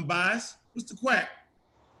 I'm biased. What's the quack?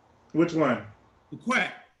 Which one? The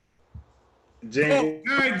quack. James.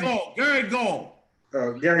 Gary Gall. Gary Null.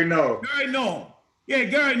 Gary Null. Yeah,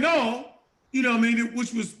 Gary Null, you know what I mean,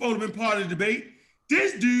 which was supposed to be part of the debate.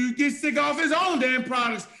 This dude gets sick off his own damn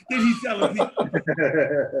products that he's selling people.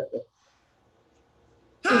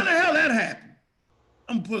 How the hell that happened?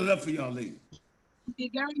 I'm gonna pull it up for y'all later.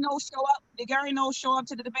 Did Gary Null show up? Did Gary Null show up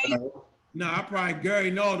to the debate? Nah, I probably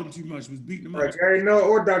Gary Null them too much, was beating them up. Gary Null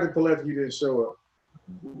or Dr. Pilecki didn't show up.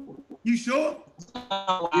 You sure?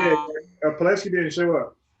 Yeah, Pilecki didn't show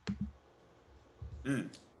up.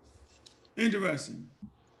 Interesting.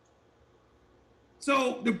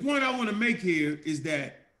 So the point I want to make here is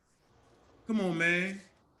that, come on, man.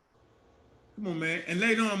 And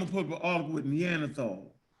later on, I'm gonna put up an article with Neanderthal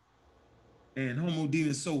and Homo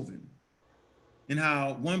denisovans, and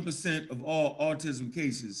how 1% of all autism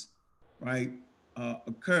cases, right,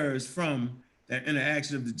 occurs from that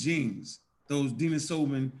interaction of the genes. Those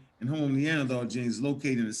Denisovan and Homo neanderthal genes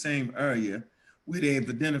located in the same area where they have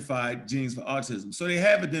identified genes for autism. So they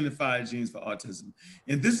have identified genes for autism.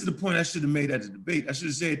 And this is the point I should have made at the debate. I should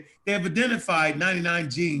have said they have identified 99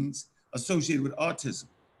 genes associated with autism,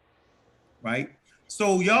 right?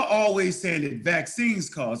 So y'all always saying that vaccines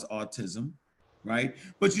cause autism, right?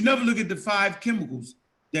 But you never look at the 5 chemicals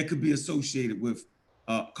that could be associated with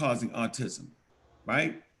causing autism,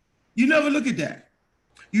 right? You never look at that.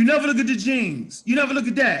 You never look at the genes. You never look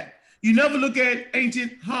at that. You never look at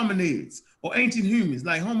ancient hominids or ancient humans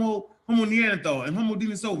like Homo neanderthal and Homo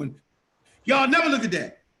denisovan. Y'all never look at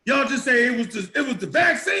that. Y'all just say it was the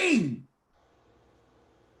vaccine.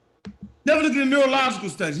 Never look at the neurological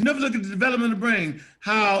studies. You never look at the development of the brain,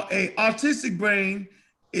 how a autistic brain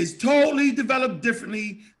is totally developed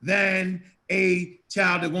differently than a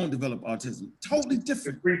child that won't develop autism. Totally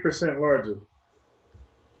different. 3% larger.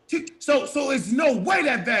 So it's no way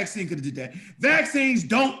that vaccine could have did that. Vaccines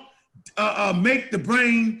don't make the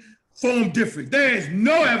brain form different. There is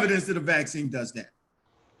no evidence that a vaccine does that.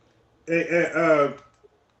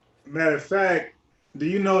 Matter of fact, do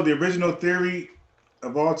you know the original theory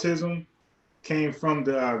of autism came from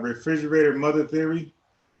the refrigerator mother theory?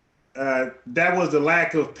 That was the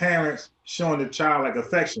lack of parents showing the child like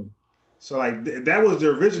affection. So like that was the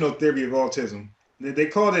original theory of autism. They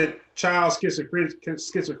called it child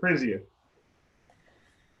schizophrenia.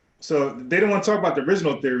 So they don't want to talk about the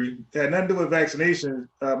original theory. It had nothing to do with vaccination.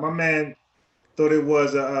 My man thought it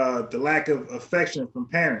was the lack of affection from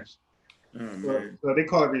parents. Oh, so they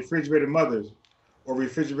call it refrigerator mothers. or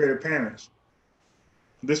refrigerator parents.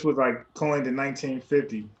 This was like coined in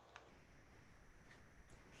 1950.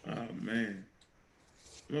 Oh man,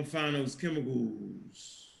 I'm gonna find those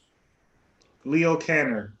chemicals. Leo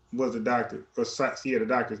Kanner was the doctor, or the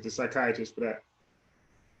doctor, the psychiatrist for that.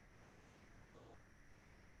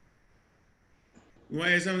 You want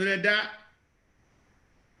to add something to that, Doc?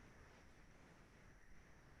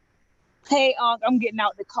 Hey, I'm getting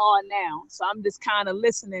out the car now, so I'm just kind of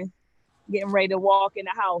listening, getting ready to walk in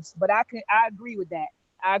the house. But I agree with that.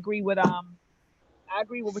 I agree with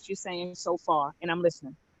what you're saying so far, and I'm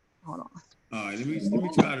listening. Hold on. All right, let me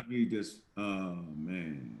try to read this. Oh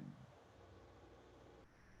man.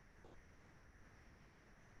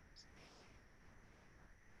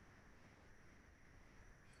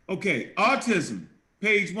 Okay, autism,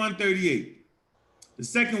 page 138. The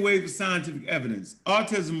second wave of scientific evidence.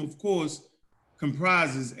 Autism, of course,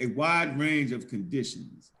 comprises a wide range of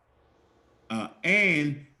conditions.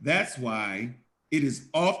 And that's why it is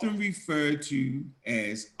often referred to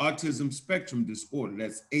as autism spectrum disorder.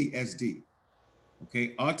 That's ASD.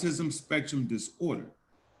 Okay, autism spectrum disorder.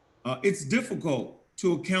 It's difficult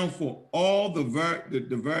to account for all the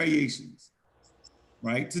variations,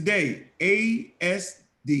 right? Today,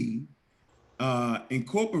 ASD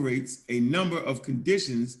incorporates a number of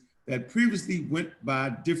conditions that previously went by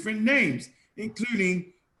different names,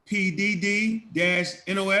 including PDD-NOS,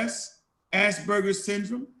 Asperger's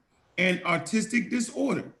syndrome, and autistic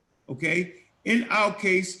disorder, okay? In our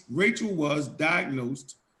case, Rachel was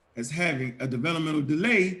diagnosed as having a developmental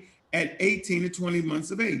delay at 18 to 20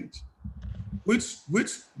 months of age, which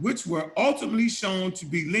were ultimately shown to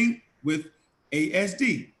be linked with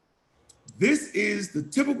ASD. This is the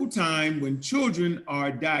typical time when children are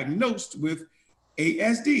diagnosed with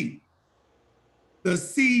ASD. The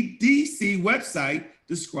CDC website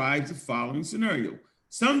describes the following scenario.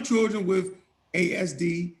 Some children with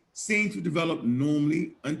ASD seem to develop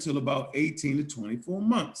normally until about 18 to 24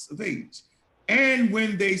 months of age. And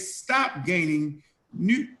when they stop gaining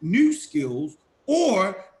new skills,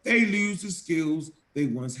 or they lose the skills they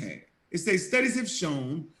once had. It says studies have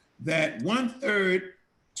shown that 1/3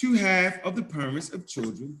 to half of the parents of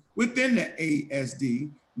children within the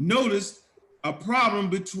ASD noticed a problem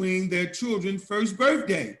between their children's first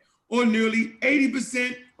birthday, or nearly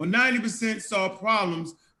 80% or 90% saw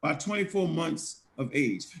problems by 24 months of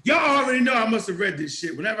age. Y'all already know I must have read this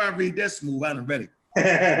shit. Whenever I read that smooth, I done read it.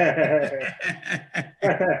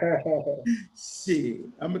 Shit,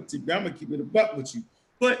 I'm gonna keep it a buck with you.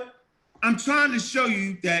 But I'm trying to show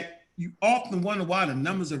you that you often wonder why the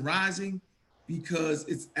numbers are rising, because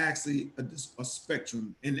it's actually a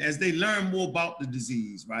spectrum. And as they learn more about the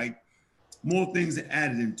disease, right, more things are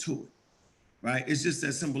added into it, right? It's just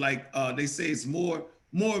that simple. Like they say, it's more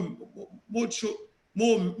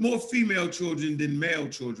female children than male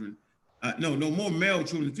children. More male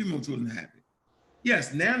children than female children have it.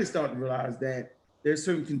 Yes, now they start to realize that there's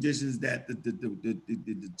certain conditions that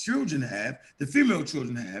the children have, the female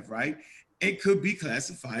children have, right? It could be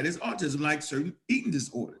classified as autism, like certain eating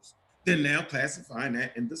disorders. They're now classifying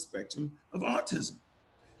that in the spectrum of autism.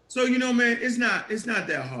 So, you know, man, it's not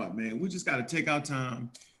that hard, man. We just got to take our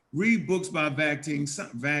time, read books by vaccine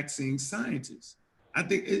scientists. I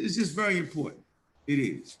think it's just very important. It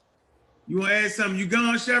is. You want to add something? You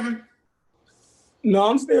gone, Chevron? No,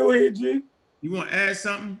 I'm still here, G. You want to add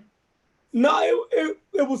something? No, it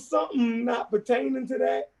was something not pertaining to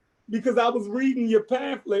that, because I was reading your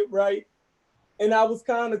pamphlet, right? And I was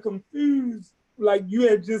kind of confused. Like you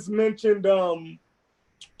had just mentioned, what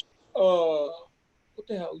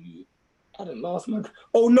the hell I done lost my,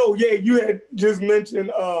 oh no, yeah, you had just mentioned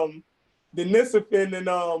Denisovan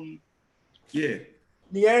and yeah,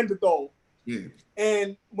 Neanderthal. Yeah.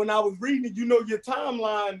 And when I was reading, you know, your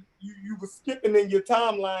timeline, you were skipping in your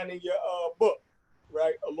timeline in your book,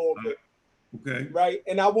 right? A little bit. Okay. Right.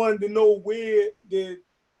 And I wanted to know where did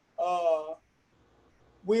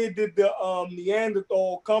the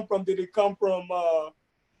Neanderthal come from? Did it come from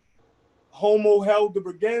Homo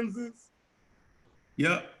heidelbergensis?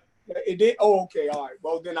 Yep. It did. Oh, okay. All right.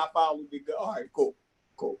 Well, then I followed it. All right. Cool.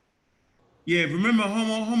 Yeah. Remember,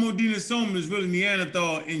 Homo denisovans is really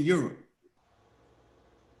Neanderthal in Europe.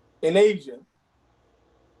 In Asia.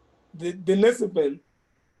 The Denisovan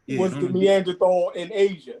was the Neanderthal in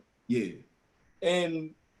Asia. Yeah.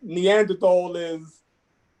 And Neanderthal is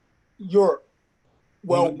Europe.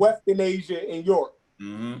 Well, Western Asia and Europe.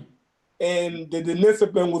 Mm-hmm. And the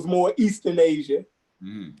Denisovan was more Eastern Asia,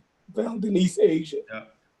 found in East Asia. Yeah.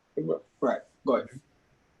 Right. Go ahead.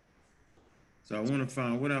 So I want to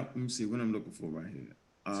find let me see what I'm looking for right here.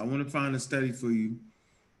 I want to find a study for you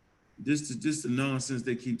just the nonsense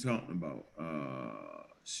they keep talking about.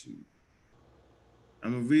 Shoot. I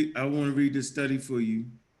want to read this study for you.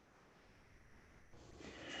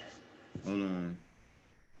 Hold on.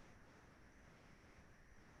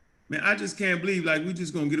 Man, I just can't believe like we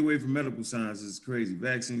just gonna get away from medical science. It's crazy.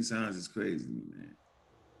 Vaccine science is crazy, man.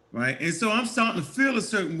 Right? And so I'm starting to feel a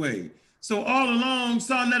certain way. So all along,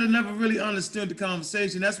 Sarnetta never really understood the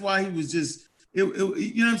conversation. That's why he was just, you know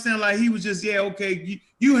what I'm saying? Like he was just, yeah, okay,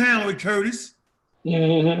 you handle it, Curtis.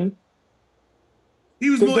 Mm-hmm. He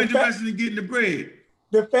was more interested in getting the bread.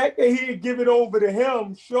 The fact that he would give it over to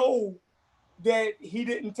him showed that he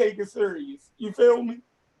didn't take it serious. You feel me?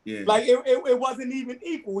 Yeah. Like it wasn't even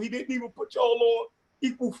equal. He didn't even put y'all on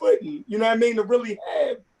equal footing. You know what I mean? To really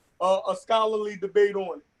have a scholarly debate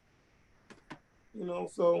on it. You know,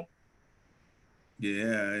 so.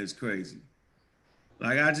 Yeah, it's crazy.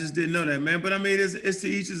 Like I just didn't know that, man. But I mean, it's to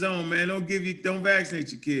each his own, man. Don't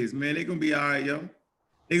vaccinate your kids, man. They're gonna be all right, yo.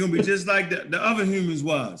 They're gonna be just like the other humans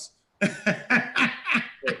was.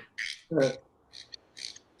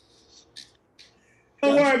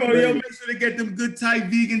 Don't worry about it, yo. Make sure to get them good type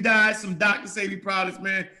vegan diets, some Dr. Sadie products,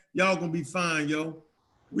 man. Y'all gonna be fine, yo.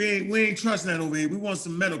 We ain't trusting that over here. We want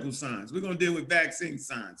some medical science. We're gonna deal with vaccine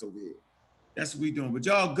science over here. That's what we doing. But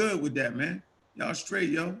y'all good with that, man. Y'all straight,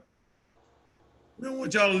 yo. We don't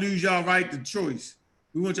want y'all to lose y'all right to choice.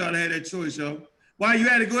 We want y'all to have that choice, yo. Why you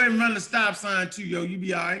had to go ahead and run the stop sign too, yo. You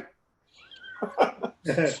be all right.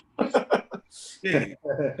 Yeah.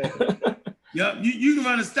 Yep, you can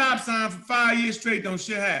run a stop sign for 5 years straight, don't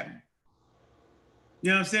shit happen.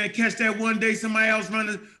 You know what I'm saying? Catch that one day somebody else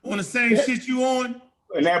running on the same shit you on.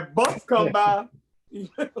 And that bus come by.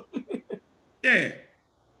 Yeah.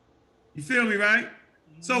 You feel me, right?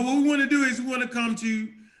 So what we want to do is we want to come to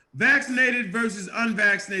vaccinated versus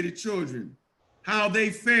unvaccinated children, how they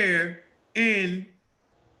fare in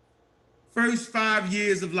first 5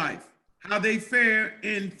 years of life. How they fare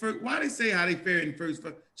in first, why they say how they fare in first,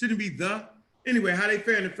 shouldn't it be the? Anyway, how they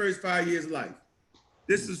fare in the first 5 years of life.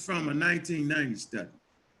 This is from a 1990 study.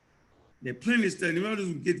 There are plenty of studies. Let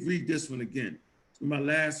me read this one again. It's my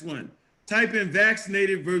last one. Type in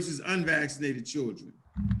vaccinated versus unvaccinated children.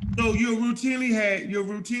 So you'll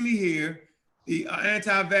routinely hear the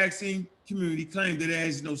anti-vaccine community claim that there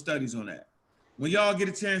is no studies on that. When y'all get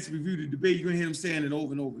a chance to review the debate, you're gonna hear them saying it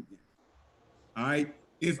over and over again. All right.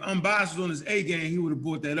 If Unbiased was on his A game, he would have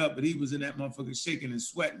brought that up, but he was in that motherfucker shaking and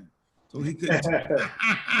sweating. So he couldn't.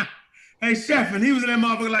 Hey, Sheffin, he was in that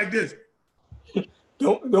motherfucker like this.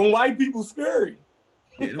 Don't white people scary.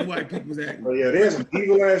 Yeah, them white people's acting. Oh, yeah, there's some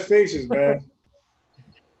evil ass faces, man.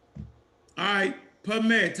 All right,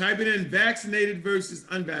 PubMed, type it in vaccinated versus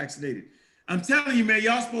unvaccinated. I'm telling you, man,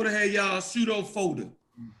 y'all supposed to have y'all pseudo folder,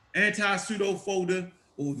 anti-pseudo folder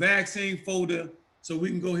or vaccine folder, so we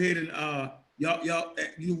can go ahead and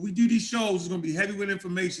we do these shows. It's gonna be heavy with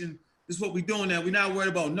information. This is what we doing now. We're not worried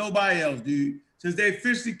about nobody else, dude. Since they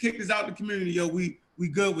officially kicked us out the community, yo, we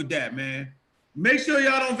good with that, man. Make sure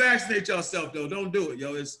y'all don't vaccinate yourself, though. Don't do it,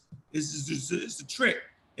 yo. It's a trick.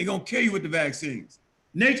 They gonna kill you with the vaccines.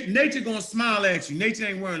 Nature gonna smile at you. Nature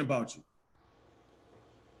ain't worrying about you.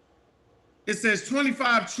 It says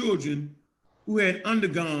 25 children who had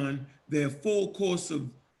undergone their full course of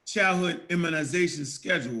childhood immunization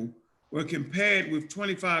schedule were compared with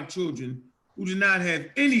 25 children who did not have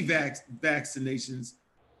any vaccinations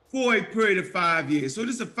for a period of 5 years. So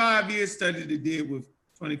this is a 5-year study they did with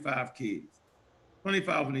 25 kids,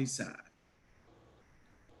 25 on each side.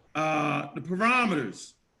 The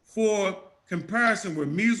parameters for comparison were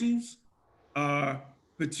measles,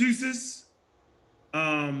 pertussis,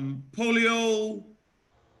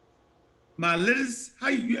 poliomyelitis.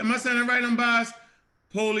 Am I saying it right, Unbiased?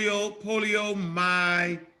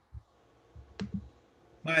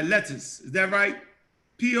 Poliomyelitis. Is that right?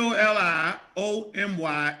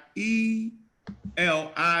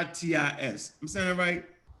 Poliomyelitis. I'm saying it right?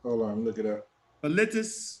 Hold on, look it up.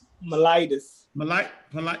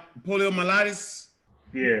 Poliomyelitis.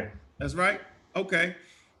 Yeah. That's right. Okay.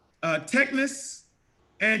 Tetanus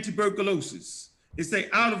and tuberculosis. It say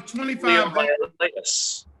out of 25.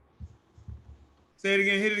 Poliomyelitis. Say it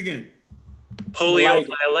again. Hit it again.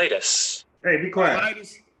 Poliomyelitis. Hey, be quiet.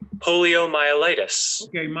 Myelitis. Poliomyelitis.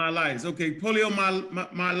 Okay, myelitis. Okay,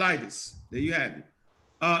 poliomyelitis. There you have it.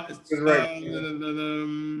 That's right.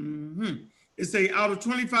 It say out of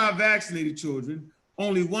 25 vaccinated children,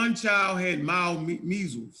 only one child had mild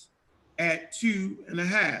measles at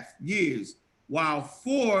 2.5 years, while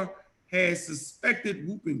 4 had suspected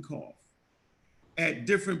whooping cough at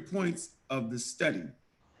different points of the study,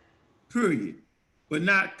 period, but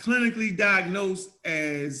not clinically diagnosed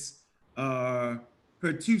as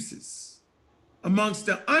pertussis. Amongst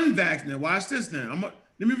the unvaccinated, watch this now.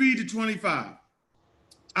 Let me read the 25.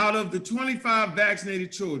 Out of the 25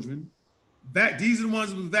 vaccinated children, these are the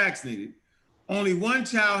ones who were vaccinated, only one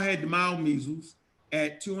child had the mild measles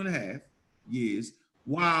at 2.5 years,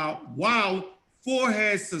 while 4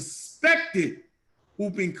 had suspected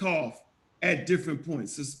whooping cough at different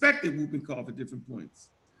points, suspected whooping cough at different points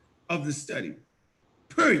of the study,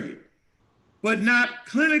 period, but not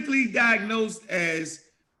clinically diagnosed as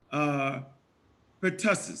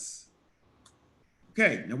pertussis.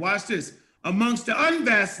 Okay, now watch this. Amongst the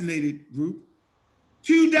unvaccinated group,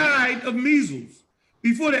 2 died of measles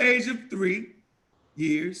before the age of 3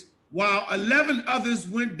 years, while 11 others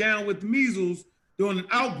went down with measles during an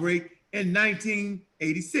outbreak in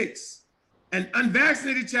 1986. An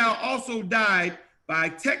unvaccinated child also died by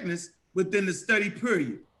tetanus within the study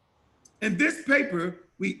period. In this paper,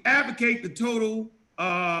 we advocate the total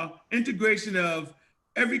integration of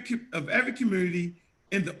every community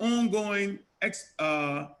in the ongoing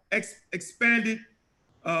expanded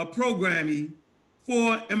programming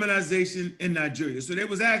for immunization in Nigeria. So they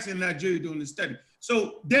was actually in Nigeria doing the study.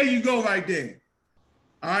 So there you go right there.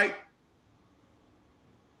 All right.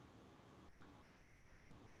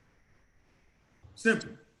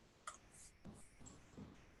 Simple.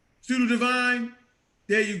 Pseudo divine,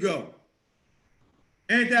 there you go.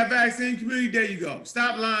 Anti-vaccine community, there you go.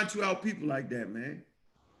 Stop lying to our people like that, man.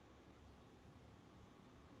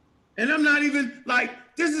 And I'm not even like,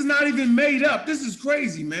 this is not even made up. This is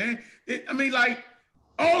crazy, man. I mean, like,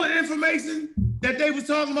 all the information that they was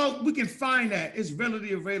talking about, we can find that. It's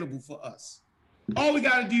readily available for us. All we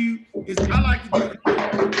gotta do is, I like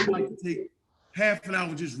to take half an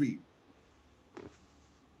hour just read.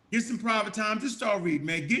 Get some private time, just start reading,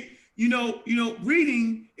 man. You know,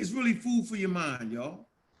 reading is really food for your mind, y'all.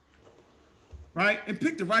 Right? And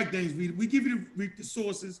pick the right things. We give you the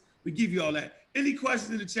sources. We give you all that. Any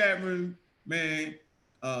questions in the chat room, man?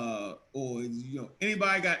 Or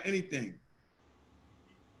anybody got anything?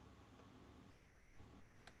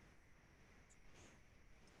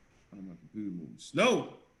 Oh, my computer moving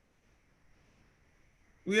slow.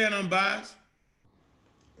 We had unbiased.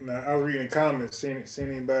 Now, I was reading comments, seeing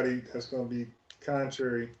anybody that's going to be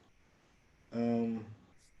contrary. No,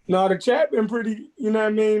 the chat been pretty, you know what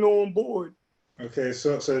I mean, on board. Okay,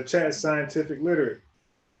 so the chat's scientific literate.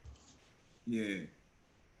 Yeah.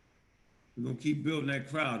 We're going to keep building that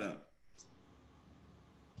crowd up.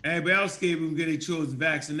 Everybody else scared we can get their children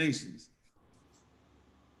vaccinations.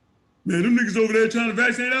 Man, them niggas over there trying to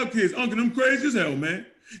vaccinate our kids. Uncle, them crazy as hell, man.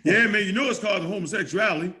 Yeah, man, you know it's causing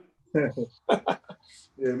homosexuality.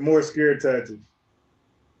 Yeah, more scared tactics.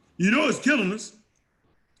 You know it's killing us.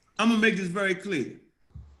 I'm gonna make this very clear.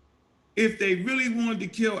 If they really wanted to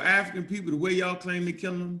kill African people the way y'all claim they're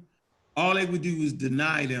killing them, all they would do is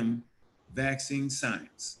deny them vaccine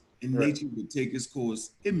science, and nature would take its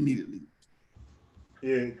course immediately.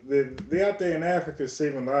 Yeah, they out there in Africa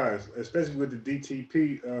saving lives, especially with the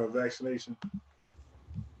DTP vaccination.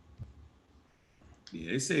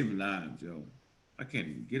 Yeah, they saving lives, yo. I can't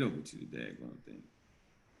even get over to the daggone thing.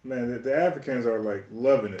 Man, the Africans are like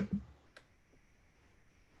loving it.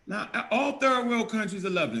 Now, all third world countries are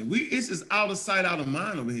loving it. It's just out of sight, out of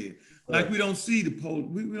mind over here. Like we don't see the polio.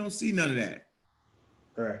 We don't see none of that.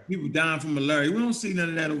 Right. People dying from malaria. We don't see none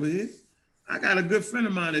of that over here. I got a good friend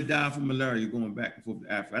of mine that died from malaria going back and forth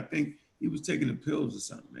to Africa. I think he was taking the pills or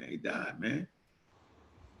something, man. He died, man.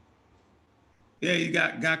 Yeah, he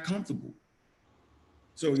got comfortable.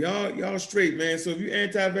 So y'all straight, man. So if you're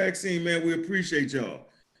anti-vaccine, man, we appreciate y'all.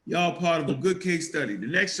 Y'all part of a good case study. The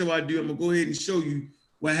next show I do, I'm gonna go ahead and show you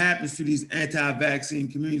what happens to these anti-vaccine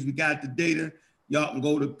communities. We got the data. Y'all can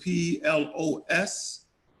go to PLOS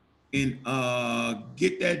and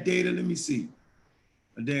get that data. Let me see.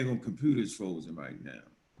 My daggone computer's frozen right now.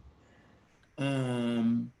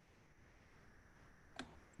 I'm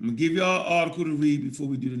gonna give y'all an article to read before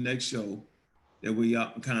we do the next show. That way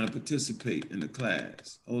y'all can kind of participate in the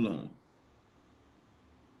class. Hold on.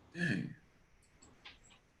 Dang.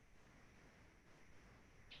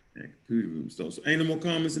 That computer room stuff. So ain't no more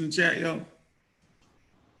comments in the chat, y'all?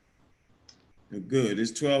 We're good.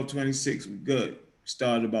 It's 12:26. We're good.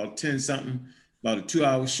 Started about 10 something, about a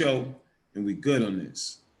 2-hour show, and we good on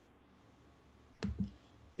this.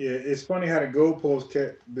 Yeah, it's funny how the goalposts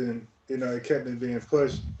kept being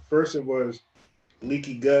pushed. First it was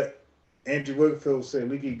leaky gut. Andrew Wakefield said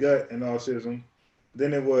leaky gut and autism.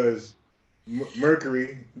 Then it was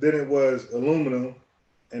mercury. Then it was aluminum.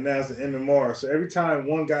 And now it's the MMR. So every time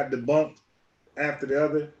one got debunked after the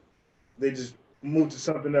other, they just moved to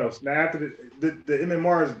something else. Now after the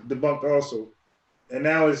MMR is debunked also. and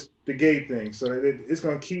now it's the gay thing. So it's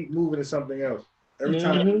gonna keep moving to something else. Every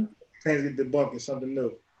time things get debunked, it's something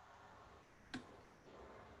new.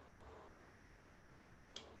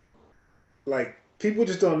 Like people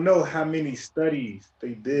just don't know how many studies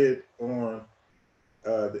they did on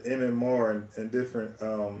the MMR and different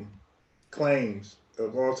claims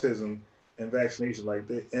of autism and vaccination like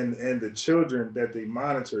that, and the children that they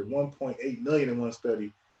monitored, 1.8 million in one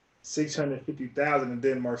study, 650,000 in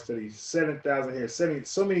Denmark study, 7,000 here,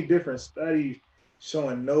 so many different studies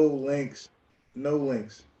showing no links,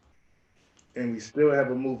 and we still have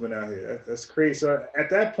a movement out here. That's crazy. So at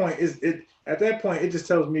that point, it just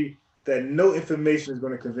tells me that no information is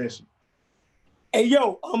going to convince you. Hey,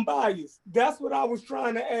 yo, I'm biased. That's what I was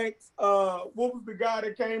trying to ask. What was the guy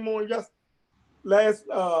that came on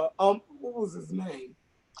what was his name?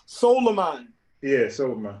 Soleiman. Yeah,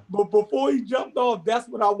 Soleiman. But before he jumped off, that's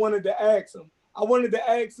what I wanted to ask him. I wanted to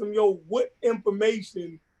ask him, yo, what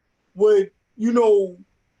information would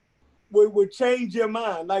change your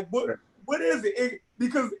mind? Like, what is it?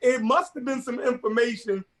 Because it must have been some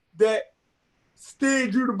information that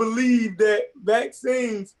steered you to believe that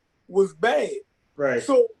vaccines was bad. Right.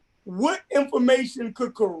 So what information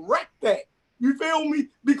could correct that? You feel me?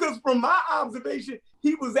 Because from my observation,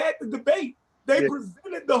 he was at the debate. They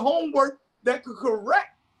presented the homework that could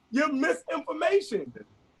correct your misinformation.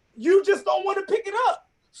 You just don't want to pick it up.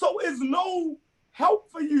 So it's no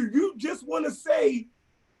help for you. You just want to say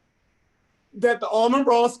that the Armin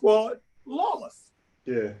Ross squad lost.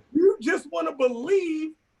 Yeah. You just want to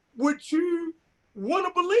believe what you want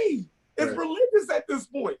to believe. It's religious at this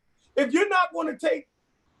point. If you're not going to take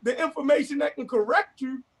the information that can correct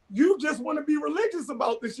you, you just want to be religious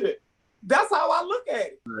about the shit. That's how I look at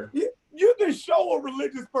it. Right. You can show a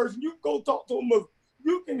religious person, you can go talk to a Muslim,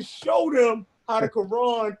 you can show them how the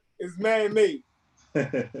Quran is man-made.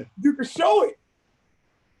 You can show it.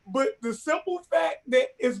 But the simple fact that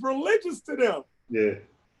it's religious to them,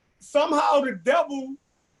 somehow the devil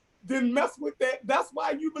didn't mess with that. That's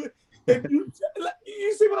why you believe. If you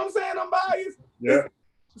see what I'm saying? I'm biased. Yeah.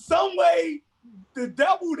 Some way the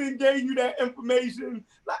devil didn't give you that information.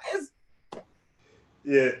 Like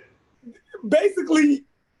basically,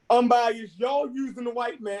 unbiased, y'all using the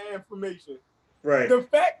white man information. Right. The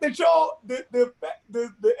fact that y'all the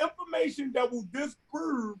information that will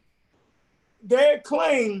disprove their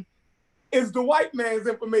claim is the white man's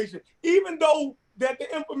information. Even though that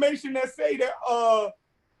the information that say that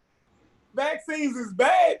vaccines is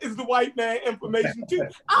bad is the white man information too.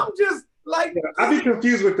 I'm just like, I be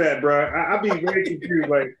confused with that, bro. I be very confused.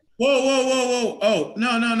 Like, whoa. Oh,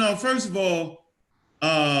 no. First of all,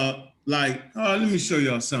 let me show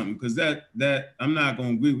y'all something, because that I'm not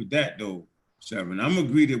gonna agree with that though, Sharon. I'm gonna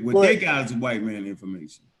agree that what they got is white man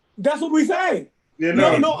information. That's what we saying. Yeah,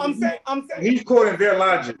 no, I'm saying he's quoting their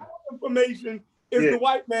logic. Information is the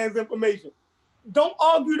white man's information. Don't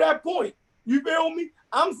argue that point. You feel me?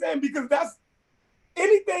 I'm saying because that's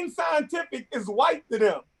anything scientific is white to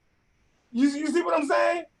them. You see what I'm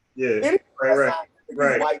saying? Yeah. Anything scientific is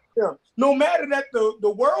white to them. No matter that the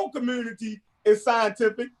world community is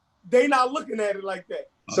scientific, they not looking at it like that.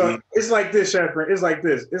 So it's like this, Sharon. It's like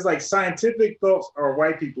this. It's like scientific thoughts are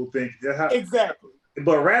white people think. Exactly.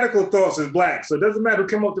 But radical thoughts is black. So it doesn't matter who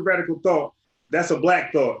came up with radical thought. That's a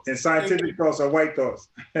black thought. And scientific thoughts are white thoughts.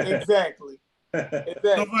 Exactly.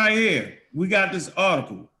 So right here, we got this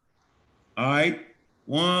article. All right.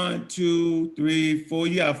 1, 2, 3, 4.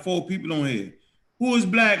 You got 4 people on here. Who is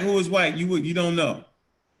black? Who is white? You don't know.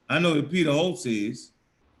 I know that Peter Holtz is,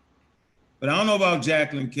 but I don't know about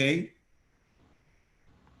Jacqueline Kay.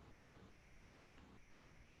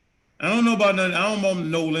 I don't know about none. I don't know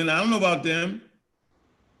Nolan. I don't know about them.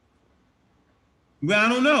 But I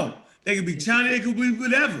don't know. They could be China. They could be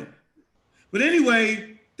whatever. But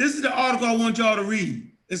anyway, this is the article I want y'all to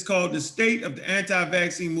read. It's called "The State of the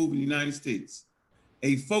Anti-Vaccine Movement in the United States: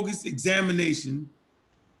 A Focused Examination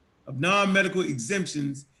of Non-Medical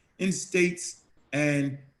Exemptions in States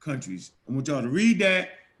and Countries." I want y'all to read that,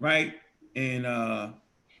 right? And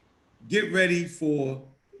get ready for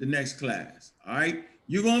the next class, all right?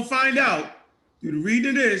 You're gonna find out through the reading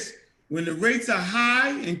of this, when the rates are high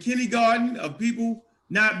in kindergarten of people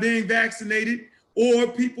not being vaccinated or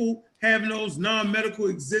people having those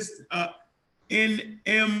non-medical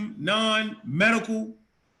non-medical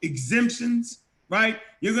exemptions, right?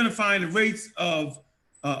 You're gonna find the rates of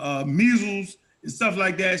measles and stuff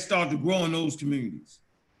like that start to grow in those communities.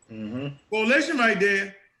 Correlation right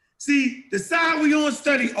there. See, the side we on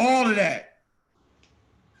study all of that.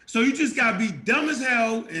 So you just gotta be dumb as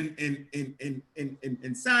hell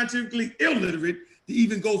and scientifically illiterate to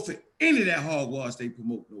even go for any of that hogwash they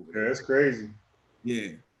promote over there. Yeah, that's crazy. Yeah.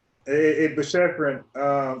 Hey, Beshefrin,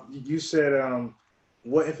 you said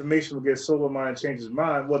what information will get sober mind change his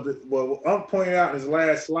mind? Well, pointed out in his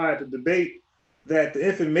last slide, the debate, that the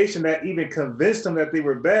information that even convinced them that they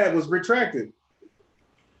were bad was retracted.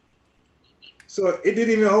 So it didn't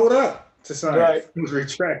even hold up to science. Right. It was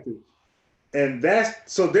retracted. And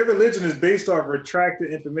so their religion is based off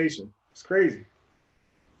retracted information. It's crazy.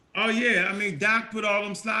 Oh yeah, I mean Doc put all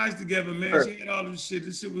them slides together, man. Sure. She had all them shit.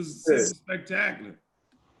 This shit was Yes. spectacular.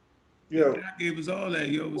 Yo, Doc gave us all that.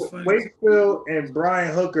 Yo, it was funny. Wakefield and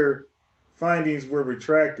Brian Hooker findings were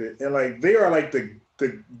retracted, and like they are like the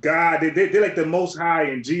God. They're like the most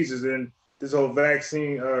high in Jesus and this whole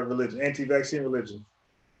vaccine religion, anti-vaccine religion.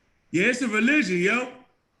 Yeah, it's a religion, yo.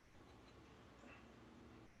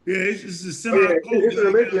 Yeah, it's just a Oh, semi yeah, it's a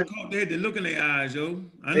religion. They had the look in their eyes, yo.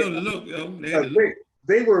 I know the look, yo. They had the Like, look.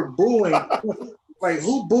 they were booing. Like,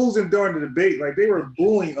 who boos him during the debate? Like, they were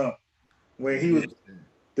booing him when he was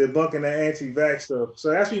debunking the anti-vax stuff. So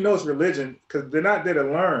that's when you know it's religion, because they're not there to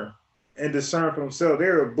learn and discern for themselves. They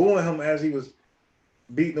were booing him as he was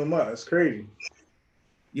beating them up. It's crazy.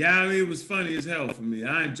 Yeah, I mean it was funny as hell for me.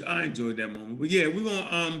 I enjoyed that moment. But yeah, we're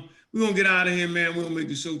gonna get out of here, man. We don't make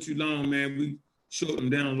the show too long, man. We short them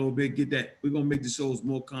down a little bit. We're gonna make the shows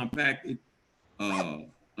more compacted. I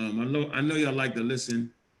know y'all like to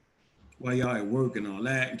listen while y'all at work and all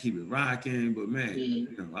that and keep it rocking, but man, you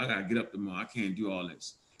know, I gotta get up tomorrow. I can't do all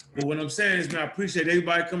this. But what I'm saying is, man, I appreciate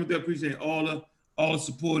everybody coming through. I appreciate all the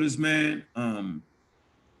supporters, man.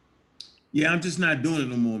 Yeah, I'm just not doing it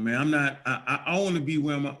no more, man. I'm not. I want to be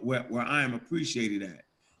where I am appreciated at,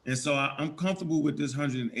 and so I'm comfortable with this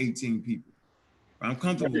 118 people. I'm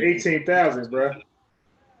comfortable. 18,000, bro.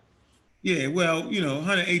 Yeah, well, you know,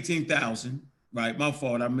 118,000. Right, my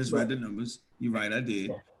fault. I misread the numbers. You're right, I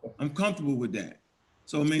did. I'm comfortable with that.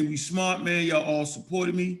 So I mean, we smart, man. Y'all all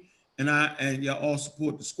supported me, and y'all all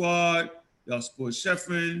support the squad. Y'all support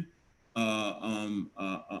Sheffrin.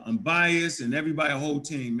 I'm biased and everybody, whole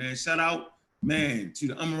team, man. Shout out, man, to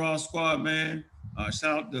the Amaral squad, man.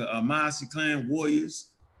 Shout out to Maasi Clan Warriors.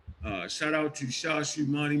 Shout out to Shashu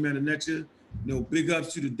Monty Metanecha. You know, big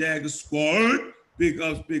ups to the Dagger squad. Big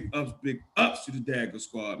ups to the Dagger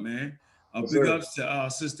squad, man. Big ups to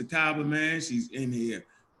Sister Kaba, man. She's in here.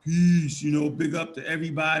 Peace, you know, big up to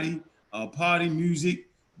everybody. Party music,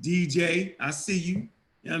 DJ, I see you. You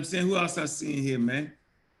know what I'm saying? Who else I see in here, man?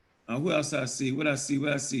 Who else I see? What I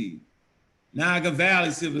see? Naga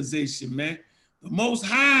Valley Civilization, man. The Most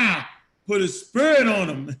High put a spirit on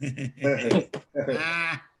them.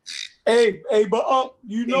 Hey, but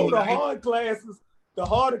you know the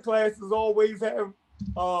harder classes always have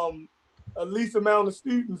a least amount of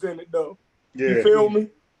students in it, though. Yeah. You feel me?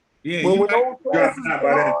 Yeah. When those classes are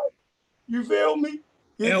hard, you feel me?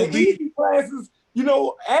 The easy classes, you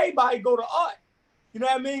know, everybody go to art. You know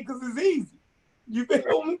what I mean? Because it's easy. You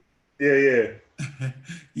feel me? Yeah.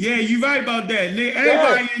 Yeah, you're right about that.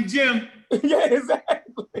 Everybody in gym. Yeah,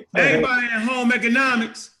 exactly. Everybody in home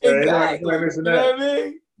economics. Exactly. You know what I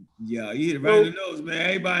mean? Yeah, you hit it right in the nose, man.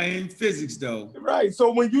 Everybody in physics, though. Right.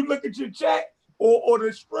 So when you look at your chat or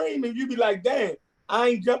the stream and you be like, damn, I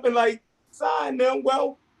ain't jumping like sign them.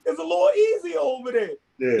 Well, it's a little easy over there.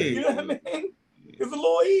 Yeah. You know what I mean? It's a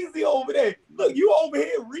little easy over there. Look, you over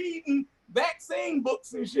here reading vaccine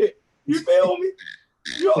books and shit. You feel me?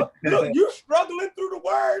 Look, you struggling through the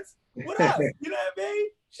words. What else? You know what I mean?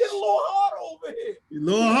 Shit a little hard over here. A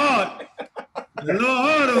little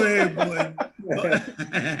hard over here, boy.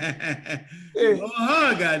 A little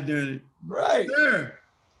hard, goddamn it. Right. Sure. A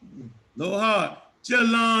little hard.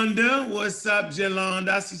 Jalonda, what's up, Jalonda?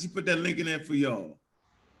 I see she put that link in there for y'all.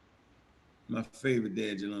 My favorite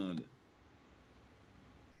there, Jalonda.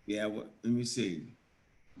 Yeah, let me see.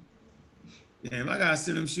 Damn, I gotta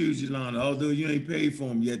send them shoes, Yolanda. Although you ain't paid for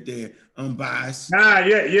them yet, they're unbiased.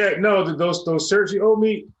 Yeah. No, those shirts you owe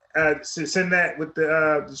me. Send that with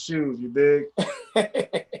the shoes. You dig?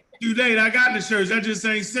 Too late. I got the shirts. I just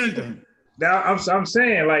ain't sent them. Now I'm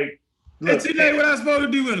saying, like, look, It's too late. What I supposed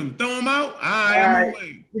to do with them? Throw them out? All right, I'm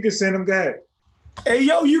away. You can send them back. Hey,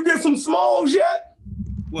 yo, you get some smalls yet?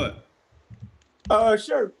 What?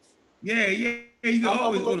 Shirts. Yeah. You can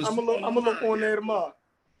always go to I'm gonna look on there tomorrow.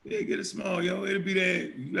 Yeah, get a small, yo. It'll be there.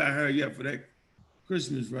 You gotta hurry up for that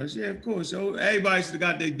Christmas rush. Yeah, of course, yo. Everybody should have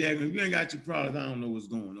got their daggone. If you ain't got your product, I don't know what's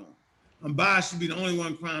going on. Bias should be the only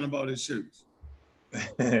one crying about his shirts.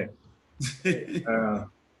 Uh,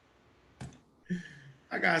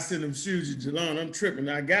 I gotta send them shoes to Jalon. I'm tripping.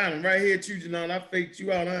 I got them right here too, Jalon. I faked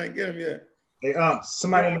you out. I ain't get them yet. Hey,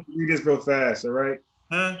 somebody want to read this real fast, all right?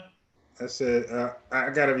 Huh? I said, I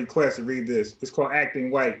got a request to read this. It's called Acting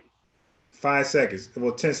White. 5 seconds,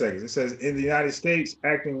 well, 10 seconds. It says, in the United States,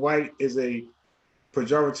 acting white is a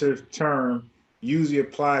pejorative term usually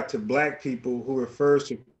applied to Black people who refers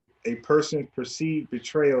to a person's perceived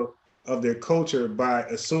betrayal of their culture by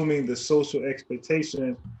assuming the social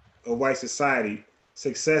expectations of white society.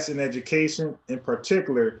 Success in education, in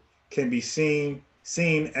particular, can be seen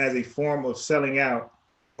as a form of selling out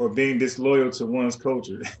or being disloyal to one's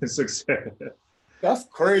culture. Success. That's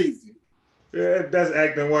crazy. Yeah, that's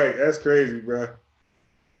acting white. That's crazy, bro.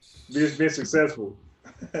 Being successful.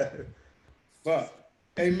 Fuck.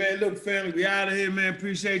 Hey man, look, family, we out of here, man.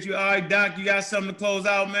 Appreciate you. All right, Doc, you got something to close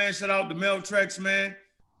out, man. Shout out to Meltrex, man.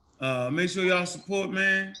 Make sure y'all support,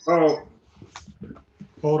 man. Oh,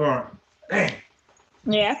 hold on. Dang.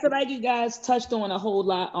 Yeah, I feel like you guys touched on a whole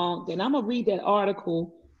lot. And I'm gonna read that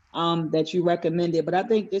article that you recommended, but I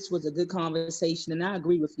think this was a good conversation, and I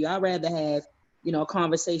agree with you. I'd rather have, a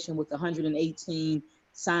conversation with 118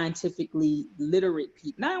 scientifically literate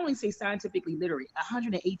people. Not only say scientifically literate,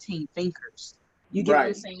 118 thinkers. You get what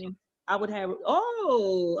I'm saying? I would have.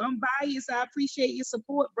 Oh, I'm biased. I appreciate your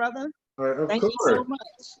support, brother. Thank you so much.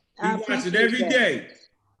 We watch it every day.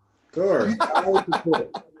 Of course.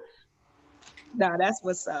 No, that's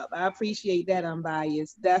what's up. I appreciate that,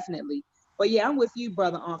 unbiased, definitely. But yeah, I'm with you,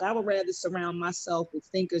 brother Unc. I would rather surround myself with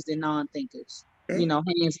thinkers than non-thinkers.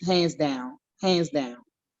 Hands down.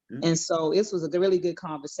 And so this was a really good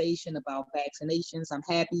conversation about vaccinations. I'm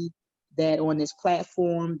happy that on this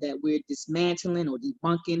platform that we're dismantling or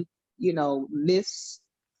debunking, myths,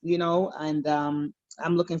 and I'm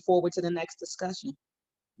looking forward to the next discussion.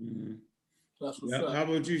 Mm-hmm. How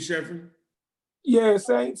about you, Sheffrin? Yeah,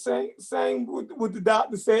 same with the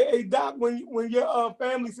doctor said. Hey, Doc, when your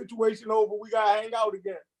family situation over, we gotta hang out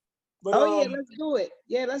again. But, yeah, let's do it.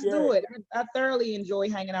 Yeah, let's do it. I thoroughly enjoy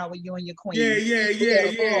hanging out with you and your queen. Yeah.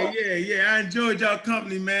 I enjoyed y'all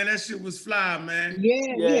company, man. That shit was fly, man.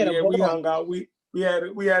 Yeah, we hung out. We had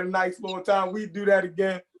a nice little time. We do that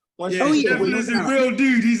again. Sheffrin is a real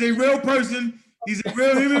dude. He's a real person. He's a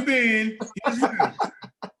real human being. He's real.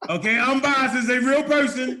 Okay, Unbiased is a real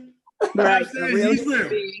person. Right, he's real.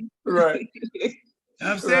 Right.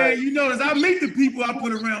 I'm saying, you notice I meet the people I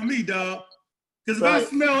put around me, dog. Because if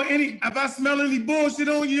I smell any bullshit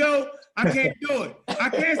on you, yo, I can't do it. I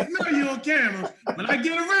can't smell you on camera. When I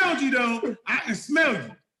get around you, though, I can smell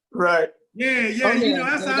you. Right. Yeah,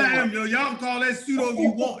 that's how I am, yo. Y'all can call that pseudo if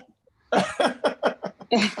you want.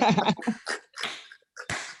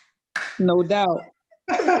 No doubt.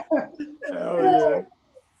 Oh, yeah.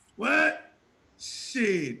 What?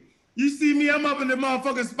 Shit. You see me, I'm up in the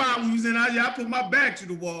motherfucking spot when we was in out here. I put my back to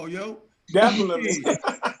the wall, yo. Definitely.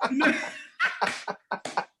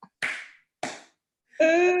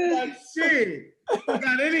 Like, shit.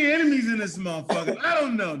 Got any enemies in this motherfucker? I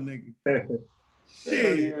don't know, nigga.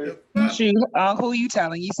 Shit. Who you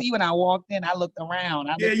telling? You see, when I walked in, I looked around.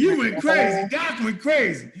 You went crazy. Doc went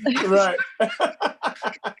crazy. Right.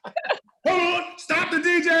 Hold on. Stop the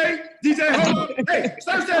DJ. DJ, hold on. Hey,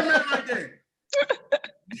 search that man right there.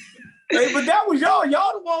 Hey, but that was y'all.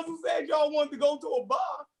 Y'all the ones who said y'all wanted to go to a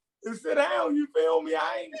bar and sit down. You feel me?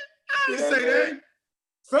 I didn't say that.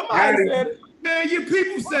 Somebody said it. Man, your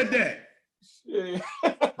people said that. Yeah.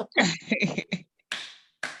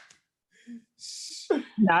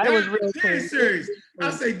 Nah, it was real serious.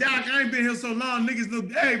 I say, Doc, I ain't been here so long.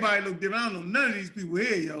 Everybody look different. I don't know none of these people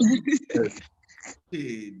here, yo.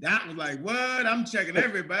 Yeah, Doc was like, what? I'm checking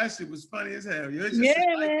everybody. That shit was funny as hell. Yo,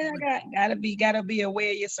 man, gotta be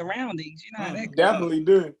aware of your surroundings. You know how that goes. Definitely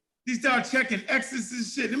do. He started checking exits and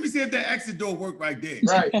shit. Let me see if that exit door worked right there.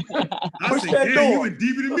 Right. I said, damn, you went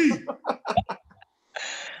deeper than me.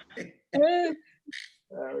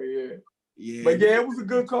 Oh yeah. Yeah. But yeah, it was a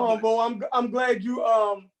good convo. I'm glad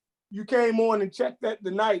you came on and checked that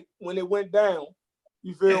the night when it went down.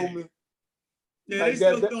 You feel me? Yeah, like they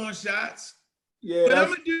still throwing shots. Yeah. But I'm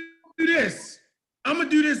gonna do this. I'm gonna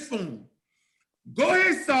do this for them. Go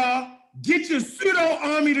ahead, Saul. Get your pseudo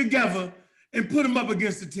army together and put them up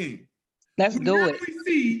against the team. Let's do it.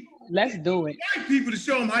 Let's do it. White people to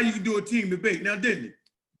show them how you can do a team debate. Now, didn't it?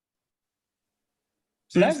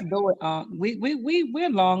 Let's do it. We're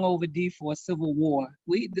long overdue for a civil war.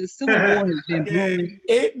 The civil war has been brewing.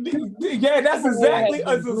 That's exactly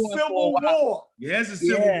a civil war. Yeah, it's a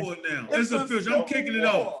civil war now. It's official. I'm kicking it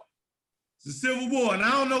off. It's a civil war, and I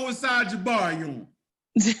don't know what side Jabari you on.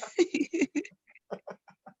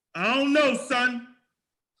 I don't know, son.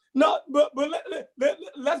 No, but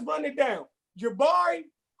let's run it down. Jabari,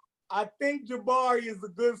 I think Jabari is a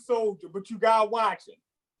good soldier, but you gotta watch him.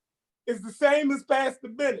 It's the same as Pastor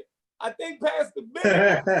Bennett. I think Pastor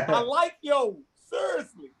Bennett, I like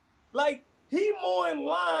seriously. Like, he more in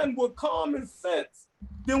line with common sense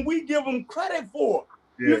than we give them credit for.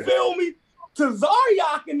 Yeah. You feel me?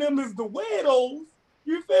 Tazariak and them is the weirdos.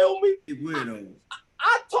 You feel me? Weirdos.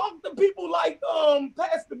 I talk to people like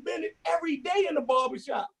Pastor Bennett every day in the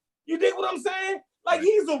barbershop. You dig what I'm saying? Like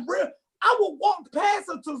he's a real. I would walk past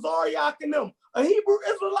a Tazariak and them, a Hebrew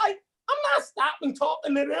Israelite. I'm not stopping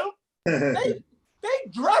talking to them.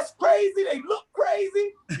 They dress crazy. They look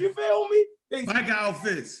crazy. You feel me? They Like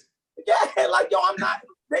outfits. yeah, like yo, I'm not.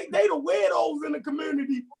 They the weirdos in the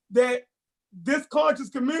community that this conscious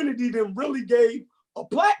community then really gave a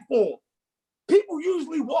platform. People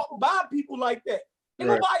usually walk by people like that. Ain't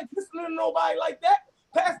Right. nobody listening to nobody like that.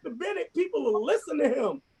 Pastor Bennett, people will listen to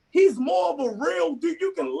him. He's more of a real dude.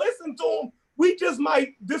 You can listen to him. We just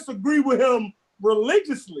might disagree with him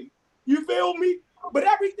religiously. You feel me? But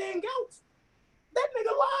everything else, that nigga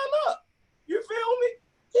line up. You feel me?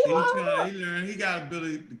 He line up. He learned. He got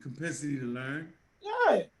ability, the capacity to learn.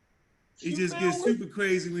 Yeah. He You just feel gets me? super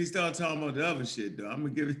crazy when he starts talking about the other shit, though. I'm gonna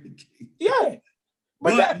give it. Yeah.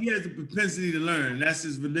 But that, he has the propensity to learn. That's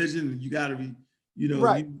his religion. You gotta be,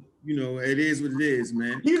 Right. you know, it is what it is,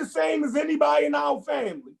 man. he the same as anybody in our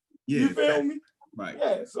family. Yeah. You feel me? Right.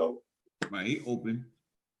 Yeah. So Right. He open.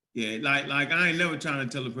 Yeah. Like I ain't never trying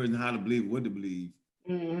to tell a person how to believe, what to believe.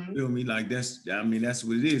 mhm. Feel me? Like that's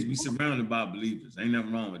what it is. We surrounded by believers. Ain't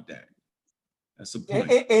nothing wrong with that. That's the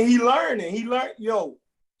point. and he learning. He learned, yo.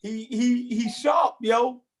 He sharp,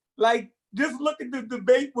 yo. Like just look at the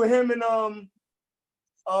debate with him and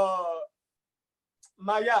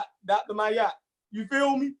Mayat, Dr. Mayat. You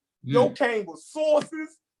feel me? Yo came with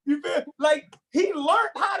sources. You feel like he learned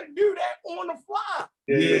how to do that on the fly.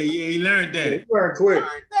 Yeah, he learned that. He learned quick.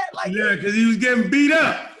 Learned that like He learned because he was getting beat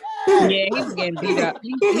up. Yeah, he was getting beat up.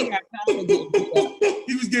 He got time to get beat up.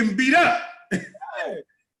 He was getting beat up. yeah.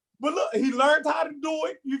 But look, he learned how to do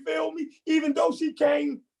it. You feel me? Even though she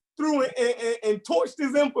came through and torched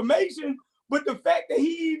his information, but the fact that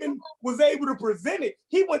he even was able to present it,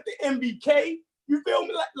 he went to MBK. You feel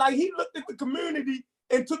me? Like he looked at the community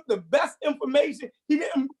and took the best information. He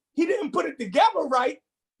didn't put it together right,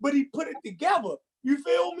 but he put it together. You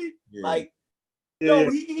feel me? Yeah. Like, Yeah,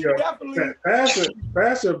 yo, he definitely,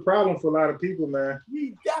 Pastor a problem for a lot of people, man.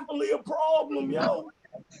 he definitely a problem, yo.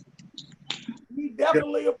 He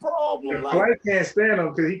definitely a problem. Like, Polite can't stand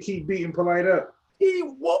him because he keep beating Polite up. he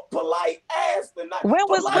whooped Polite ass tonight. When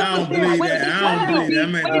was Polite I don't this? believe When that. did he I don't beat- believe that.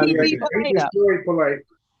 Man, when did he Yeah, beat he Polite up? destroyed Polite.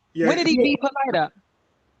 Yeah, When did he beat Polite up?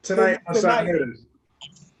 tonight on Tonight. Side Hitters.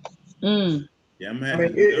 Mm. Yeah, I'm I happy.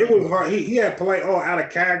 mean, it was hard. He had Polite all out of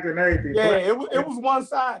character and everything. Yeah, Polite, it was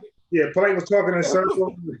one-sided. yeah, Polite was talking in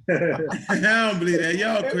circles. I don't believe that.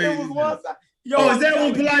 Y'all It crazy. was one-sided. Yo, Oh, is I'm that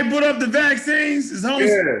when telling you. Polite brought up the vaccines? His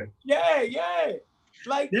homies? Yeah. Yeah.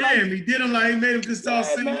 Like, Damn, he did him like he made him just start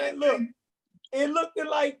yeah, saying. man, look, it looked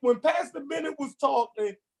like when Pastor Bennett was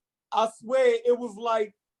talking, I swear it was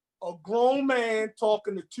like a grown man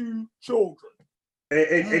talking to two children.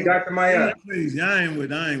 Hey, Dr. Maya. Please, I ain't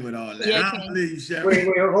with all that. Yeah, I don't King. believe you, Chef. Wait,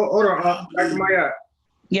 hold on. Dr. Maya.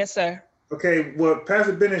 Yes, sir. Okay, what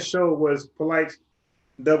Pastor Bennett showed was Polite's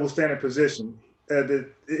double standard position.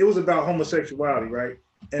 It was about homosexuality, right?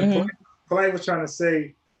 And Mhm. Polite was trying to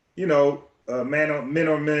say, you know, men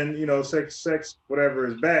on men, you know, sex, whatever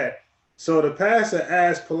is bad. So the pastor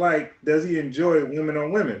asked Polite, does he enjoy women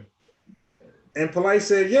on women? And Polite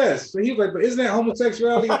said yes. So he was like, but isn't that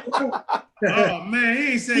homosexuality? Oh man,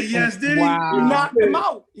 he ain't say yes, did he? Wow. He knocked him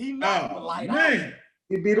out. He knocked Oh Polite out. man.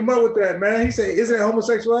 He beat him up with that, man. He said, isn't that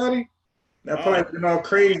homosexuality? Now Polite went all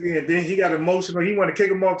crazy, and then he got emotional. He wanted to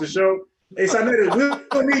kick him off the show. Hey, so I know that we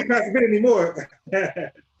don't need Pastor Bennett anymore.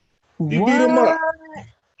 He beat him up.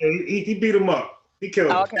 Yeah, he beat him up. He killed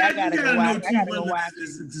him. Okay, I gotta You go watch. know I gotta two go women watch.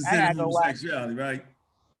 is I considered gotta go watch. homosexuality, right?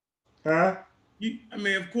 Huh? I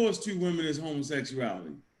mean, of course, two women is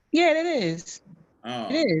homosexuality. Yeah, it is. Oh,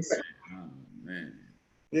 It is. oh man.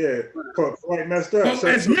 Yeah, Polite messed up. Well, So-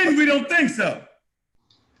 as men, we don't think so.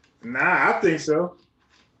 Nah, I think so.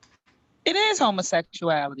 It is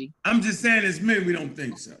homosexuality. I'm just saying, as men, we don't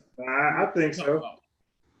think so. Nah, I think so.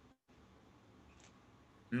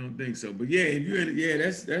 I don't think so. But yeah, if you're in, yeah,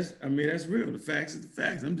 that's I mean, that's real. The facts is the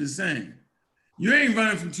facts. I'm just saying. You ain't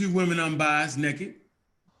running from two women unbiased naked.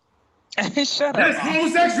 Shut That's up.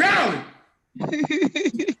 homosexuality.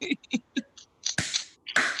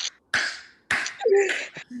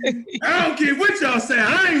 I don't care what y'all say.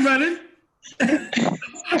 I ain't running.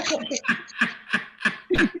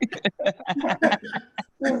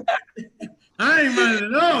 I ain't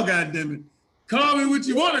running at all, goddammit. Call me what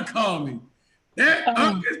you want to call me. That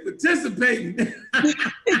I'm just participating.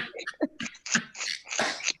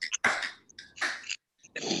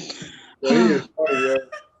 Well, he is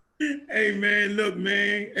Hey man, look,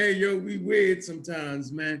 man. Hey yo, we weird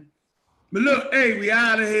sometimes, man. But look, hey, we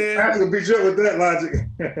out of here. Pat's gonna beat you up with that logic.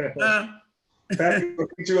 Pat's gonna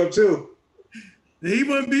beat you up too. He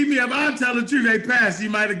wouldn't beat me up. I'll tell the truth. Hey, Pass, he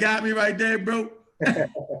might have got me right there, bro.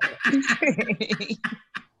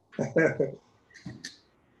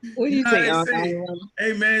 What do you think? I say,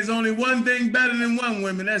 hey man, there's only one thing better than one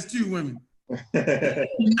woman. That's two women.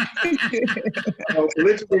 Oh,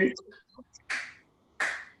 literally.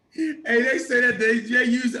 Hey, they say that they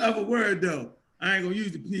use the other word though. I ain't gonna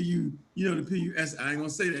use the PU, the PUS. I ain't gonna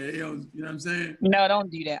say that. You know what I'm saying? No,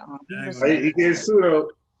 don't do that. He gets pseudo.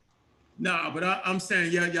 Nah, but I'm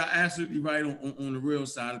saying, yeah, y'all absolutely right on the real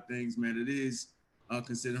side of things, man. It is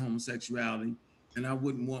considered homosexuality, and I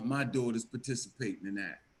wouldn't want my daughters participating in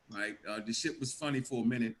that, right? The shit was funny for a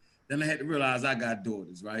minute. Then I had to realize I got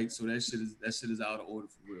daughters, right? So that shit is out of order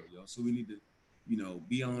for real, yo. So we need to,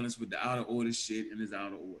 be honest with the out of order shit, and it's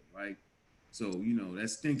out of order, right? So, that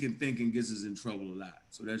stinking thinking gets us in trouble a lot.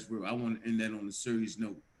 So that's real. I want to end that on a serious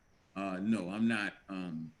note. No, I'm not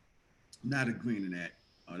agreeing to that.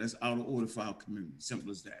 That's out of order for our community.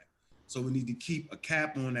 Simple as that. So we need to keep a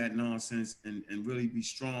cap on that nonsense and really be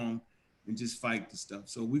strong and just fight the stuff.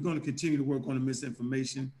 So we're going to continue to work on the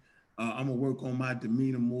misinformation. I'm gonna work on my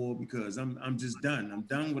demeanor more because I'm just done. I'm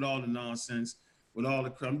done with all the nonsense, with all the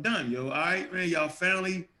crap. I'm done, yo. All right, man. Y'all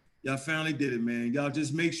finally did it, man. Y'all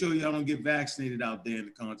just make sure y'all don't get vaccinated out there in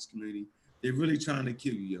the conscious community. They're really trying to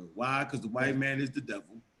kill you, yo. Why? Because the white man is the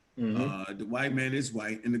devil. Mm-hmm. The white man is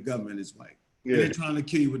white and the government is white. Yeah. And they're trying to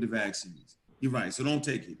kill you with the vaccines. You're right. So don't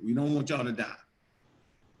take it. We don't want y'all to die.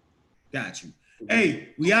 Got you. Hey,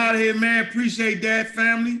 we out of here, man. Appreciate that,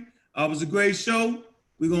 family. It was a great show.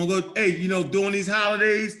 We're going to go, hey, during these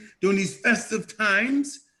holidays, during these festive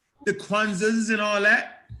times, the Kwanzas and all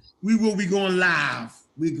that, we will be going live.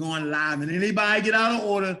 We're going live. And anybody get out of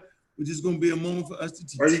order, we're just going to be a moment for us to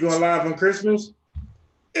teach. Are you going live on Christmas?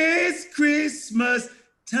 It's Christmas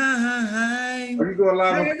time. Are you going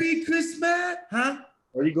live Merry Christmas. Huh?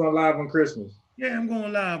 Are you going live on Christmas? Yeah, I'm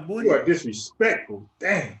going live, boy. You are disrespectful.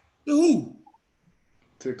 Damn. To who?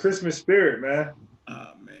 To the Christmas spirit, man.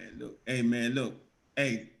 Oh, man. Look. Hey, man, look.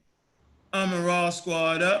 Hey, I'm a Raw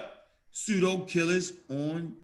Squad up. Pseudo Killers on